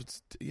don't know if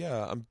it's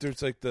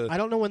there's like I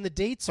don't know when the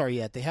dates are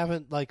yet. They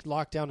haven't like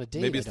locked down a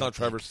date. Maybe it's not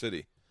Traverse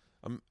City.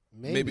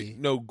 Maybe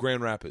no,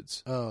 Grand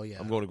Rapids. Oh yeah,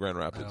 I'm going to Grand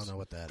Rapids. I don't know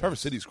what that Traverse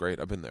is. City's great.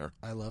 I've been there.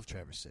 I love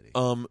Traverse City.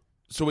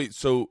 So wait,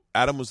 so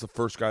Adam was the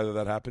first guy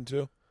that happened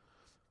to?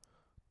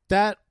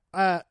 That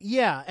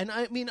yeah, and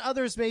I mean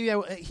others maybe.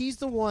 He's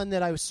the one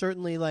that I was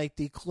certainly like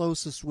the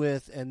closest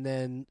with, and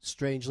then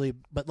strangely,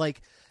 but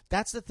like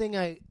that's the thing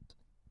that's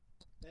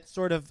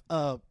sort of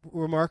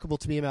remarkable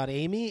to me about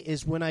Amy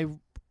is when I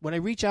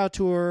reach out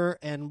to her,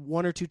 and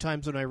one or two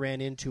times when I ran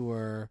into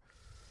her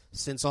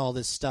since all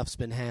this stuff's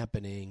been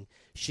happening,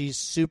 she's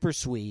super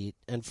sweet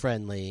and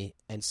friendly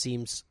and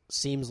seems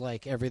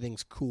like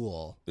everything's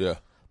cool. Yeah.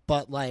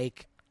 But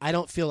like I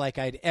don't feel like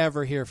I'd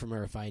ever hear from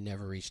her if I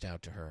never reached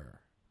out to her.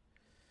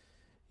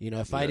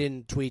 If I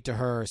didn't tweet to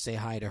her or say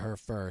hi to her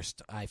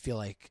first, I feel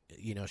like,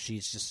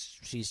 she's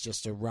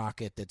just a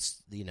rocket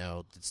that's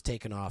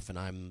taken off, and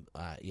I'm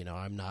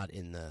not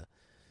in the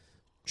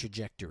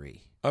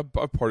trajectory. I've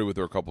partied with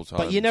her a couple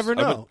times. But you never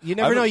know. You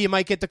never know. You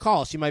might get the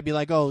call. She might be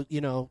like, oh,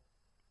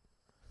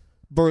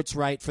 Bert's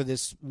right for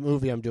this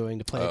movie I'm doing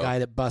to play a guy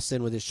that busts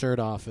in with his shirt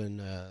off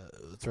and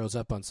throws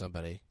up on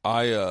somebody.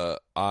 I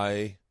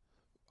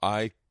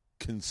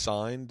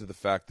consigned the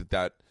fact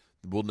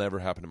will never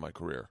happen in my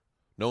career.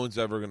 No one's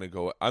ever going to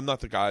go. I'm not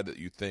the guy that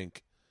you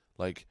think,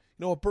 like,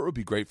 you know what, Burt would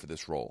be great for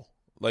this role.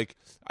 Like,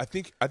 I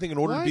think in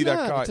order Why to be not?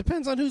 that guy, It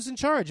depends on who's in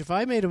charge. If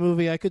I made a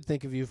movie, I could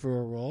think of you for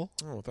a role.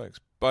 oh, thanks.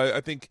 But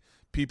I think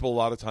people a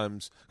lot of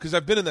times, because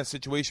I've been in that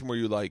situation where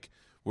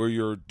where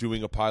you're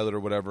doing a pilot or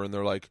whatever, and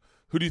they're like,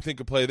 "Who do you think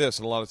could play this?"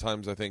 And a lot of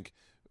times, I think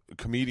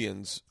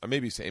comedians,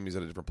 maybe Amy's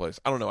at a different place.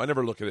 I don't know. I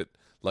never look at it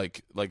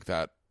like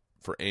that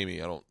for Amy.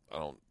 I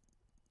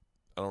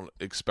don't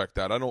expect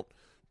that. I don't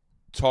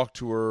talk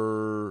to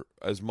her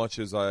as much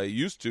as I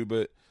used to,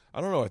 but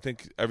I don't know. I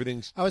think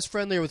everything's. I was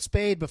friendlier with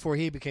Spade before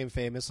he became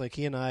famous. Like,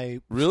 he and I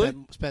Really?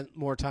 spent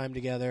more time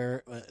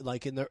together,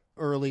 like in the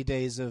early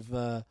days of,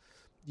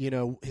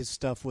 his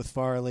stuff with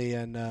Farley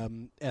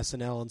and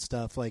SNL and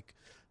stuff. Like,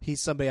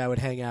 he's somebody I would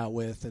hang out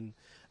with.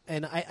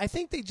 And I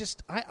think they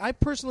just – I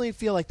personally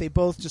feel like they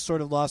both just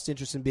sort of lost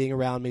interest in being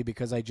around me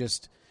because I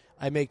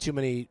make too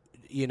many,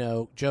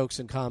 jokes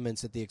and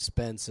comments at the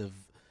expense of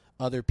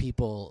other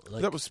people.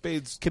 Like, That was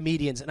Spade's.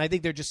 comedians. And I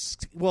think they're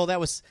just – well, that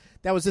was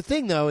the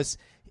thing, though, is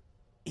 –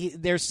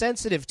 they're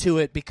sensitive to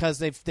it because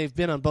they've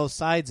been on both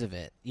sides of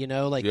it,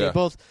 Like, Yeah. they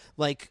both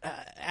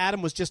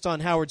Adam was just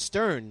on Howard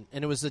Stern,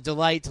 and it was a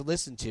delight to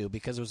listen to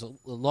because it was a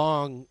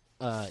long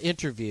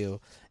interview,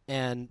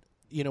 and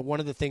one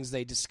of the things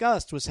they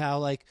discussed was how,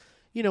 like,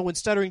 when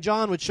Stuttering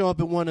John would show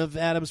up at one of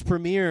Adam's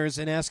premieres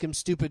and ask him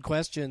stupid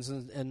questions,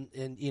 and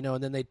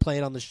then they'd play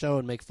it on the show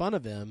and make fun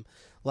of him,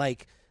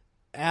 like.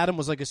 Adam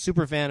was like a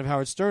super fan of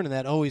Howard Stern, and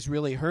that always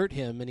really hurt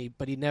him.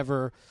 But he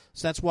never.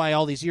 So that's why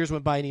all these years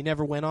went by, and he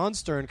never went on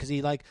Stern because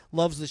he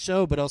loves the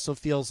show, but also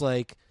feels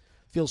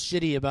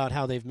shitty about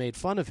how they've made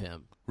fun of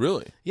him.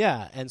 Really?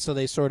 Yeah, and so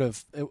they sort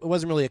of. It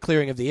wasn't really a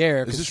clearing of the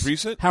air. Is this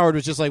recent? Howard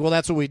was just like, "Well,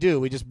 that's what we do.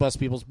 We just bust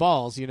people's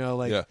balls."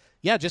 Yeah,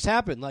 it just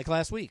happened like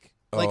last week.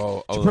 Like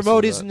Oh, to listen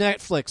promote to his that.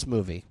 Netflix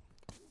movie,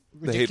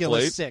 The Hateful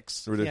Ridiculous Eight?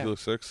 Six. The Ridiculous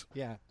Six?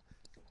 Yeah.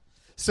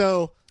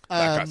 So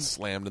That got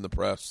slammed in the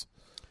press.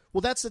 well,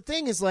 that's the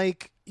thing is,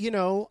 like,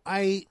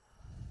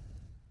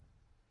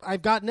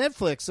 I've got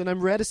Netflix, and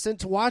I'm reticent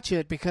to watch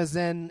it because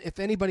then if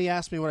anybody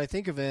asks me what I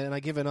think of it and I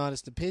give an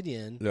honest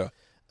opinion, Yeah.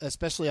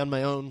 especially on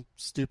my own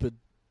stupid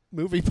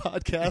movie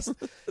podcast,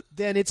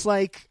 then it's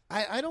like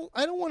I don't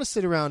want to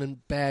sit around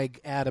and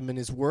bag Adam and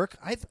his work.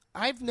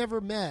 I've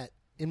never met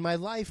in my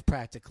life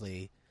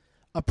practically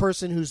a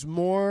person who's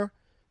more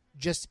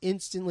just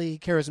instantly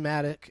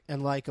charismatic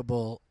and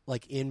likable,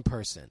 like, in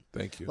person.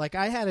 Thank you. Like,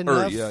 I had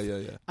enough.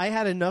 Yeah. I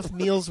had enough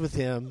meals with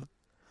him,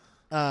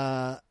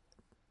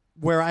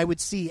 where I would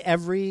see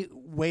every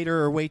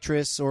waiter or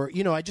waitress, or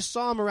I just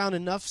saw him around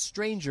enough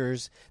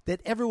strangers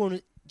that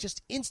everyone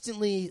just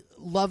instantly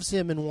loves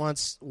him and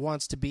wants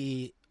to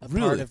be a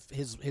part of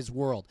his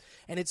world.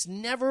 And it's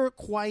never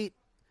quite,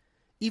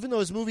 even though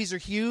his movies are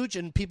huge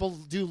and people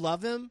do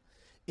love him,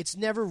 it's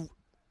never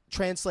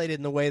translated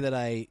in the way that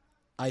I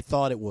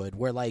thought it would,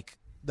 where, like,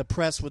 the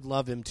press would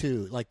love him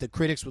too, like the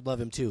critics would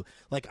love him too.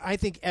 Like, I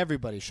think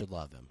everybody should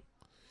love him.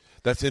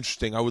 That's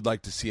interesting. I would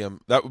like to see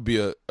him. That would be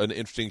an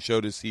interesting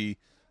show to see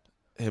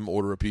him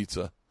order a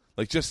pizza.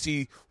 Like, just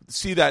see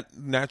that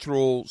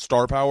natural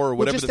star power or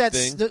whatever well,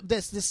 just thing.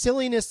 The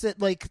silliness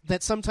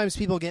that sometimes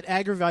people get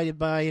aggravated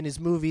by in his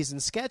movies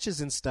and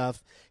sketches and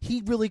stuff.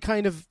 He really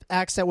kind of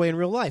acts that way in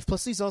real life.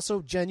 Plus, he's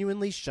also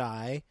genuinely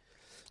shy.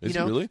 Is he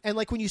really? And,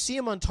 like, when you see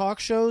him on talk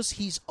shows,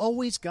 he's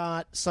always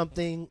got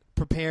something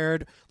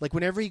prepared. Like,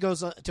 whenever he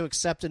goes to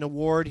accept an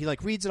award, he,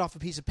 like, reads it off a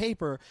piece of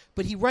paper,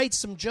 but he writes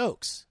some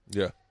jokes.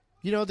 Yeah.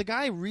 The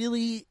guy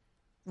really,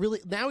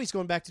 now he's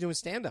going back to doing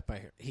stand-up,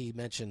 he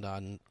mentioned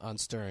on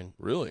Stern.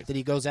 Really? That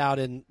he goes out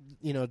and,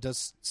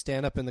 does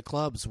stand-up in the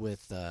clubs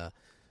with,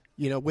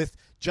 with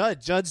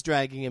Judd. Judd's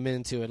dragging him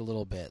into it a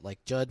little bit.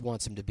 Like, Judd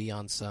wants him to be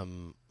on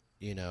some,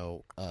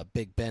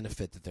 big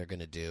benefit that they're going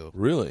to do.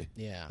 Really?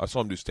 Yeah. I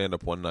saw him do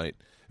stand-up one night.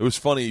 It was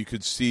funny. You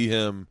could see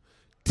him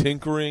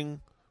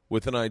tinkering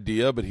with an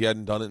idea, but he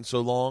hadn't done it in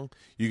so long.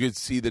 You could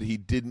see that he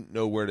didn't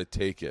know where to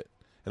take it.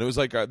 And it was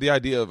like the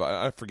idea of,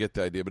 I forget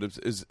the idea, but it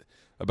was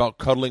about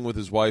cuddling with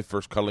his wife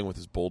versus cuddling with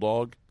his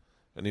bulldog.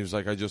 And he was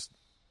like,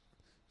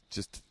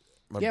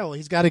 yeah, well,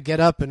 he's got to get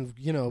up and,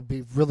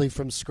 be really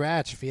from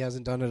scratch if he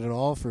hasn't done it at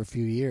all for a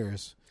few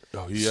years.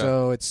 Oh, yeah.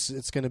 So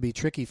it's going to be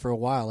tricky for a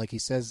while. Like he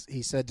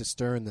said to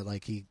Stern that,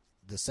 like,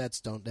 the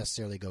sets don't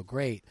necessarily go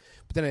great,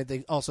 but then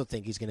I also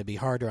think he's going to be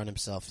harder on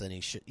himself than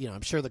he should. I'm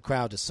sure the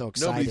crowd is so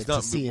excited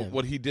to see him.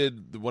 What he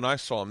did when I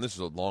saw him, this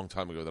was a long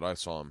time ago that I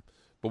saw him,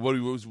 but what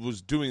he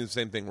was doing the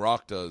same thing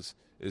Rock does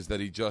is that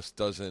he just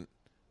doesn't.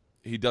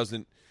 He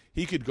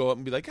could go up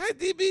and be like,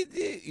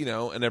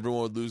 and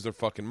everyone would lose their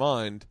fucking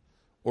mind,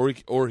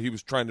 or he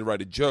was trying to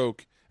write a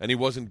joke and he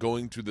wasn't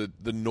going to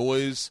the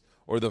noise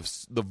or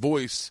the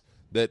voice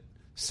that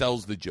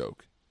sells the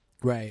joke.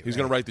 Right. He's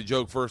going to write the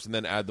joke first and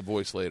then add the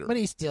voice later. But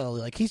he's still,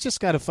 like, he's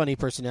just got a funny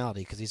personality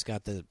because he's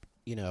got the,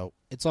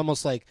 it's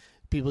almost like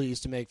people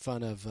used to make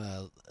fun of,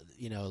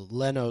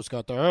 Leno's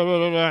got the,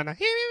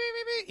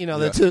 You know,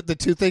 the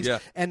two things. Yeah.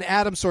 And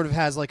Adam sort of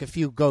has like a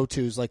few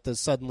go-tos, like the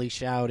suddenly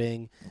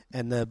shouting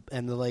and the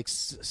like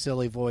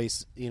silly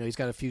voice. You know, he's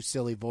got a few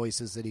silly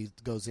voices that he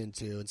goes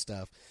into and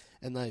stuff.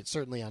 And then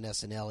certainly on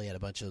SNL, he had a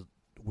bunch of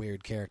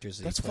weird characters.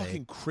 That's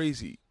fucking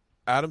crazy.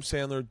 Adam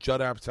Sandler, Judd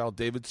Apatow,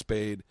 David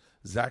Spade,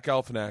 Zach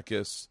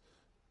Galifianakis,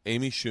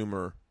 Amy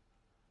Schumer.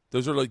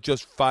 Those are like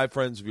just 5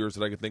 friends of yours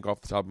that I can think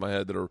off the top of my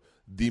head that are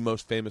the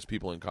most famous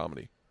people in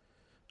comedy.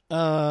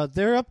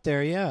 They're up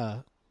there,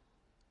 yeah.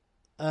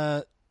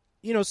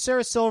 You know,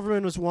 Sarah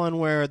Silverman was one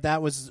where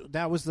that was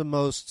the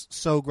most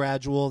so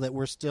gradual that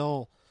we're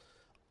still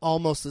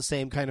almost the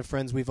same kind of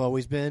friends we've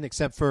always been,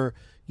 except for,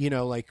 you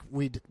know, like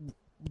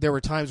there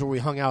were times where we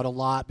hung out a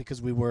lot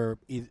because we were,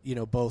 you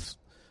know, both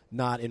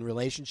not in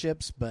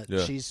relationships, but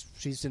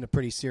she's in a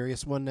pretty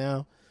serious one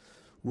now.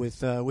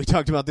 With we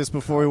talked about this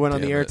before we went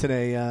on the air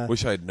today.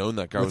 Wish I had known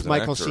that guy was an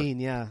Michael actor.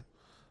 Sheen. Yeah,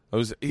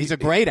 he's a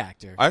great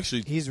actor.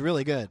 He's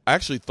really good. I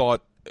actually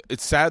thought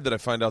it's sad that I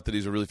find out that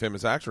he's a really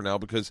famous actor now,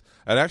 because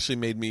it actually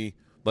made me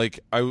like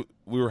we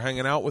were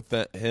hanging out with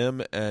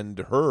him and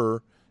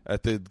her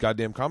at the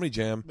goddamn Comedy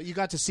Jam. But you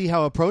got to see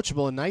how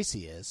approachable and nice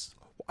he is.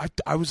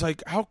 I was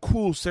like, how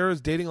cool Sarah's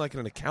dating like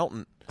an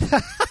accountant,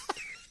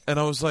 and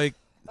I was like,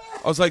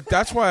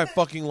 that's why I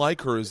fucking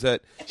like her. Is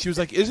that she was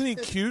like, isn't he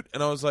cute?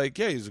 And I was like,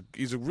 yeah,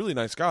 he's a really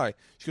nice guy.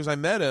 She goes, I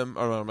met him.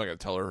 I'm not gonna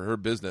tell her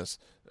business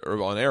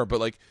or on air, but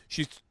like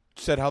she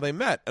said how they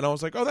met, and I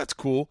was like, oh, that's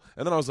cool.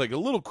 And then I was like, a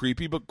little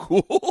creepy, but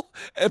cool.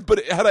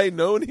 But had I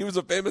known he was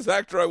a famous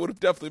actor, I would have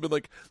definitely been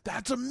like,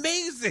 that's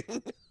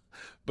amazing.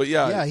 But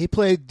yeah, he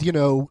played, you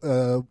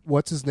know,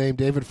 what's his name?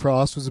 David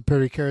Frost was a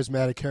pretty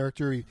charismatic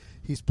character.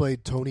 He's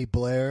played Tony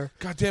Blair.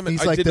 God damn it,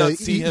 he's I like did not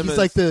see him. He's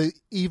like the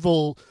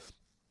evil.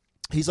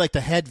 He's like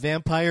the head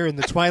vampire in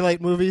the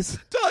Twilight movies.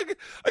 Doug,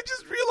 I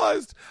just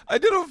realized I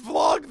did a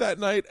vlog that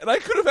night, and I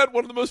could have had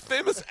one of the most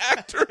famous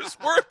actors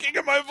working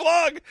in my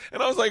vlog.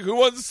 And I was like, who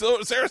was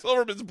Sarah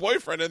Silverman's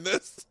boyfriend in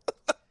this?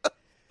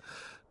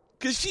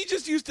 Because she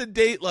just used to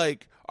date,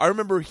 like, I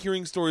remember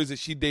hearing stories that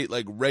she'd date,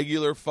 like,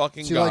 regular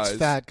fucking guys. She likes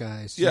fat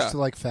guys. She used to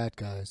like fat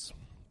guys.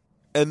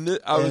 And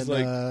I was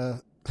like...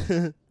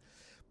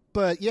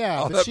 But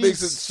yeah, that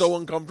makes it so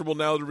uncomfortable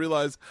now to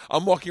realize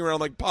I'm walking around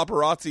like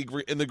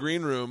paparazzi in the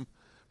green room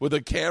with a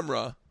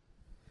camera.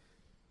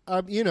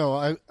 You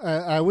know,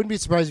 I wouldn't be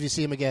surprised if you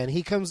see him again.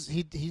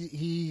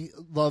 He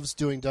loves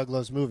doing Doug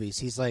Loves Movies.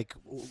 He's like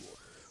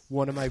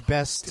one of my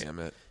best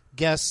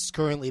guests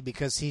currently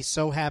because he's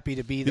so happy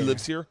to be there. He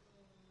lives here?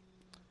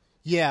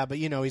 Yeah, but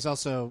you know, he's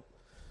also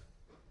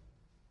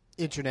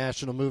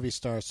international movie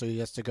star, so he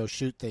has to go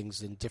shoot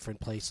things in different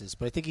places.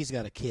 But I think he's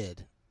got a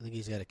kid.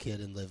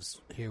 And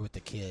lives here with the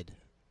kid.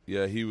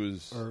 Yeah, he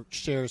was... Or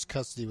shares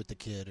custody with the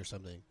kid or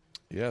something.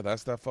 Yeah,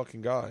 that's that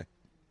fucking guy.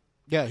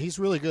 Yeah, he's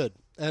really good.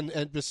 And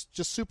just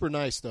super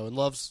nice, though, and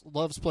loves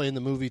playing the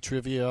movie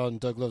trivia on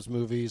Doug Loves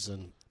Movies,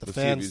 and the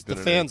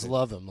fans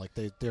love him. Like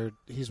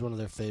he's one of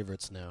their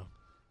favorites now.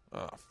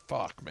 Oh,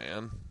 fuck,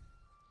 man.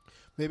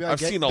 Maybe I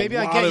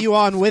get you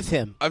on with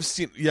him.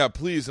 Yeah,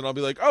 please, and I'll be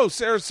like, oh,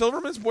 Sarah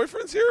Silverman's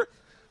boyfriend's here?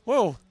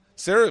 Whoa.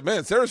 Sarah's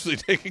really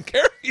taking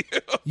care of you.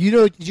 You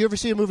know, did you ever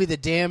see a movie, The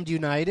Damned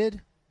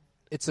United?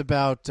 It's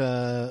about,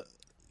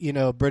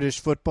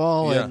 British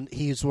football, and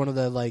he's one of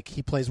the,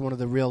 he plays one of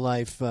the real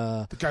life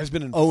the guy's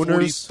been in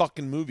owners. 40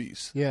 fucking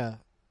movies. Yeah.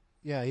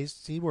 Yeah,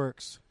 he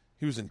works.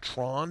 He was in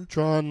Tron?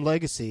 Tron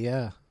Legacy,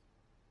 yeah.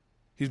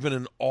 He's been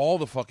in all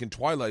the fucking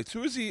Twilights.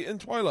 Who is he in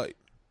Twilight?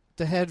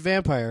 The head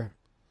vampire.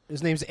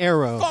 His name's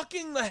Arrow.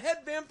 Fucking the head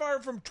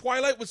vampire from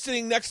Twilight was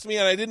sitting next to me,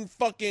 and I didn't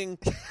fucking...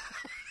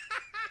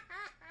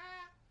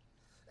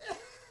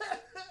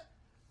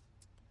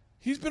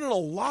 He's been in a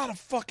lot of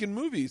fucking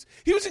movies.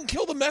 He was in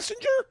Kill the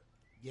Messenger?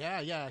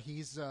 Yeah.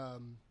 He's,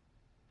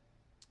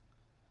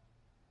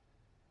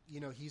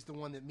 he's the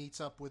one that meets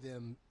up with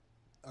him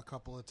a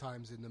couple of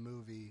times in the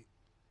movie.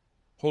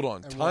 Hold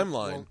on,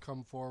 Timeline. Won't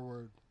come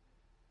forward.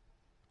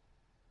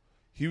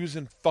 He was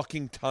in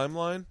fucking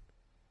Timeline?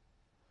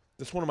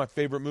 That's one of my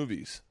favorite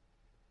movies.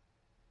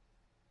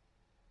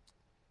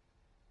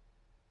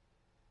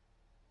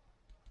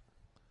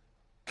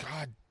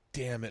 God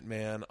damn it,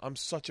 man. I'm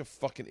such a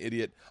fucking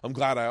idiot. I'm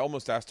glad I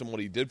almost asked him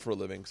what he did for a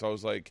living, because I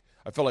was like,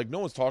 I felt like no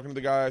one's talking to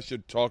the guy. I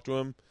should talk to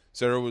him.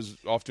 Sarah was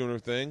off doing her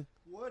thing.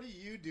 What do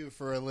you do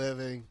for a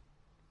living?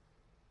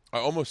 I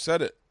almost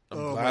said it. I'm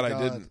glad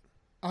I didn't.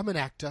 I'm an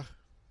actor.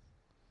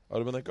 I would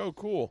have been like, oh,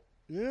 cool.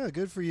 Yeah,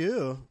 good for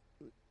you.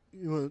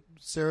 You want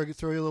Sarah to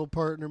throw you a little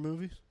part in her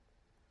movies?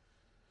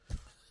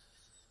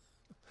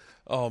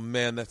 Oh,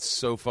 man, that's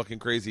so fucking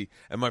crazy.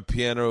 And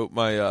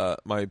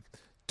my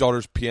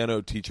daughter's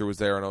piano teacher was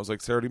there, and I was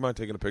like, Sarah, do you mind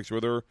taking a picture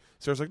with her?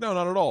 Sarah's like, no,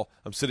 not at all.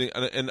 I'm sitting,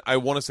 and I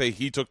want to say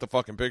he took the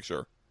fucking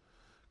picture.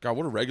 God,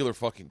 what a regular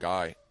fucking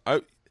guy.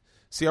 I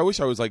wish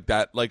I was like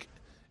that. Like,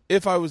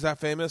 if I was that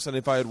famous and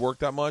if I had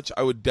worked that much,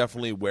 I would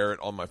definitely wear it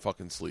on my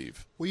fucking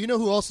sleeve. Well, you know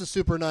who else is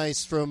super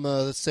nice from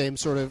the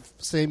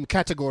same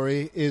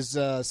category is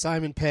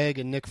Simon Pegg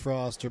and Nick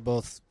Frost are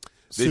both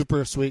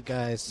super sweet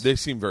guys. They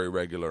seem very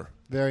regular.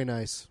 Very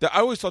nice. I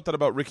always thought that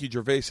about Ricky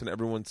Gervais, and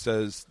everyone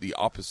says the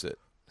opposite.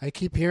 I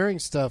keep hearing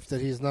stuff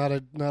that he's not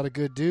a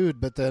good dude,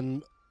 but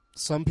then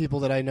some people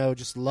that I know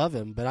just love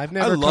him. But I've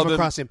never come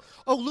across him.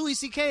 Oh, Louis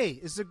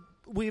C.K.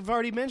 We've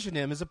already mentioned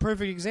him as a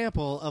perfect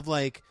example of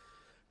like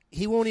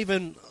he won't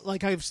even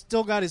like I've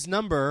still got his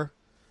number,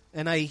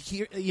 and I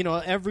hear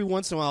every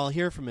once in a while I'll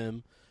hear from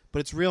him, but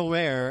it's real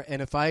rare.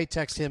 And if I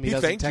text him, he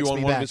doesn't text me back. He thanked you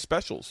on one of his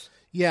specials.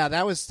 Yeah,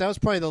 that was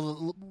probably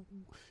the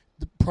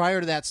prior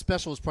to that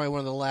special was probably one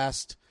of the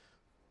last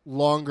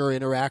longer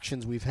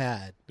interactions we've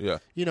had. Yeah.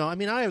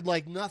 I would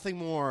like nothing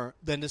more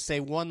than to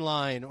say one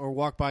line or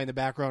walk by in the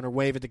background or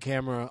wave at the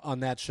camera on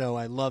that show.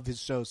 I love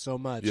his show so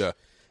much. Yeah.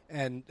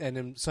 And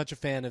I'm such a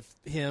fan of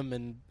him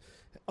and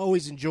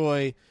always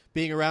enjoy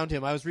being around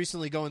him. I was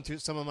recently going through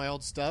some of my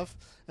old stuff,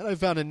 and I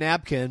found a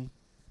napkin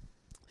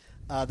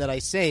that I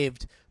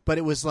saved, but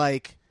it was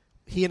like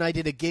he and I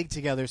did a gig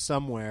together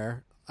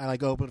somewhere. I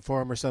like opened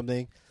for him or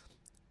something.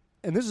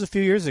 And this was a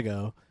few years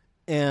ago,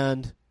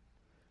 and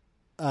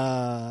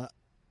the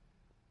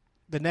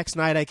next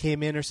night I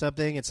came in or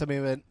something, and somebody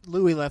went,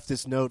 "Louis left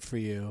this note for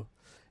you,"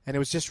 and it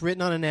was just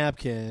written on a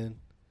napkin,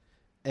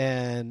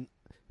 and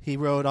he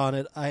wrote on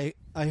it, "I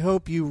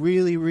hope you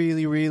really,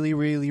 really, really,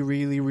 really,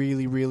 really,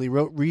 really, really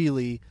wrote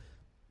really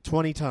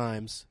 20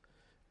 times,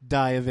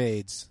 die of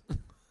AIDS.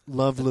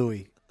 Love,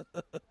 Louis."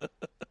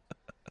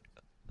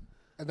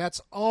 And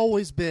that's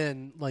always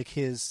been like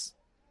his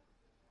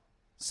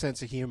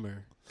sense of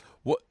humor.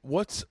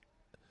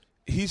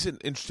 He's an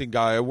interesting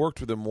guy. I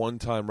worked with him one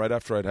time right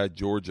after I'd had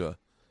Georgia,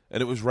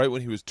 and it was right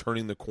when he was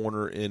turning the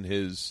corner in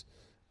his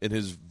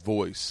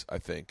voice, I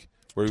think.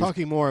 Where he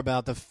talking more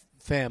about the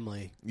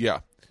family. Yeah.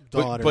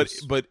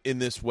 Daughters. But in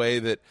this way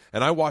that,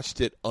 and I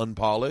watched it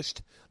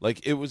unpolished.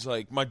 Like, it was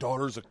like, my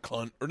daughter's a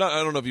cunt. Or not,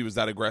 I don't know if he was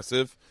that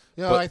aggressive.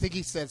 I think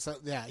he said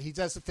something. Yeah, he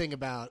does the thing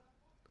about,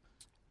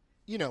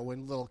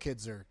 when little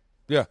kids are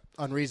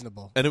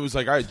unreasonable. And it was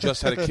like, I had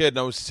just had a kid, and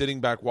I was sitting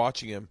back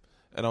watching him,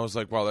 and I was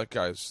like, wow, that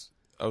guy's,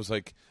 I was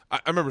like, I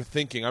remember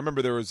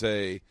there was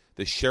the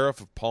sheriff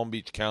of Palm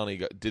Beach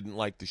County didn't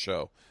like the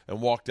show and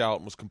walked out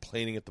and was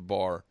complaining at the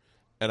bar.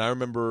 And I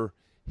remember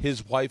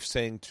his wife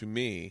saying to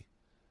me,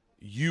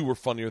 "You were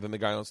funnier than the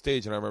guy on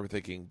stage." And I remember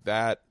thinking,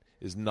 that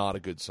is not a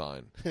good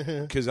sign.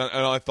 Because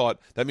I thought,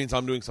 that means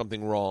I'm doing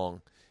something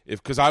wrong.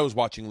 Because I was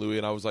watching Louis,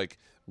 and I was like,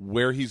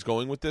 where he's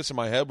going with this in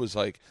my head was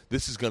like,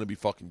 this is going to be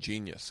fucking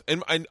genius.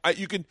 And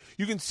you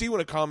can see when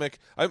a comic,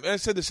 I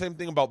said the same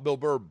thing about Bill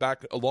Burr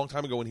back a long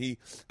time ago when he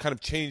kind of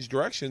changed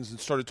directions and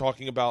started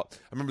talking about,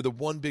 I remember the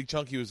one big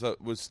chunk he was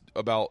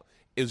about,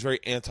 it was very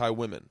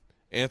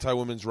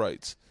anti-women's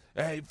rights.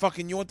 Hey,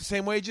 fucking, you want the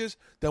same wages?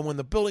 Then when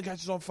the building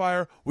catches on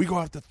fire, we go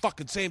out at the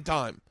fucking same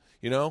time,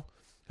 And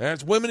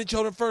it's women and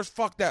children first.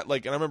 Fuck that.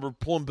 Like, and I remember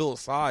pulling Bill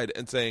aside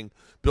and saying,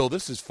 "Bill,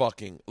 this is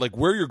fucking, like,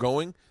 where you're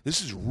going,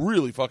 this is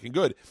really fucking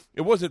good."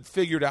 It wasn't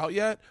figured out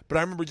yet, but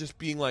I remember just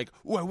being like,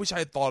 "Ooh, I wish I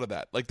had thought of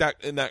that." Like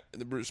that in that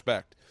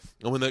respect.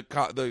 And when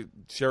the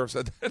sheriff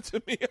said that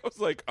to me, I was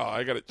like, "Oh,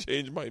 I got to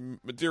change my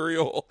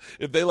material.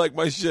 If they like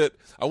my shit,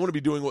 I want to be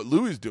doing what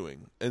Louis is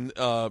doing." And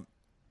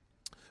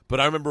but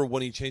I remember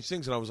when he changed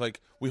things, and I was like,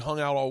 we hung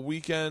out all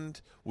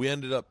weekend. We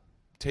ended up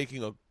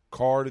taking a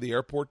car to the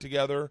airport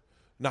together.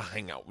 Not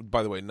hang out,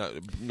 by the way, not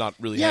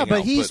really hang out. Yeah,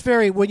 but he's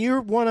very, when you're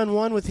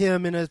one-on-one with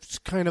him in a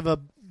kind of a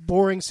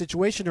boring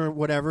situation or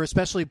whatever,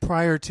 especially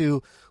prior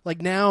to,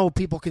 like now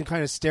people can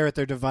kind of stare at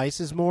their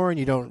devices more and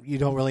you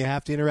don't really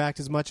have to interact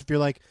as much if you're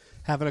like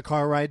having a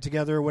car ride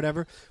together or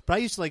whatever. But I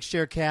used to like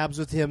share cabs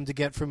with him to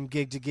get from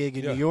gig to gig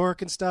in New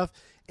York and stuff.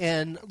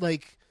 And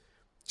like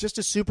just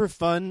a super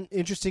fun,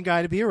 interesting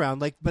guy to be around.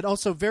 Like, but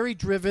also very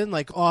driven,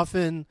 like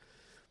often...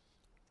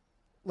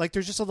 Like,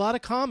 there's just a lot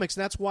of comics,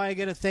 and that's why I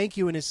get a thank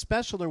you in his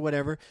special or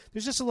whatever.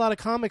 There's just a lot of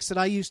comics that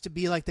I used to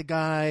be like the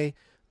guy.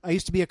 I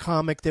used to be a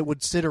comic that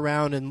would sit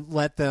around and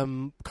let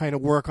them kind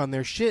of work on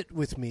their shit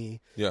with me.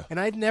 Yeah. And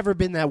I'd never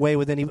been that way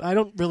with any. I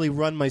don't really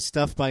run my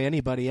stuff by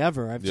anybody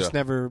ever. I've just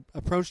never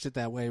approached it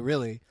that way,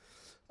 really.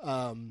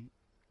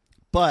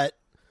 But,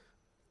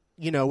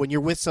 when you're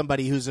with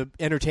somebody who's an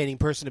entertaining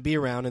person to be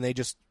around and they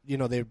just,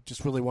 they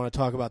just really want to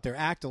talk about their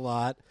act a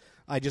lot,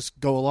 I just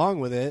go along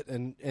with it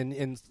and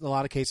in a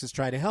lot of cases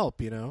try to help,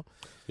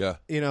 Yeah.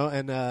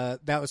 And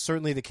that was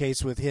certainly the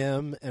case with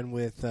him and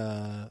with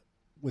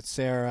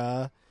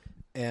Sarah.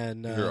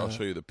 And here, I'll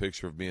show you the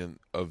picture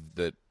of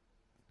that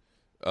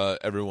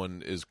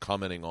everyone is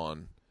commenting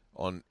on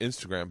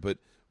Instagram. But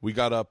we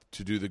got up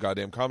to do the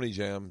goddamn comedy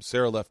jam.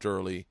 Sarah left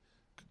early.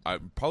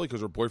 Probably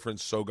because her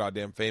boyfriend's so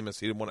goddamn famous,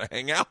 he didn't want to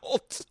hang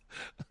out.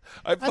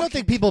 I don't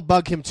think people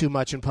bug him too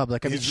much in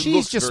public. I mean,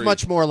 she's just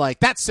much more like,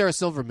 that's Sarah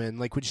Silverman,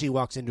 like when she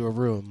walks into a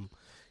room,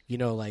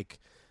 like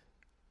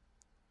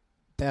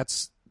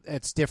it's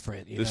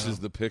different. This is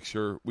the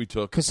picture we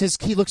took. Because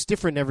he looks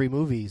different in every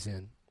movie he's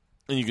in.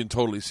 And you can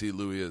totally see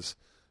Louis is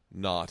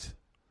not.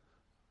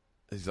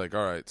 He's like,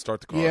 all right,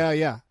 start the car.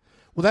 Yeah.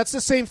 Well, that's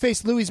the same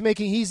face Louis is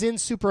making. He's in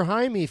Super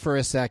High Me for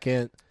a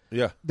second.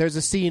 Yeah. There's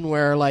a scene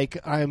where, like,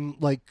 I'm,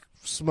 like,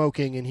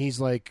 smoking and he's,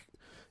 like,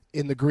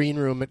 in the green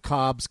room at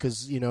Cobb's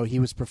because he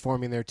was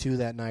performing there too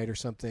that night or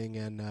something,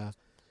 and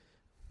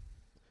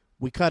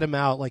we cut him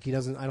out. Like he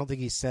doesn't. I don't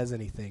think he says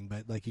anything,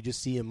 but like you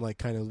just see him like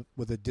kind of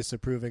with a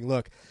disapproving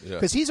look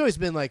because he's always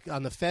been like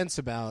on the fence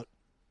about.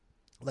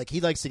 Like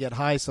he likes to get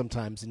high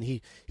sometimes, and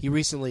he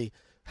recently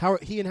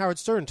he and Howard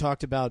Stern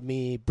talked about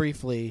me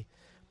briefly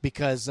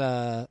because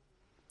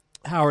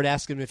Howard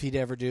asked him if he'd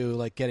ever do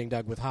like Getting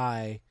Dug with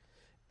High,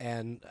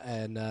 and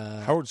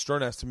Howard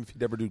Stern asked him if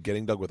he'd ever do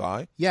Getting Dug with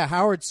High. Yeah,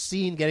 Howard's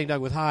seen Getting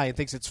Dug with High and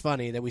thinks it's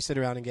funny that we sit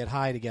around and get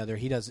high together.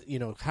 He does,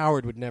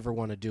 Howard would never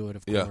want to do it,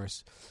 of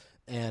course,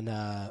 and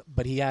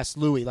but he asked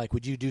Louis like,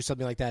 would you do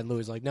something like that? And Louis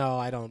was like, no,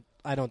 I don't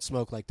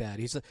smoke like that.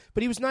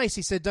 But he was nice.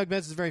 He said Doug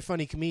Benson's a very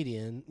funny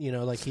comedian.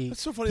 Like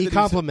That's so funny he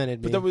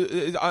complimented me. But that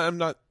was, I'm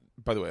not.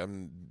 By the way,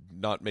 I'm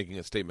not making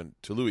a statement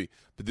to Louis,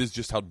 but this is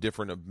just how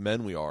different of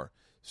men we are.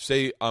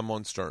 Say I'm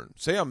on Stern.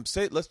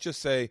 Let's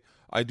just say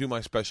I do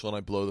my special and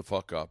I blow the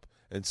fuck up,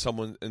 and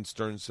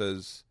Stern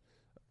says,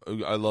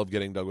 "I love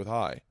Getting Dug with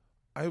High."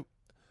 I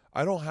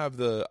don't have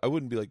I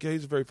wouldn't be like, yeah,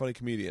 he's a very funny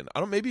comedian.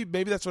 Maybe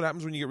that's what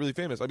happens when you get really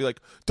famous. I'd be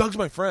like, Doug's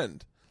my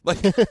friend. Like,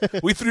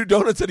 we threw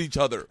donuts at each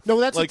other. No,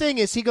 that's the thing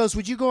is he goes,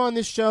 would you go on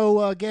this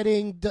show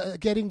getting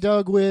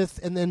Doug with,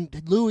 and then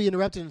Louis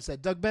interrupted and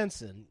said, Doug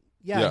Benson.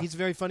 Yeah, he's a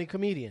very funny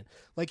comedian.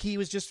 Like, he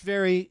was just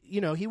very,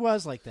 he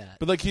was like that.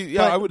 But like,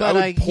 I would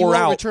pour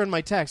out. Return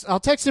my text. I'll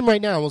text him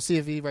right now and we'll see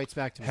if he writes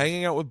back to me.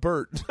 Hanging out with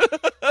Bert.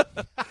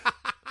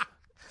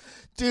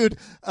 Dude,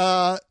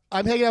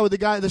 I'm hanging out with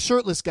the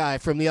shirtless guy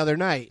from the other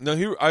night.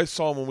 No, I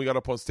saw him when we got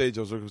up on stage.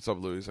 I was like, what's up,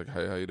 Louis? He's like,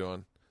 hey, how you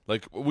doing?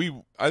 Like,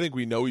 I think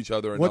we know each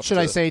other enough. What should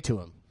I say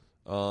to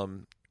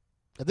him?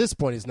 At this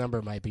point, his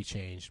number might be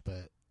changed,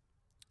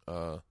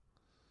 but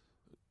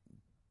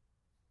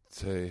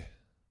say,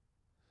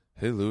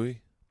 hey,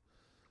 Louis.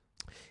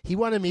 He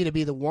wanted me to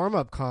be the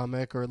warm-up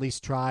comic, or at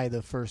least try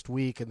the first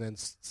week, and then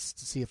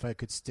see if I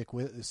could stick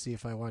with it, see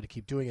if I wanted to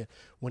keep doing it.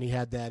 When he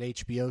had that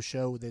HBO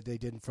show that they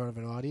did in front of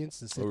an audience,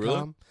 the sitcom. Oh,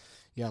 really?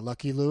 Yeah,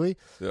 Lucky Louie.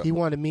 Yeah. He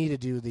wanted me to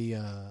do the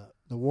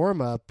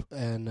warm-up,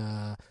 and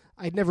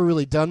I'd never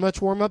really done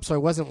much warm-up, so I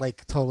wasn't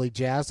like totally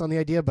jazzed on the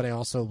idea, but I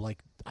also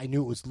I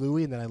knew it was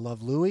Louis, and that I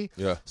love Louis.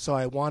 Yeah. So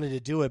I wanted to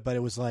do it, but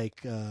it was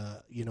like,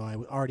 I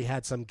already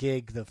had some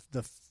gig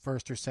the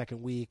first or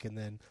second week, and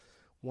then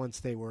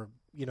once they were,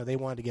 they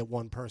wanted to get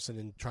one person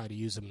and try to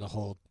use them the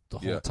whole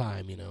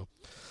time,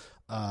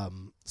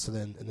 So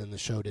then the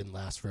show didn't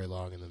last very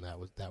long, and then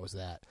that was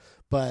that.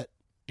 But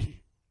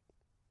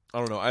I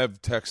don't know. I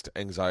have text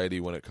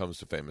anxiety when it comes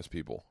to famous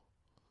people.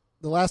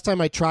 The last time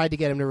I tried to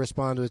get him to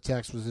respond to a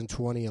text was in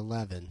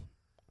 2011.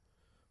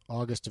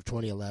 August of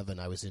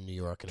 2011, I was in New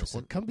York, and I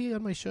said, come be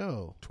on my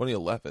show.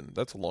 2011?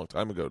 That's a long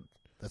time ago.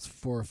 That's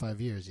 4 or 5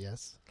 years,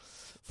 yes.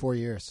 4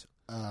 years.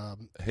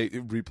 Hey,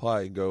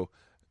 reply and go,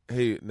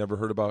 hey, never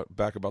heard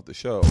back about the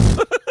show.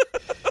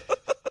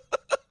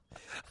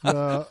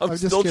 I'm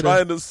still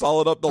trying to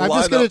solid up the lineup. I'm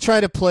just going to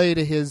try to play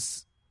to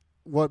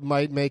what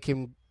might make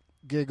him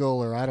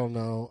giggle, or I don't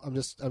know. I'm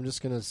just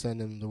going to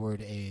send him the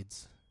word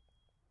AIDS.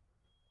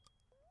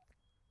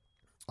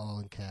 All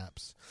in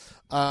caps.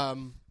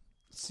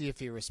 See if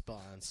he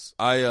responds.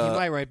 He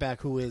might write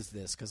back, who is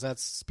this? Because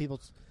that's people.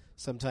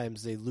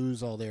 Sometimes they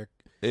lose all their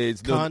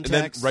AIDS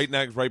context. And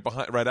then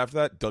right after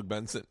that, Doug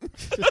Benson.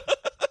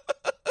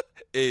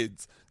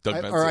 AIDS. Doug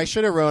Benson. Or I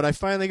should have wrote, I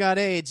finally got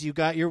AIDS. You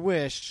got your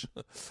wish.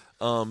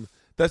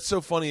 That's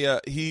so funny.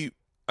 We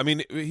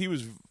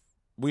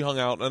hung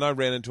out, and I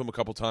ran into him a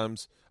couple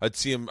times. I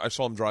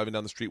saw him driving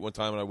down the street one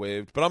time, and I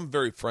waved. But I'm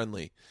very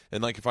friendly,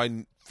 and like if I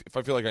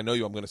feel like I know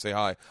you, I'm going to say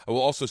hi. I will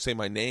also say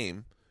my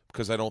name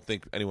because I don't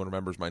think anyone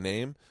remembers my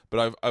name.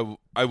 But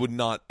I would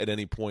not at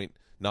any point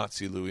not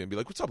see Louis and be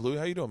like, "What's up, Louis?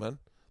 How you doing, man?"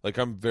 Like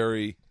I'm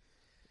very.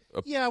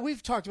 Yeah,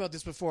 we've talked about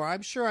this before.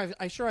 I'm sure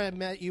I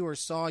met you or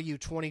saw you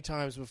 20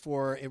 times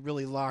before it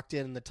really locked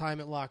in. And the time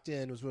it locked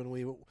in was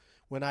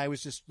when I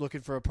was just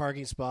looking for a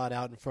parking spot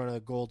out in front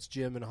of Gold's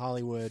Gym in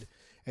Hollywood,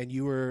 and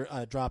you were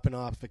dropping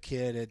off a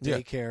kid at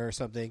daycare or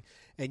something,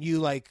 and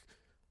you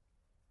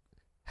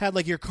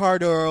had your car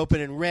door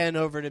open and ran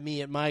over to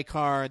me at my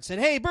car and said,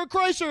 "Hey, Bert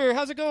Kreischer,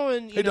 how's it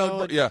going?" Hey,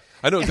 Doug. Yeah,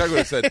 I know exactly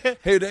what I said.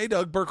 Hey,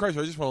 Doug, Bert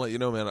Kreischer. I just want to let you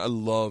know, man, I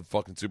love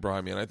fucking Super High,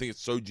 man. I think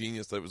it's so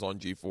genius that it was on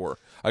G4.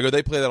 I go,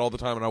 they play that all the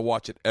time, and I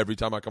watch it every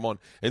time I come on.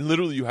 And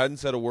literally, you hadn't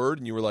said a word,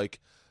 and you were like,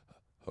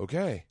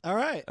 "Okay, all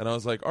right." And I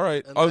was like, "All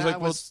right." And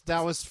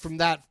that was from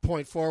that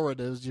point forward.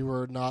 You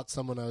were not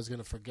someone I was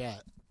going to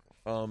forget.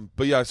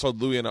 But yeah, I saw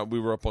Louis, and we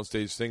were up on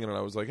stage singing, and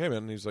I was like, "Hey, man,"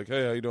 and he's like,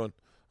 "Hey, how you doing?"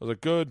 I was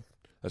like, "Good."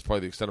 That's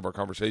probably the extent of our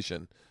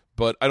conversation.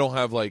 But I don't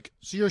have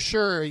So you're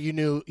sure he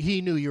knew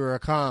you were a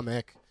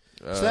comic.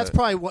 So that's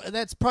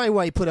probably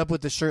why he put up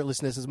with the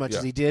shirtlessness as much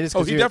as he did.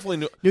 He definitely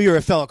knew you were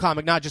a fellow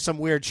comic, not just some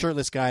weird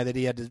shirtless guy that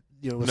he had to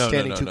was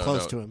standing too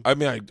close to him. I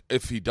mean,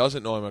 if he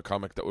doesn't know I'm a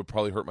comic, that would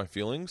probably hurt my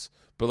feelings.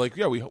 But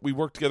we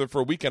worked together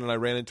for a weekend, and I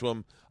ran into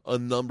him a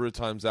number of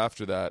times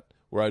after that,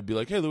 where I'd be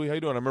like, "Hey, Louis, how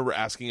you doing?" I remember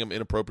asking him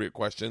inappropriate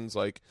questions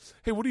like,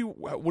 "Hey, what are you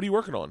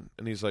working on?"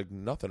 And he's like,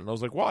 "Nothing." And I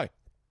was like, "Why?"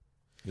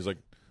 He's like,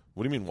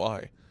 "What do you mean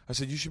why?" I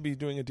said, you should be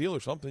doing a deal or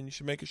something. You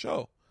should make a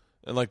show.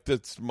 And like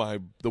that's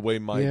the way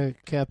Yeah,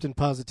 Captain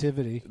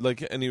Positivity.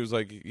 like. And he was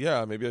like,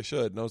 yeah, maybe I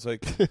should. And I was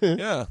like,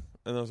 yeah.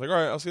 And I was like, all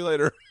right, I'll see you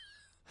later.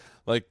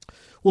 Like,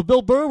 well,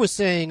 Bill Burr was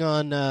saying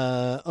on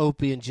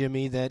Opie and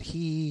Jimmy that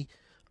he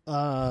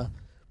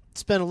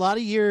spent a lot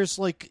of years,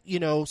 like,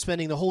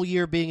 spending the whole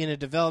year being in a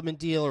development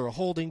deal or a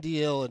holding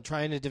deal and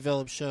trying to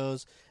develop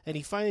shows. And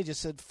he finally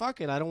just said,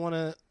 fuck it, I don't want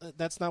to,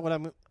 that's not what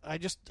I'm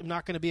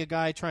not going to be a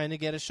guy trying to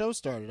get a show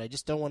started. I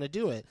just don't want to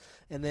do it.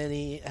 And then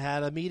he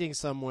had a meeting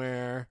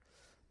somewhere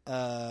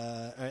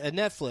at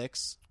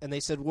Netflix, and they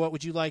said, what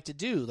would you like to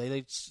do?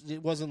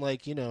 It wasn't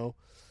like,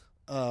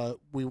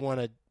 we want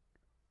to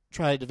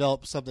try to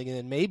develop something and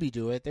then maybe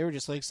do it. They were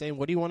just like saying,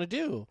 what do you want to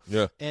do?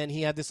 Yeah. And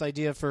he had this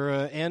idea for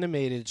an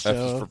animated show.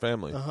 F is for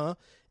Family.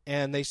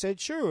 And they said,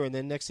 sure. And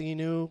then next thing you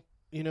knew,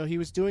 he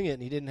was doing it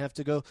and he didn't have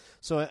to go.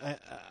 So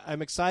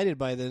I'm excited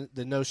by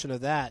the notion of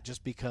that,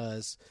 just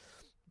because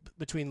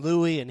between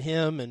Louis and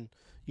him and,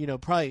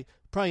 probably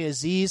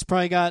Aziz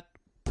probably got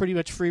pretty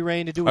much free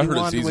reign to do what he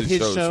wanted with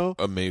his show.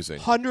 Amazing.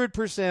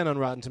 100% on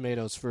Rotten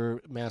Tomatoes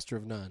for Master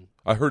of None.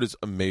 I heard it's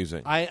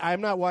amazing.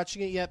 I'm not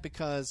watching it yet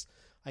because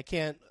I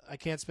can't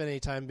spend any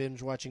time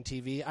binge watching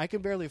TV. I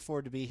can barely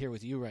afford to be here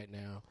with you right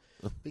now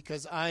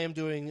because I am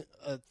doing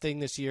a thing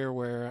this year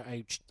where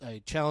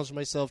I challenged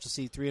myself to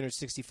see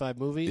 365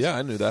 movies. Yeah,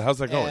 I knew that. How's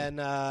that going?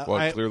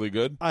 And clearly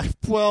good.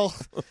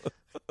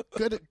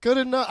 Good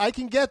enough. I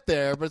can get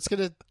there, but it's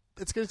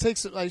gonna take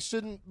some. I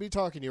shouldn't be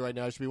talking to you right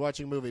now. I should be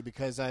watching a movie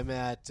because I'm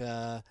at.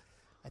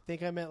 I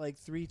think I'm at like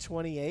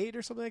 328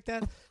 or something like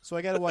that. So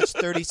I got to watch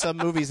 30 some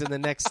movies in the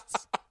next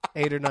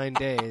 8 or 9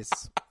 days.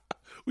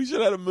 We should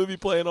have had a movie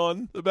playing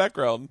on the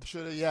background.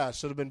 Should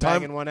have been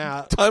banging one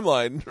out.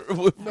 Timeline.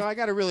 No, I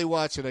got to really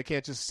watch it. I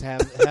can't just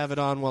have it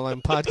on while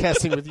I'm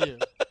podcasting with you.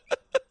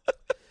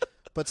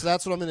 But so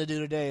that's what I'm going to do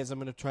today. Is I'm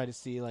going to try to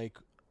see like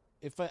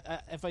if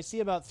I see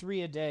about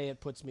 3 a day,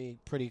 it puts me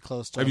pretty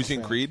close to. Have you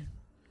seen Creed?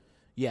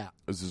 Yeah.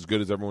 Is it as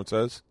good as everyone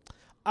says?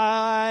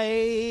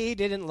 I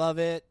didn't love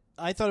it.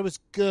 I thought it was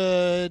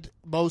good,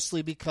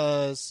 mostly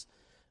because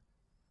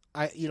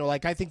I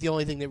think the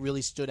only thing that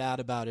really stood out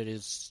about it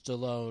is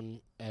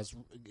Stallone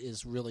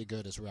is really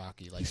good as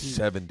Rocky. Like he's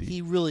 70.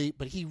 He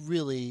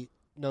really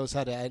knows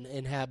how to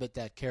inhabit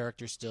that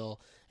character still,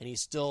 and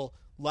he's still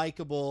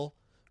likable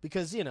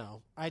because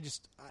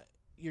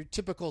your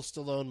typical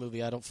Stallone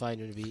movie, I don't find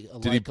him to be a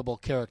likable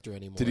character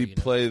anymore. Did he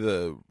play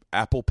the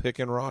apple pick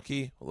in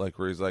Rocky, like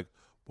where he's like,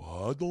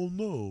 well, I don't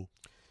know?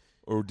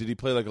 Or did he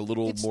play like a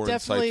little more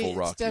insightful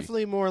Rocky? It's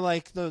definitely more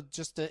like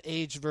the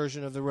age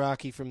version of the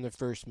Rocky from the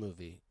first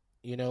movie.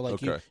 You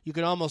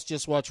can almost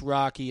just watch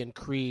Rocky and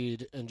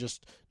Creed and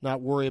just not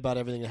worry about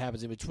everything that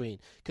happens in between.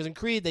 Because in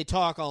Creed they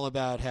talk all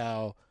about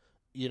how,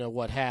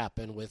 what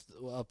happened with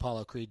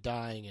Apollo Creed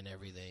dying and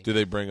everything. Do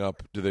they bring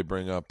up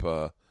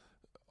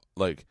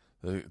like,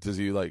 does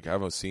he like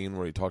have a scene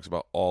where he talks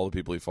about all the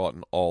people he fought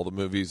in all the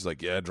movies?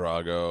 Like, yeah,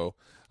 Drago.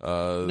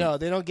 No,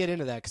 they don't get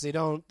into that because they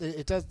don't.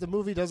 The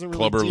movie doesn't really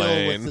Clubber deal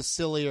Lang, with the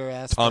sillier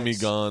aspects. Tommy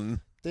Gunn.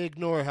 They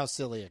ignore how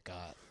silly it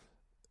got.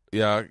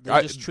 Yeah,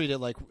 they just treat it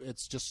like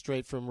it's just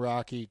straight from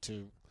Rocky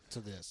to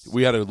this.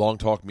 We had a long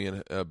talk, me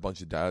and a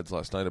bunch of dads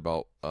last night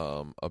about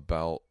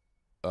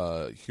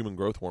human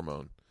growth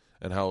hormone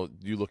and how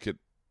you look at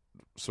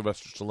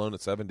Sylvester Stallone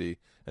at 70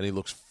 and he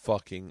looks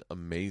fucking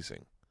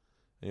amazing.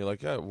 And you're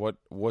like, yeah,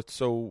 what's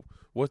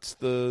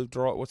the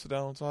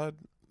downside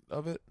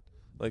of it?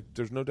 Like,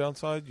 there's no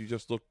downside. You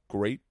just look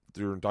great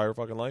your entire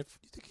fucking life.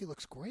 You think he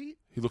looks great?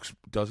 He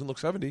doesn't look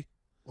 70.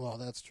 Well,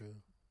 that's true.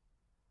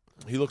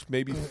 He looks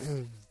maybe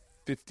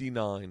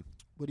 59.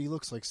 But he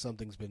looks like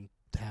something's been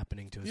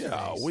happening to his face.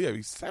 Yeah,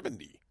 he's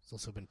 70. He's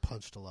also been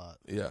punched a lot.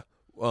 Yeah.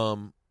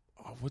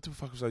 What the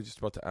fuck was I just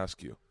about to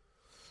ask you?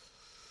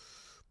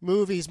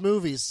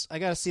 Movies. I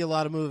got to see a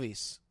lot of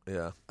movies.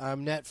 Yeah.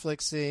 I'm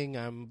Netflixing.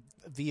 I'm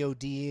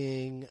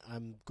VODing.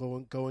 I'm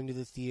going to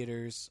the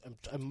theaters.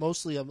 I'm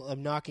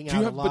knocking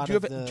out a lot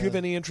of the... Do you have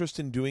any interest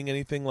in doing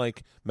anything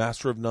like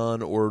Master of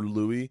None or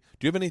Louis?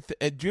 Do you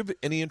have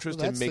any interest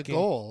in making... That's the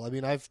goal. I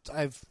mean, I've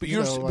had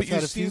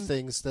a few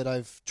things that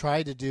I've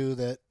tried to do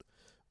that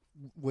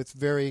with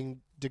varying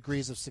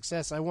degrees of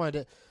success. I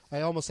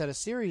almost had a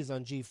series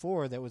on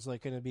G4 that was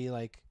like going to be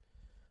like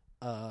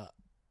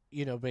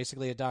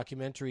basically a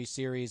documentary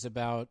series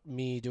about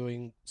me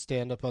doing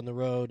stand-up on the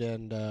road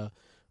and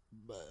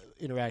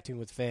interacting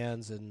with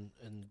fans and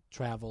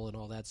travel and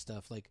all that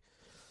stuff. Like,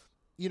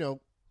 it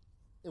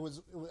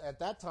was at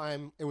that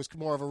time, it was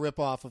more of a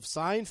ripoff of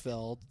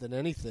Seinfeld than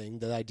anything,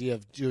 the idea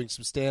of doing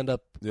some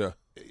stand-up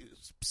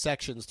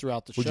sections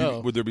throughout the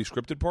show. Would there be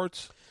scripted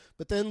parts?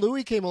 But then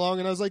Louis came along,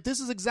 and I was like, this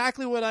is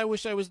exactly what I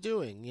wish I was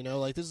doing.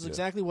 This is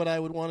exactly what I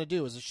would want to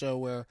do as a show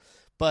where,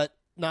 but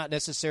not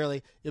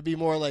necessarily, it'd be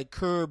more like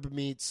Curb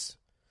meets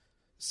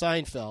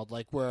Seinfeld,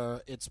 like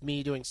where it's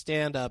me doing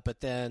stand-up,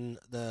 but then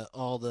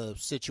all the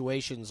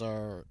situations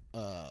are,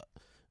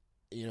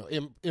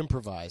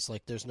 improvised.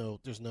 Like there's no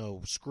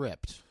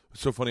script.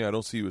 It's so funny. I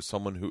don't see you as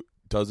someone who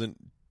doesn't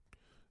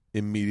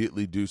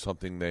immediately do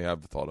something they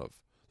have thought of.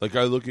 Like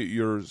I look at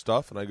your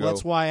stuff and I go, Well,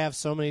 that's why I have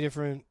so many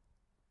different,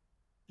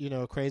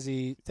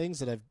 crazy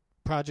things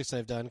projects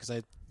I've done, because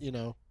I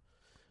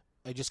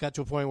just got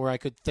to a point where I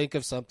could think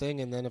of something,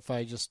 and then if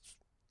I just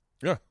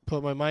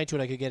put my mind to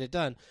it, I could get it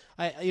done.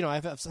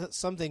 I've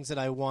some things that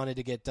I wanted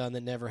to get done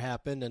that never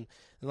happened, and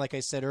like I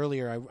said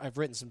earlier, I've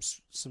written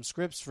some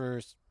scripts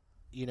for,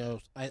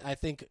 I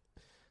think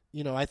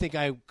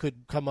I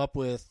could come up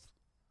with,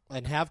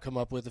 and have come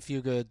up with, a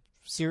few good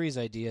series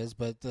ideas,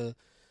 but the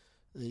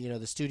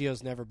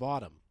studios never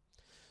bought them.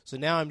 So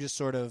now I'm just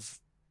sort of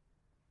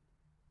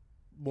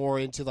more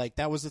into, like,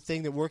 that was the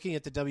thing, that working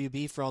at the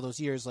WB for all those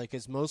years, like,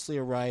 as mostly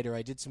a writer,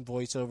 I did some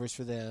voiceovers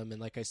for them, and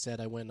like I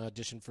said, I went and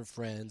auditioned for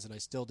Friends, and I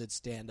still did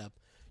stand-up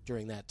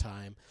during that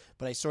time.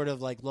 But I sort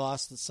of, like,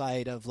 lost the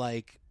sight of,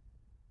 like,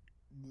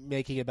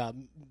 making it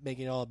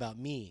all about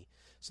me.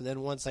 So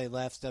then once I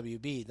left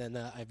WB, then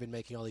I've been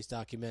making all these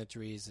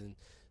documentaries and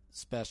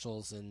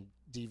specials and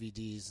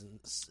DVDs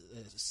and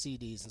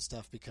CDs and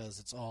stuff, because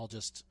it's all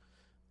just,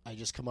 I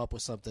just come up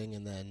with something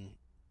and then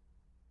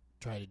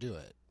try to do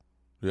it.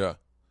 Yeah.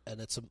 And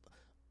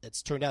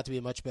it's turned out to be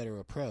a much better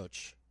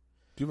approach.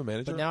 Do you have a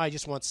manager? But now I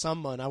just want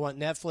someone. I want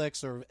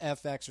Netflix or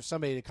FX or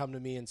somebody to come to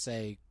me and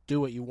say, do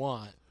what you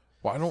want.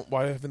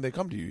 Why haven't they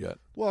come to you yet?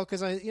 Well,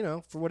 because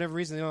for whatever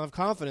reason, they don't have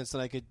confidence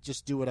that I could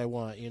just do what I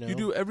want. You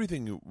do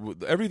everything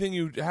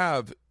you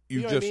have.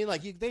 You know what I mean?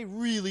 Like, they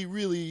really,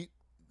 really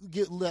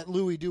let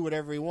Louis do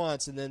whatever he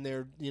wants, and then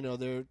they're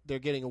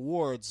getting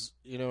awards,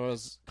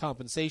 as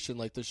compensation.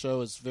 Like, the show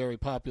is very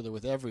popular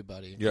with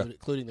everybody,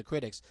 including the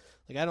critics.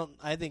 Like,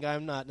 I think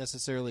I'm not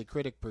necessarily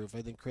critic proof.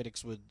 I think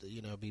critics would,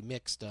 be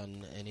mixed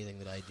on anything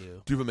that I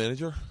do. Do you have a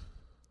manager?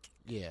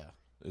 Yeah.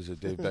 Is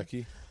it Dave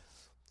Becky?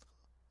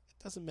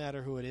 Doesn't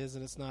matter who it is,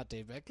 and it's not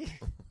Dave Becky.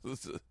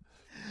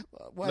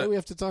 Why do we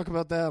have to talk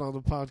about that on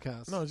the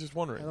podcast? No, I was just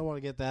wondering. I don't want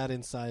to get that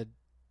inside.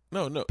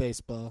 No.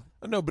 Baseball.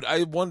 No, but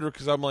I wonder,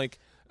 because I'm like,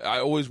 I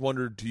always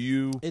wondered, do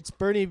you... It's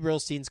Bernie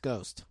Brillstein's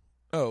ghost.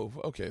 Oh,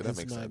 okay, that That's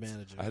makes my sense.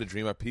 manager. I had a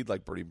dream I peed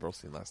like Bernie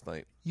Brillstein last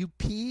night. You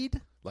peed?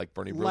 Like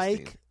Bernie Brillstein.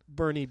 Like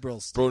Bernie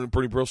Brillstein.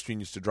 Bernie Brillstein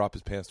used to drop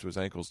his pants to his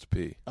ankles to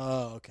pee.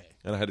 Oh, okay.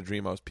 And I had a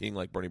dream I was peeing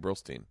like Bernie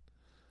Brillstein.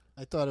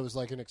 I thought it was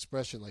like an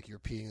expression, like you're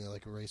peeing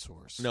like a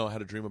racehorse. No, I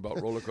had a dream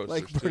about roller coasters.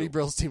 Like Bernie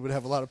Brillstein would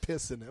have a lot of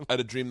piss in him. I had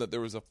a dream that there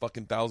was a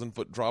fucking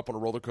 1,000-foot drop on a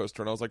roller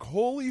coaster, and I was like,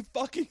 holy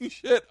fucking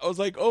shit. I was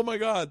like, oh my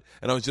God.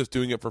 And I was just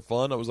doing it for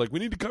fun. I was like, we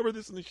need to cover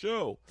this in the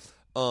show.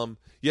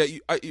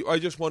 I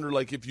just wonder,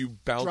 like, if you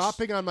bounce...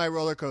 Dropping on my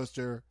roller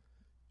coaster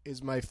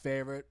is my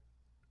favorite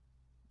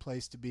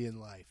place to be in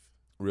life.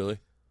 Really?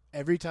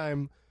 Every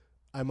time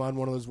I'm on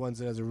one of those ones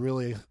that has a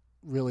really,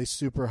 really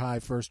super high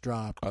first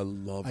drop, I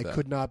love that. I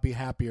could not be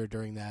happier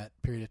during that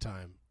period of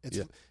time.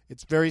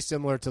 It's very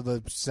similar to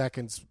the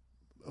seconds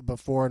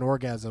before an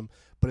orgasm,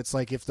 but it's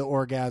like if it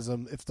all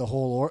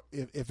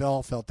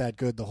felt that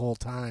good the whole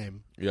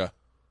time. Yeah.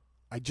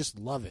 I just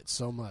love it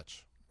so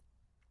much.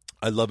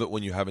 I love it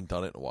when you haven't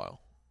done it in a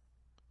while.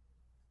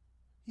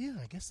 Yeah,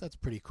 I guess that's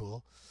pretty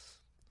cool.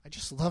 I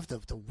just love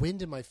the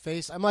wind in my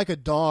face. I'm like a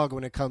dog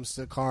when it comes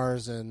to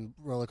cars and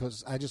roller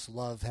coasters. I just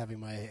love having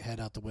my head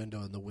out the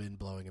window and the wind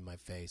blowing in my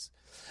face.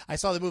 I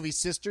saw the movie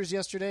Sisters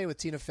yesterday with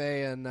Tina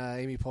Fey and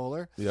Amy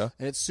Poehler. Yeah.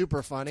 And it's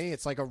super funny.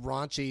 It's like a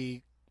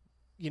raunchy,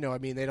 you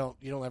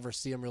don't ever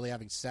see them really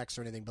having sex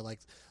or anything, but like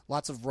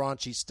lots of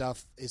raunchy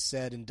stuff is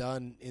said and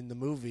done in the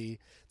movie.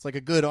 It's like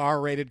a good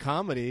R-rated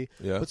comedy,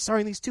 but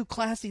starring these two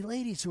classy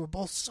ladies who are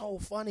both so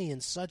funny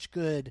and such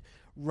good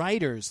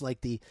writers. Like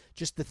the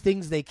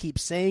things they keep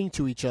saying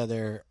to each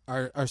other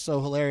are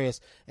so hilarious.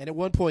 And at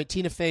one point,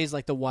 Tina Fey's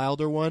like the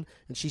wilder one,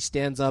 and she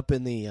stands up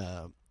in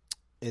the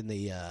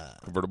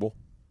convertible.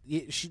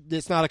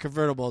 It's not a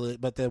convertible,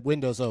 but the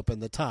window's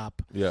open. The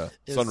top,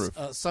 sunroof.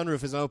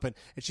 Sunroof is open,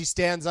 and she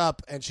stands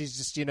up, and she's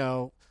just,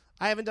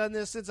 I haven't done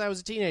this since I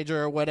was a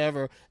teenager or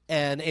whatever.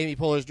 And Amy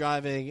Poehler's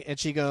driving, and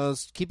she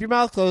goes, "Keep your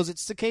mouth closed.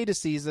 It's cicada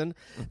season."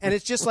 And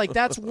it's just like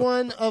that's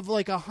one of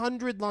like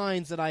 100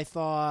 lines that I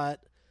thought,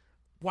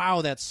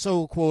 wow, that's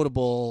so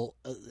quotable.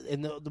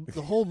 And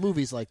the whole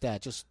movie's like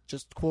that,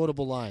 just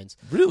quotable lines.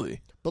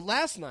 Really? But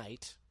last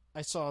night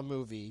I saw a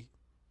movie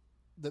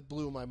that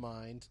blew my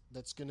mind.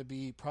 That's going to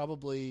be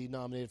probably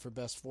nominated for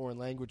Best Foreign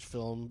Language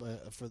Film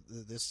for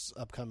this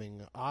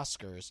upcoming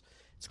Oscars.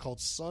 It's called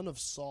Son of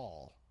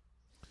Saul.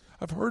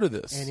 I've heard of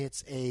this. And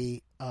it's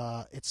a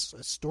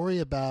story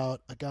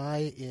about a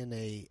guy in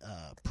a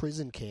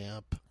prison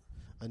camp,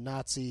 a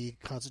Nazi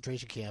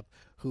concentration camp,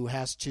 who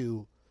has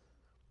to,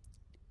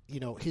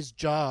 his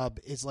job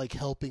is like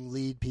helping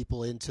lead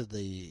people into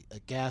the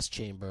gas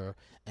chamber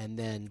and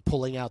then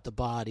pulling out the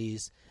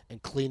bodies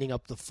and cleaning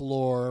up the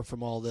floor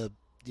from all the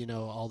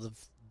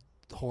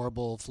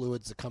horrible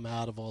fluids that come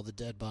out of all the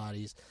dead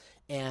bodies.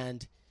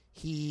 And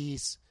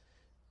he's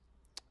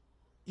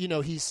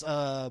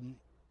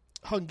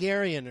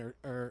Hungarian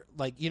or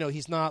like,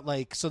 he's not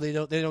like, so they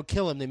don't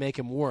kill him, they make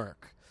him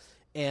work.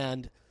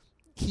 And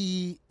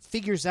he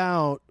figures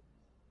out,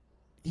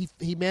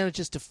 he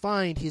manages to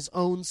find his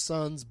own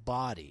son's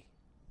body.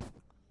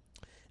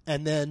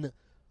 And then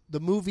the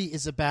movie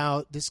is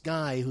about this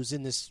guy who's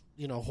in this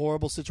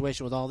horrible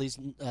situation with all these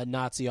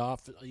Nazi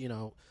officers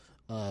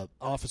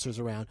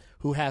around,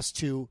 who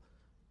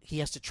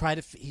he's trying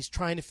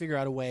to figure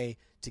out a way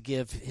to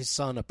give his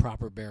son a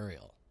proper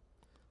burial.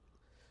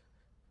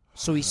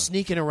 So he's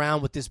sneaking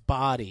around with this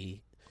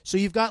body. So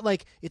you've got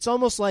it's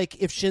almost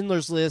like if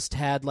Schindler's List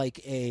had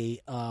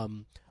a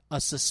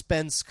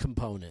suspense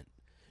component.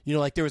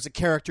 There was a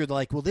character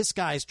well, this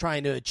guy's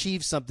trying to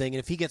achieve something, and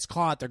if he gets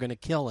caught, they're going to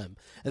kill him,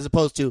 as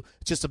opposed to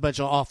just a bunch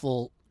of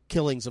awful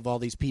killings of all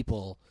these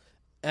people.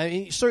 I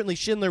mean, certainly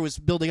Schindler was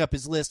building up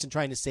his list and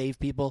trying to save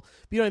people.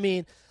 But you know what I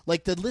mean?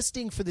 The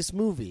listing for this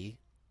movie,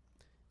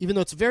 even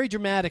though it's a very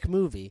dramatic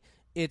movie,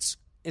 it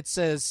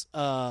says,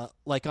 on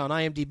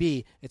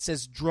IMDb, it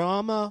says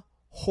drama,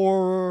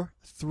 horror,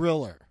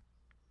 thriller.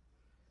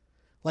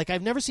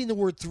 I've never seen the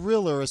word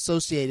thriller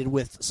associated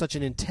with such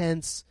an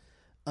intense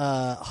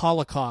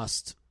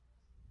Holocaust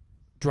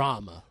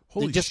drama.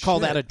 Holy they just call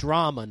shit. that a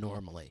drama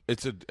normally.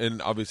 And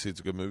obviously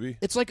it's a good movie.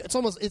 It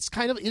is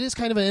kind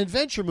of an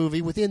adventure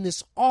movie within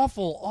this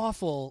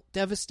awful,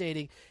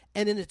 devastating,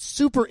 and then it's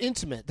super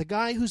intimate. The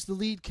guy who's the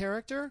lead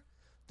character,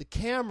 the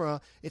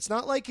camera, it's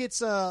not like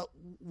it's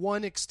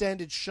one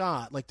extended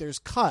shot. There's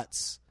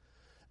cuts,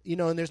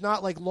 and there's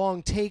not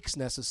long takes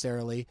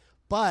necessarily,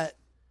 but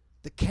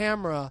the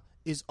camera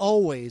is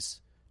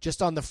always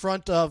just on the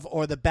front of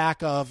or the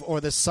back of or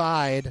the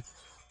side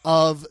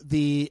of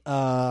the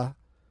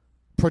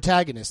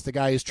protagonist, the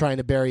guy who's trying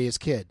to bury his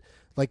kid.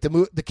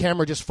 The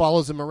camera just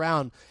follows him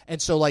around.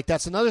 And so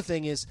that's another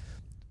thing is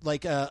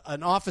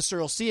an officer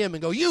will see him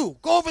and go, "You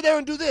go over there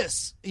and do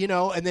this,"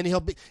 and then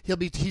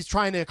he's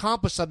trying to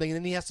accomplish something, and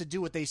then he has to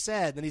do what they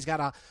said. And then he's got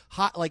a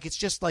hot, it's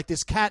just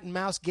this cat and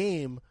mouse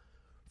game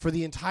for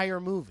the entire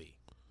movie.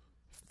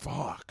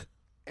 Fuck.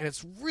 And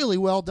it's really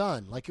well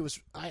done.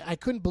 I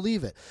couldn't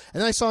believe it.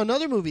 And then I saw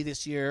another movie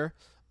this year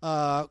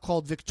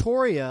called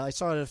Victoria. I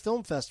saw it at a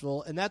film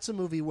festival, and that's a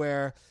movie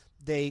where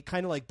they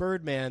kind of like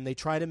Birdman. They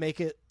try to make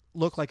it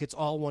look like it's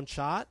all one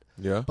shot.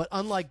 Yeah. But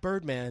unlike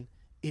Birdman,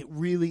 it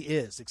really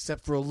is,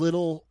 except for a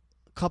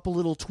couple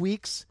little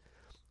tweaks.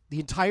 The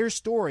entire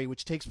story,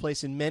 which takes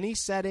place in many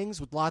settings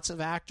with lots of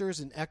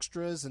actors and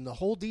extras and the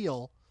whole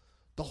deal,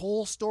 the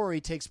whole story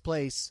takes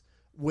place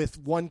with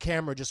one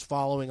camera just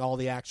following all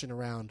the action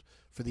around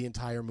for the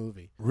entire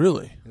movie.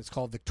 Really? And it's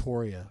called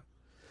Victoria.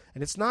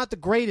 And it's not the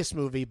greatest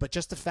movie, but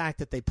just the fact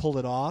that they pulled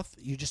it off,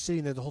 you're just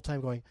sitting there the whole time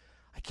going,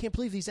 I can't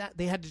believe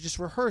they had to just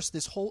rehearse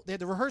they had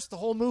to rehearse the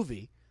whole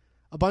movie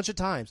a bunch of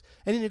times.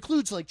 And it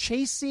includes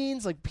chase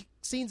scenes,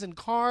 scenes in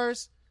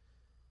cars.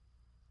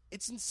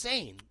 It's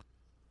insane.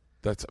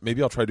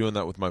 Maybe I'll try doing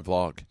that with my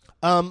vlog.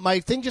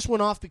 My thing just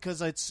went off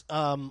because it's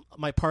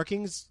my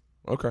parking's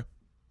Okay.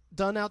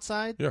 done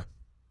outside. Yeah.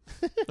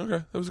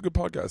 Okay. That was a good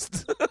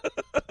podcast.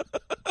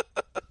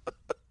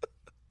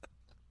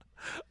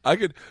 I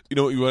got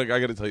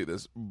to tell you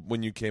this.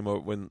 When you came over,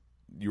 when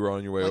you were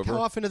on your way over.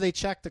 How often do they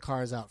check the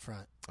cars out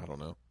front? I don't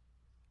know.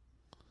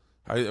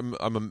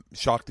 I'm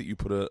shocked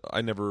that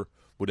I never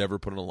would ever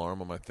put an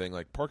alarm on my thing.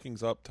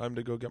 Parking's up, time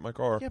to go get my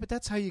car. Yeah, but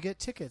that's how you get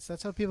tickets.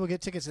 That's how people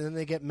get tickets, and then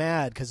they get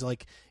mad because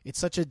it's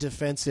such a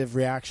defensive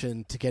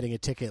reaction to getting a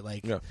ticket.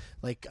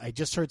 I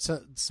just heard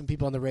some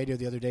people on the radio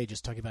the other day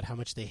just talking about how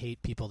much they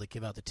hate people that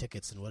give out the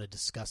tickets and what a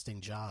disgusting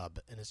job.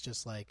 And it's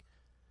just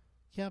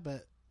yeah,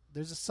 but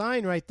there's a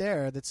sign right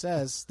there that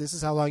says this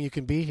is how long you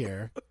can be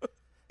here.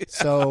 Yeah.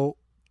 So,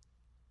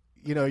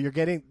 you're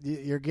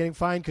getting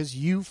fined because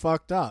you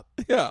fucked up.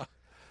 Yeah.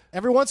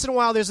 Every once in a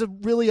while, there's a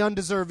really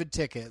undeserved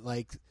ticket,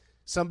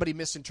 somebody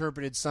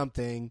misinterpreted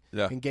something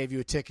and gave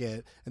you a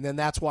ticket, and then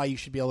that's why you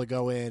should be able to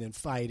go in and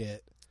fight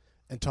it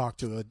and talk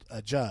to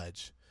a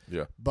judge.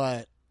 Yeah.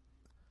 But,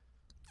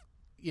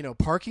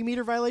 parking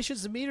meter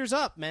violations, the meter's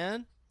up,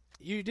 man.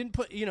 You didn't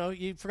put,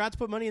 you forgot to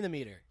put money in the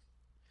meter.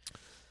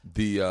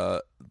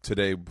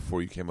 Today,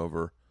 before you came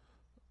over,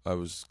 I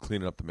was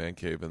cleaning up the man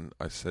cave, and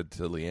I said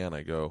to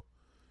Leanne,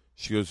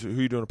 she goes, who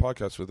are you doing a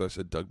podcast with? I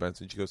said, Doug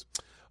Benson. She goes,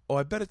 oh,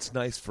 I bet it's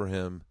nice for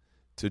him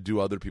to do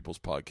other people's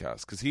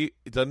podcasts. Because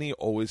doesn't he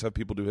always have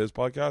people do his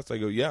podcast? I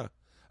go, yeah.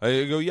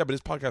 Yeah, but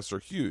his podcasts are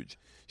huge.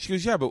 She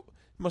goes, yeah, but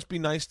it must be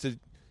nice to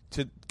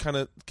kind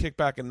of kick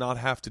back and not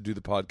have to do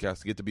the podcast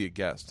to get to be a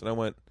guest. And I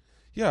went,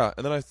 yeah.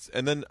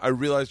 And then I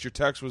realized your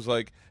text was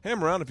like, hey,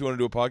 I'm around if you want to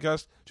do a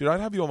podcast. Dude, I'd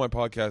have you on my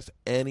podcast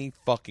any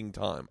fucking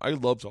time. I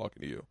love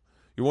talking to you.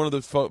 You're one of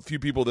the few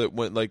people that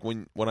when I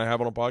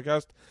have on a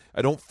podcast,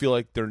 I don't feel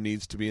like there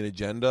needs to be an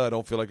agenda. I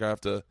don't feel like I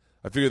have to.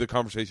 I figure the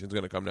conversation is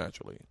going to come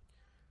naturally.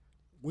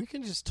 We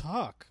can just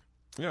talk.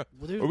 Yeah.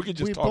 Or we can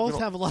just talk. We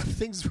both have a lot of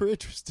things we're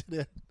interested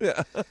in.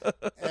 Yeah.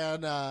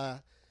 And,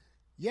 I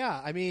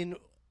mean,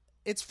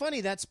 it's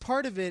funny. That's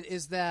part of it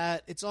is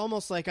that it's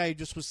almost like I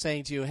just was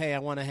saying to you, hey, I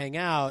want to hang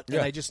out.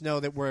 And I just know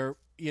that we're,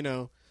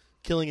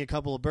 killing a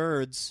couple of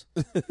birds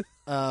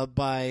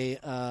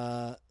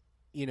by,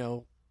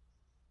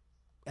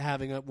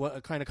 having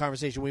a kind of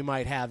conversation we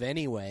might have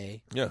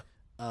anyway. Yeah.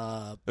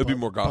 It'd be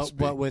more gossipy.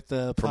 But with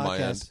the from podcast. my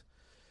end.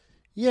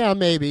 Yeah,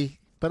 maybe.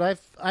 But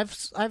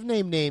I've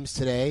named names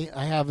today.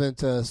 I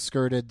haven't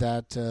skirted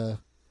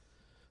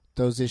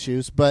those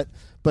issues. But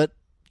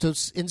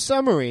in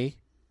summary,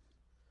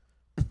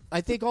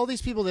 I think all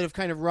these people that have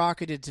kind of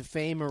rocketed to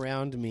fame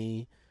around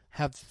me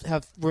have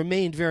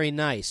remained very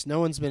nice. No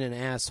one's been an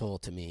asshole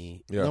to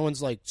me. Yeah. No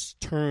one's like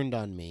turned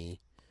on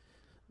me.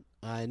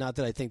 Not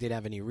that I think they'd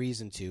have any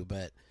reason to,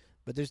 but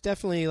there's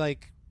definitely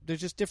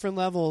there's just different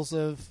levels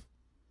of,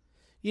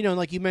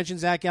 like you mentioned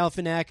Zach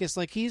Galifianakis.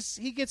 Like he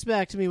gets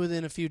back to me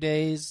within a few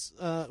days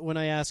when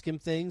I ask him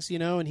things,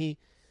 and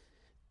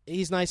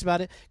he's nice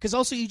about it. Because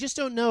also you just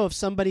don't know if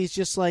somebody's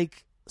just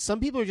some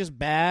people are just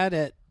bad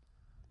at,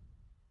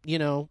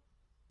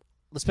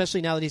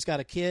 especially now that he's got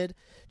a kid,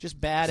 just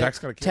bad Zach's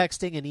at got a kid?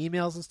 texting and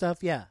emails and stuff.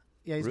 Yeah,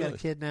 he's got Really? a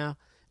kid now,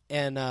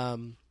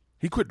 and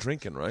He quit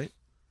drinking, right?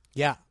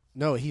 yeah,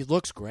 no, he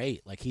looks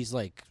great. Like he's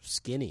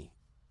skinny,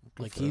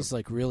 he's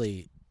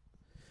really.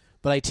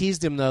 But I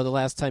teased him though the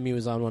last time he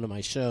was on one of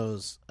my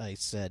shows. I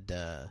said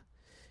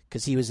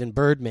because he was in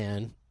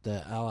Birdman,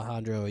 the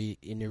Alejandro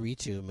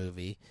Iñárritu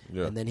movie,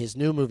 Yeah. and then his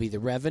new movie, The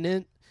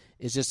Revenant,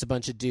 is just a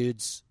bunch of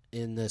dudes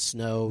in the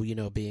snow,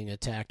 being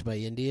attacked by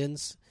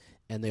Indians,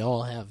 and they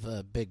all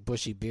have big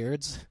bushy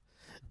beards.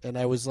 And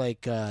I was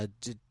like,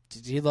 did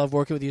he love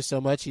working with you so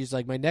much? He's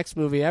like, my next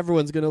movie,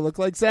 everyone's going to look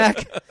like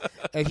Zach.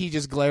 And he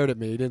just glared at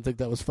me. He didn't think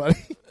that was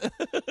funny.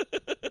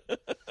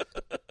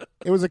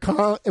 It was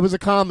a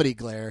comedy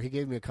glare. He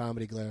gave me a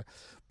comedy glare.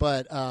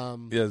 But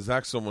Yeah,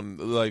 Zach's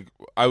someone,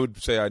 I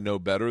would say I know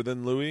better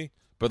than Louis,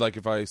 but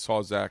if I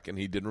saw Zach and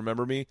he didn't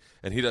remember me,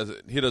 and he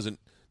doesn't,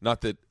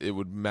 not that it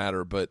would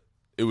matter, but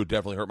it would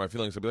definitely hurt my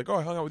feelings. I'd be like, oh,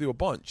 I hung out with you a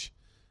bunch.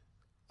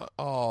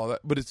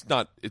 But it's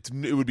not. It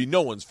would be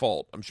no one's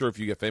fault. I'm sure if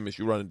you get famous,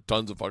 you run into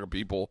tons of fucking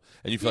people,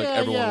 and you feel like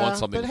everyone wants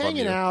something but from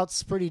hanging you.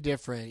 out's pretty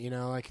different,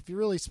 if you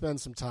really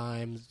spend some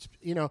time,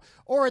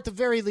 or at the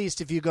very least,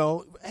 if you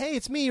go, hey,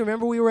 it's me.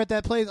 Remember we were at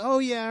that place? Oh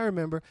yeah, I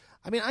remember.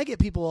 I mean, I get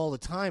people all the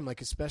time,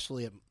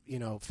 especially at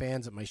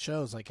fans at my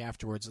shows,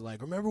 afterwards, they're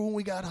like, remember when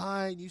we got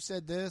high and you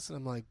said this, and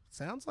I'm like,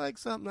 sounds like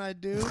something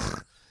I'd do,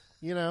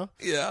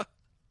 Yeah.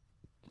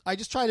 I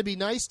just try to be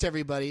nice to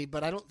everybody,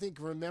 but I don't think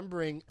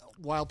remembering,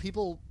 while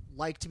people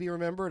like to be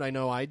remembered, I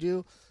know I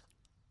do,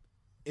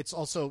 it's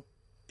also,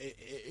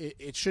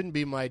 it shouldn't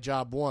be my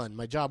job one.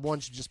 My job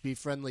one should just be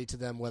friendly to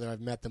them whether I've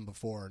met them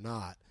before or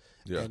not.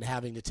 Yeah. And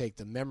having to take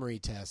the memory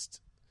test,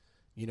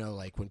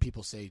 when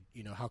people say,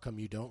 how come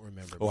you don't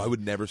remember Oh, me? I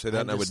would never say that,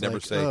 I'm and I would just never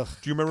like, say, ugh,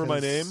 do you remember my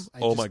 'cause name? I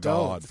Oh just my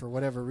don't, God. for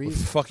whatever What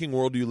reason. fucking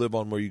world do you live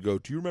on where you go,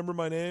 do you remember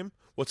my name?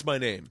 What's my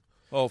name?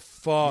 Oh,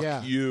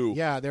 fuck you.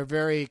 Yeah, they're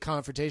very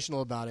confrontational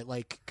about it,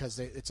 because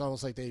it's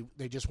almost like they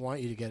just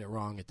want you to get it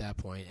wrong at that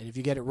point. And if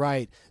you get it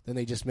right, then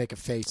they just make a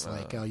face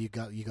oh, you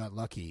got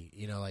lucky.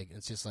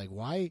 It's just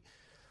why?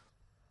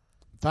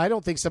 If I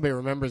don't think somebody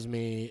remembers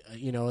me,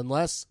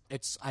 unless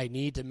I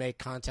need to make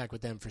contact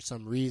with them for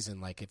some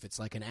reason, if it's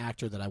an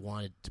actor that I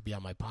wanted to be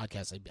on my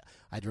podcast,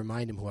 I'd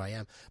remind him who I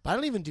am. But I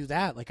don't even do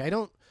that.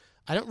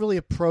 I don't really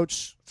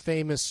approach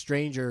famous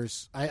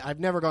strangers. I've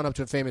never gone up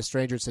to a famous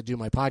stranger to do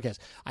my podcast.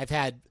 I've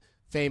had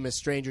famous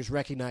strangers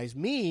recognize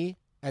me,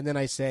 and then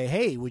I say,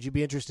 hey, would you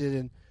be interested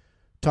in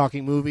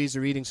talking movies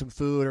or eating some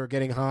food or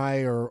getting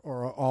high or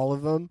all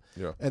of them?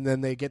 Yeah. And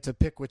then they get to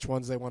pick which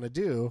ones they want to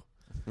do.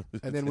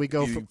 And then we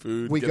go Eating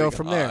food, we getting go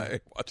from high, there.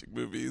 Watching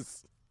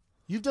movies.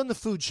 You've done the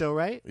food show,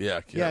 right?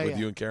 Yeah, Yeah, with yeah.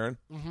 you and Karen?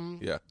 Mm-hmm.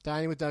 Yeah.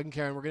 Dining with Doug and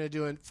Karen.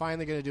 We're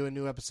finally going to do a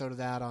new episode of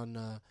that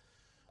on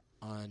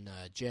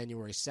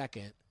January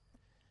 2nd.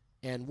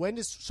 And when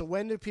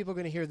are people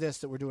going to hear this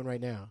that we're doing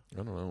right now? I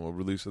don't know. We'll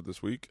release it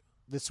this week.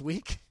 This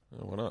week?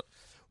 Oh, why not?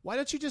 Why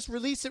don't you just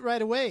release it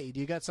right away? Do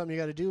you got something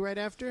you got to do right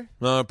after?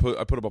 No, I put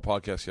up a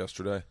podcast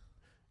yesterday.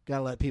 Got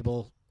to let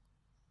people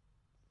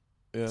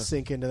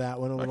sink into that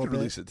one a I little could bit.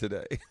 release it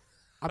today.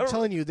 I'm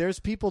telling you, there's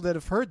people that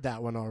have heard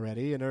that one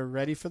already and are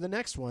ready for the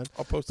next one.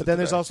 I'll post it But then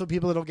there's today. also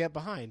people that'll get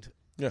behind.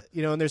 Yeah.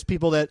 And there's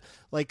people that,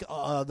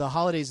 the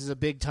holidays is a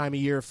big time of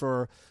year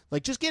for,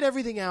 just get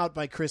everything out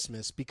by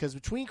Christmas. Because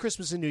between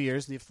Christmas and New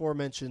Year's, the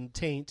aforementioned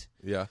taint,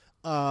 Yeah.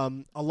 a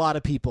lot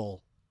of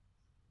people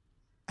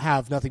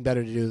have nothing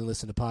better to do than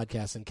listen to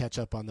podcasts and catch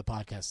up on the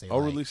podcasts they I'll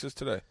like. release this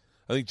today.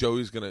 I think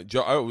Joey's going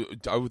to...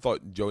 I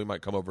thought Joey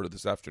might come over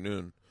this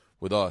afternoon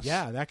with us.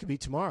 Yeah, that could be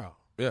tomorrow.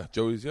 Yeah,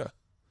 Joey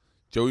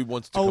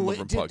wants to come over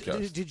and did,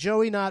 podcast. did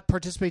Joey not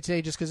participate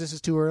today just because this is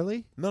too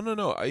early?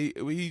 No.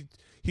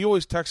 He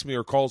always texts me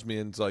or calls me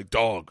and is like,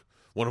 "Dog,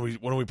 when are we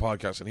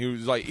podcasting?" He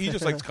was like, he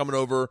just likes coming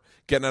over,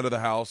 getting out of the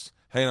house,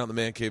 hanging out in the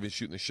man cave, and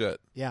shooting the shit.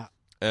 Yeah.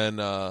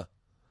 And I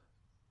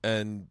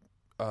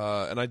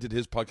did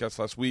his podcast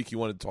last week. He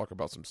wanted to talk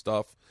about some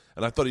stuff,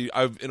 and I thought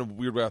in a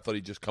weird way, I thought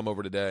he'd just come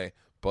over today,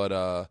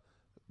 but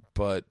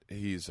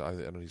he's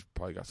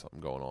probably got something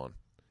going on.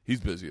 He's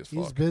busy as fuck.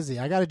 He's busy.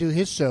 I got to do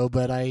his show,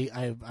 but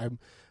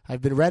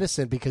I've been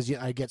reticent because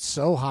I get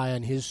so high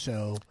on his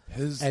show,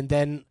 and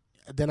then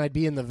I'd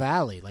be in the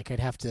valley. I'd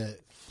have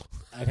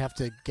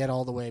to get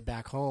all the way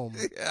back home.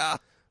 Yeah.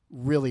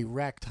 Really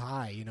wrecked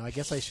high. I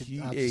guess I should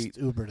just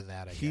Uber to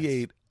that. He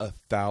ate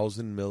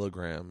 1,000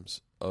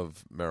 milligrams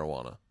of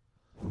marijuana.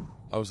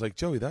 I was like,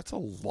 Joey, that's a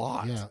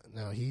lot. Yeah,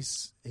 no, he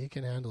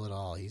can handle it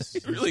all. He's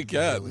really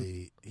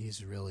can.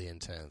 He's really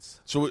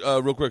intense. So,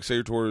 real quick, say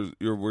your tour,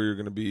 where you're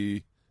going to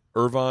be.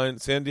 Irvine,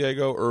 San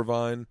Diego,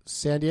 Irvine.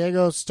 San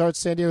Diego starts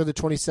San Diego the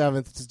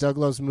 27th. It's Doug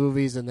Loves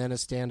Movies and then a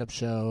stand-up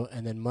show.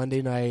 And then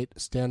Monday night,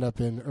 stand-up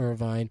in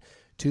Irvine.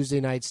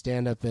 Tuesday night,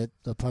 stand-up at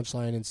the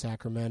Punchline in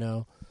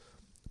Sacramento.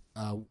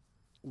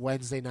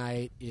 Wednesday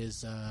night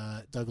is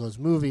Doug Loves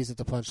Movies at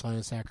the Punchline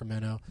in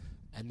Sacramento.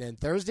 And then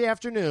Thursday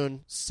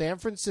afternoon, San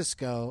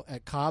Francisco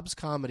at Cobb's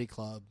Comedy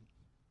Club.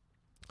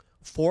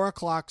 4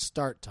 o'clock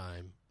start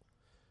time.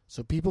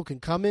 So people can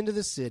come into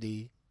the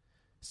city,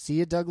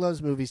 see a Doug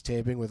Loves Movies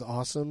taping with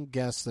awesome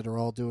guests that are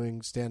all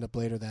doing stand-up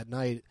later that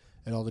night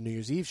at all the New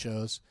Year's Eve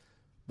shows.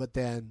 But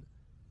then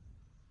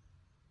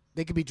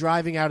they could be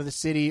driving out of the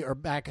city or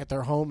back at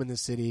their home in the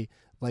city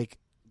like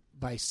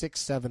by 6,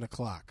 7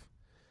 o'clock.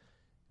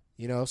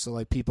 You know, so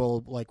like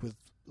people like with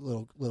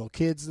little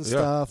kids and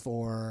stuff,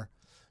 or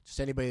just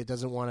anybody that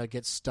doesn't want to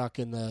get stuck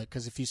in the,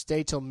 because if you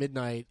stay till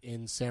midnight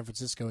in San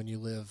Francisco and you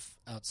live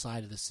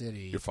outside of the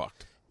city, you're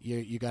fucked.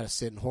 You got to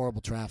sit in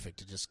horrible traffic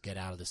to just get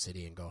out of the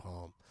city and go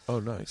home. Oh,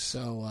 nice.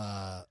 So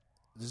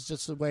this is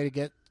just a way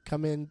to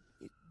come in,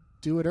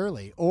 do it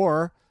early.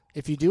 Or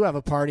if you do have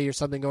a party or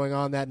something going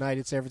on that night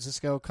in San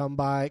Francisco, come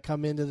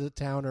into the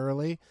town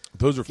early.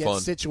 Those are get fun.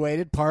 Get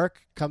situated,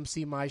 park, come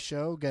see my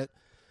show.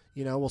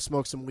 We'll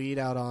smoke some weed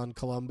out on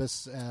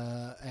Columbus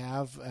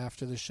Ave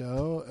after the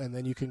show, and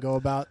then you can go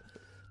about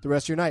the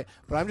rest of your night.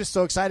 But I'm just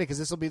so excited because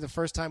this will be the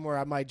first time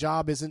where my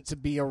job isn't to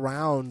be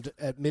around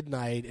at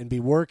midnight and be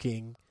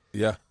working.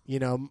 Yeah.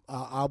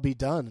 I'll be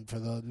done for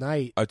the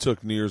night. I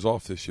took New Year's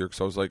off this year because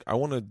I was like, I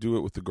want to do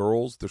it with the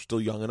girls. They're still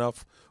young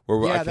enough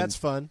where that's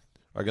fun.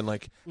 I can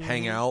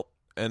hang out,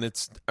 and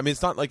it's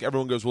not like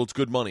everyone goes, well, it's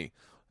good money.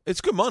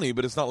 It's good money,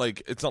 but it's not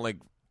like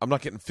I'm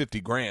not getting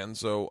 $50,000,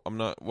 so I'm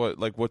not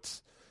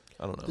what's.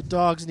 I don't know. The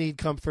dogs need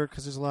comfort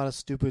because there's a lot of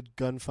stupid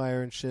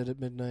gunfire and shit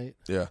at midnight.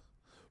 Yeah.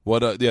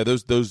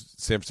 Those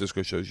San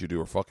Francisco shows you do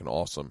are fucking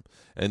awesome.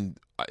 And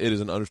it is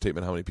an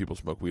understatement how many people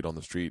smoke weed on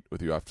the street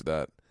with you after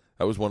that.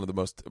 That was one of the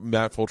most,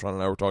 Matt Fultron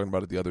and I were talking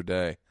about it the other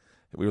day.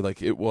 And we were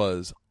like, it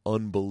was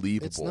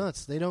unbelievable. It's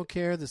nuts. They don't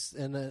care.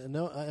 And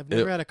no, I've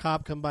never had a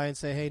cop come by and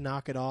say, hey,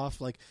 knock it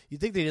off. Like,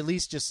 you'd think they'd at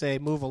least just say,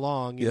 move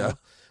along, you know?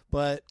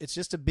 But it's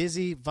just a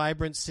busy,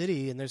 vibrant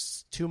city, and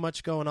there's too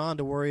much going on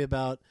to worry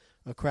about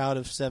a crowd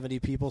of 70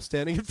 people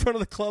standing in front of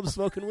the club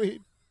smoking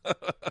weed.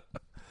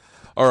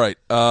 All right.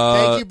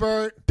 Thank you,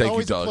 Bert. Thank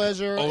Always you, Doug. a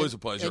pleasure. Always a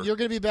pleasure. And you're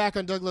going to be back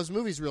on Doug Loves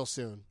Movies real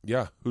soon.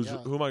 Yeah. Who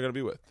am I going to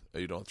be with? Oh,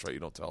 you don't. That's right. You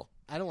don't tell.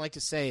 I don't like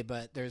to say,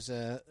 but there's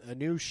a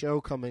new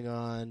show coming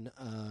on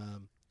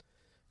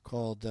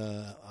called,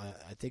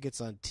 I think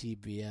it's on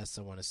TBS,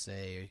 I want to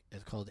say.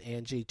 It's called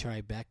Angie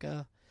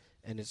Tribeca,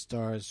 and it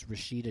stars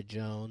Rashida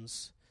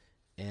Jones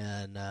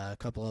and a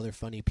couple other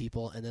funny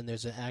people. And then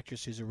there's an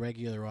actress who's a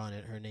regular on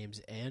it. Her name's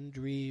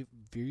Andrea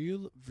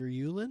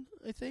Vereulen,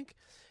 I think.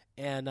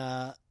 And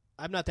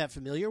I'm not that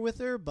familiar with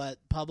her, but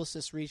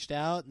publicists reached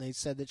out, and they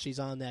said that she's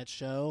on that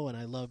show, and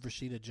I love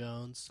Rashida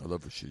Jones. I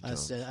love Rashida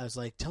Jones. I was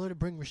like, tell her to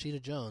bring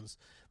Rashida Jones.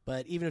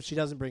 But even if she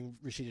doesn't bring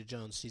Rashida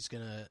Jones, she's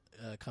going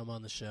to come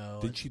on the show.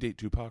 Didn't she date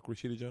Tupac,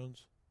 Rashida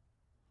Jones?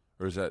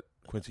 Or is that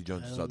Quincy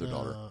Jones' other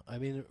daughter? I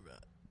mean,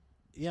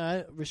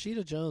 yeah,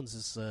 Rashida Jones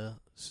is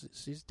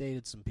she's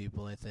dated some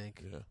people, I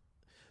think. Yeah.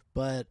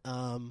 But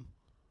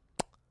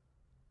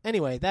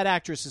anyway, that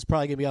actress is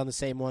probably going to be on the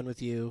same one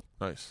with you.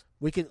 Nice.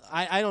 We can.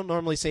 I don't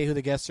normally say who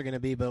the guests are going to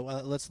be, but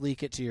let's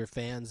leak it to your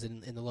fans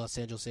in the Los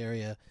Angeles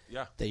area.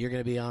 Yeah. That you're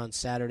going to be on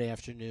Saturday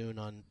afternoon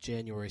on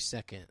January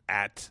 2nd.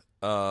 At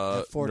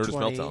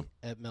 420 Meltdown.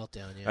 At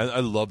Meltdown, yeah. I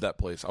love that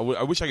place. I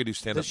wish I could do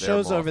stand-up there. The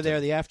shows more over often. there,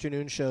 the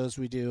afternoon shows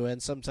we do,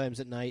 and sometimes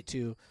at night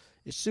too,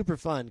 is super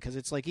fun because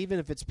it's like even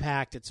if it's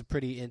packed, it's a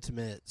pretty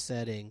intimate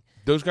setting.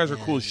 Those guys are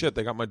cool as shit.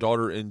 They got my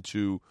daughter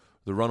into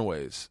the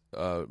Runaways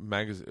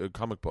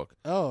comic book.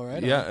 Oh,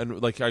 right. Yeah,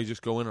 and I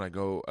just go in and I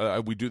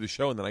go, we do the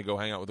show, and then I go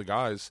hang out with the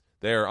guys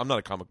there. I'm not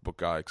a comic book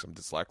guy because I'm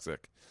dyslexic,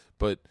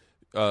 but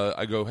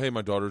I go, hey,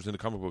 my daughter's into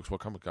comic books. What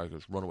comic guy? He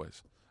goes,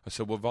 Runaways. I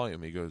said, what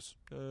volume? He goes,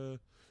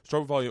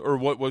 start with volume, or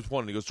what was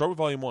one? And he goes, start with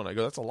volume 1. I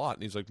go, that's a lot.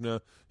 And he's like, no,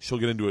 she'll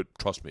get into it.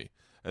 Trust me.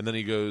 And then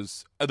he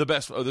goes, the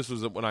best. Oh, this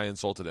was when I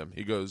insulted him.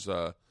 He goes,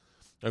 I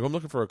go, I'm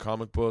looking for a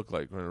comic book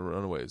like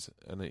Runaways,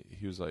 and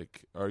he was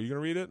like, are you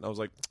gonna read it? And I was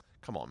like,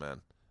 come on,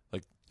 man.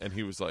 And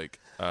he was like,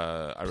 I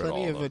read all of them.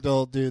 Plenty of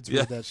adult dudes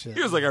read that shit.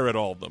 He was like, I read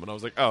all of them. And I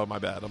was like, oh, my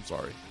bad. I'm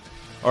sorry.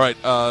 All right.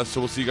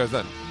 So we'll see you guys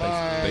then. Bye.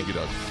 Thanks. Thank you,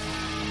 Doug.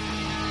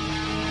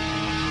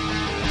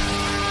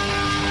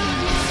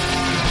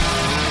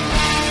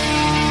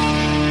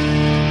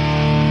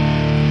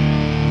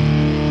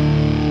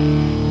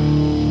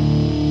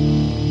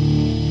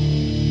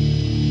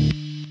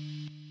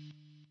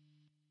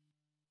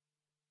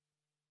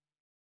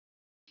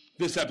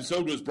 This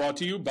episode was brought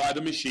to you by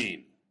The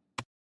Machine.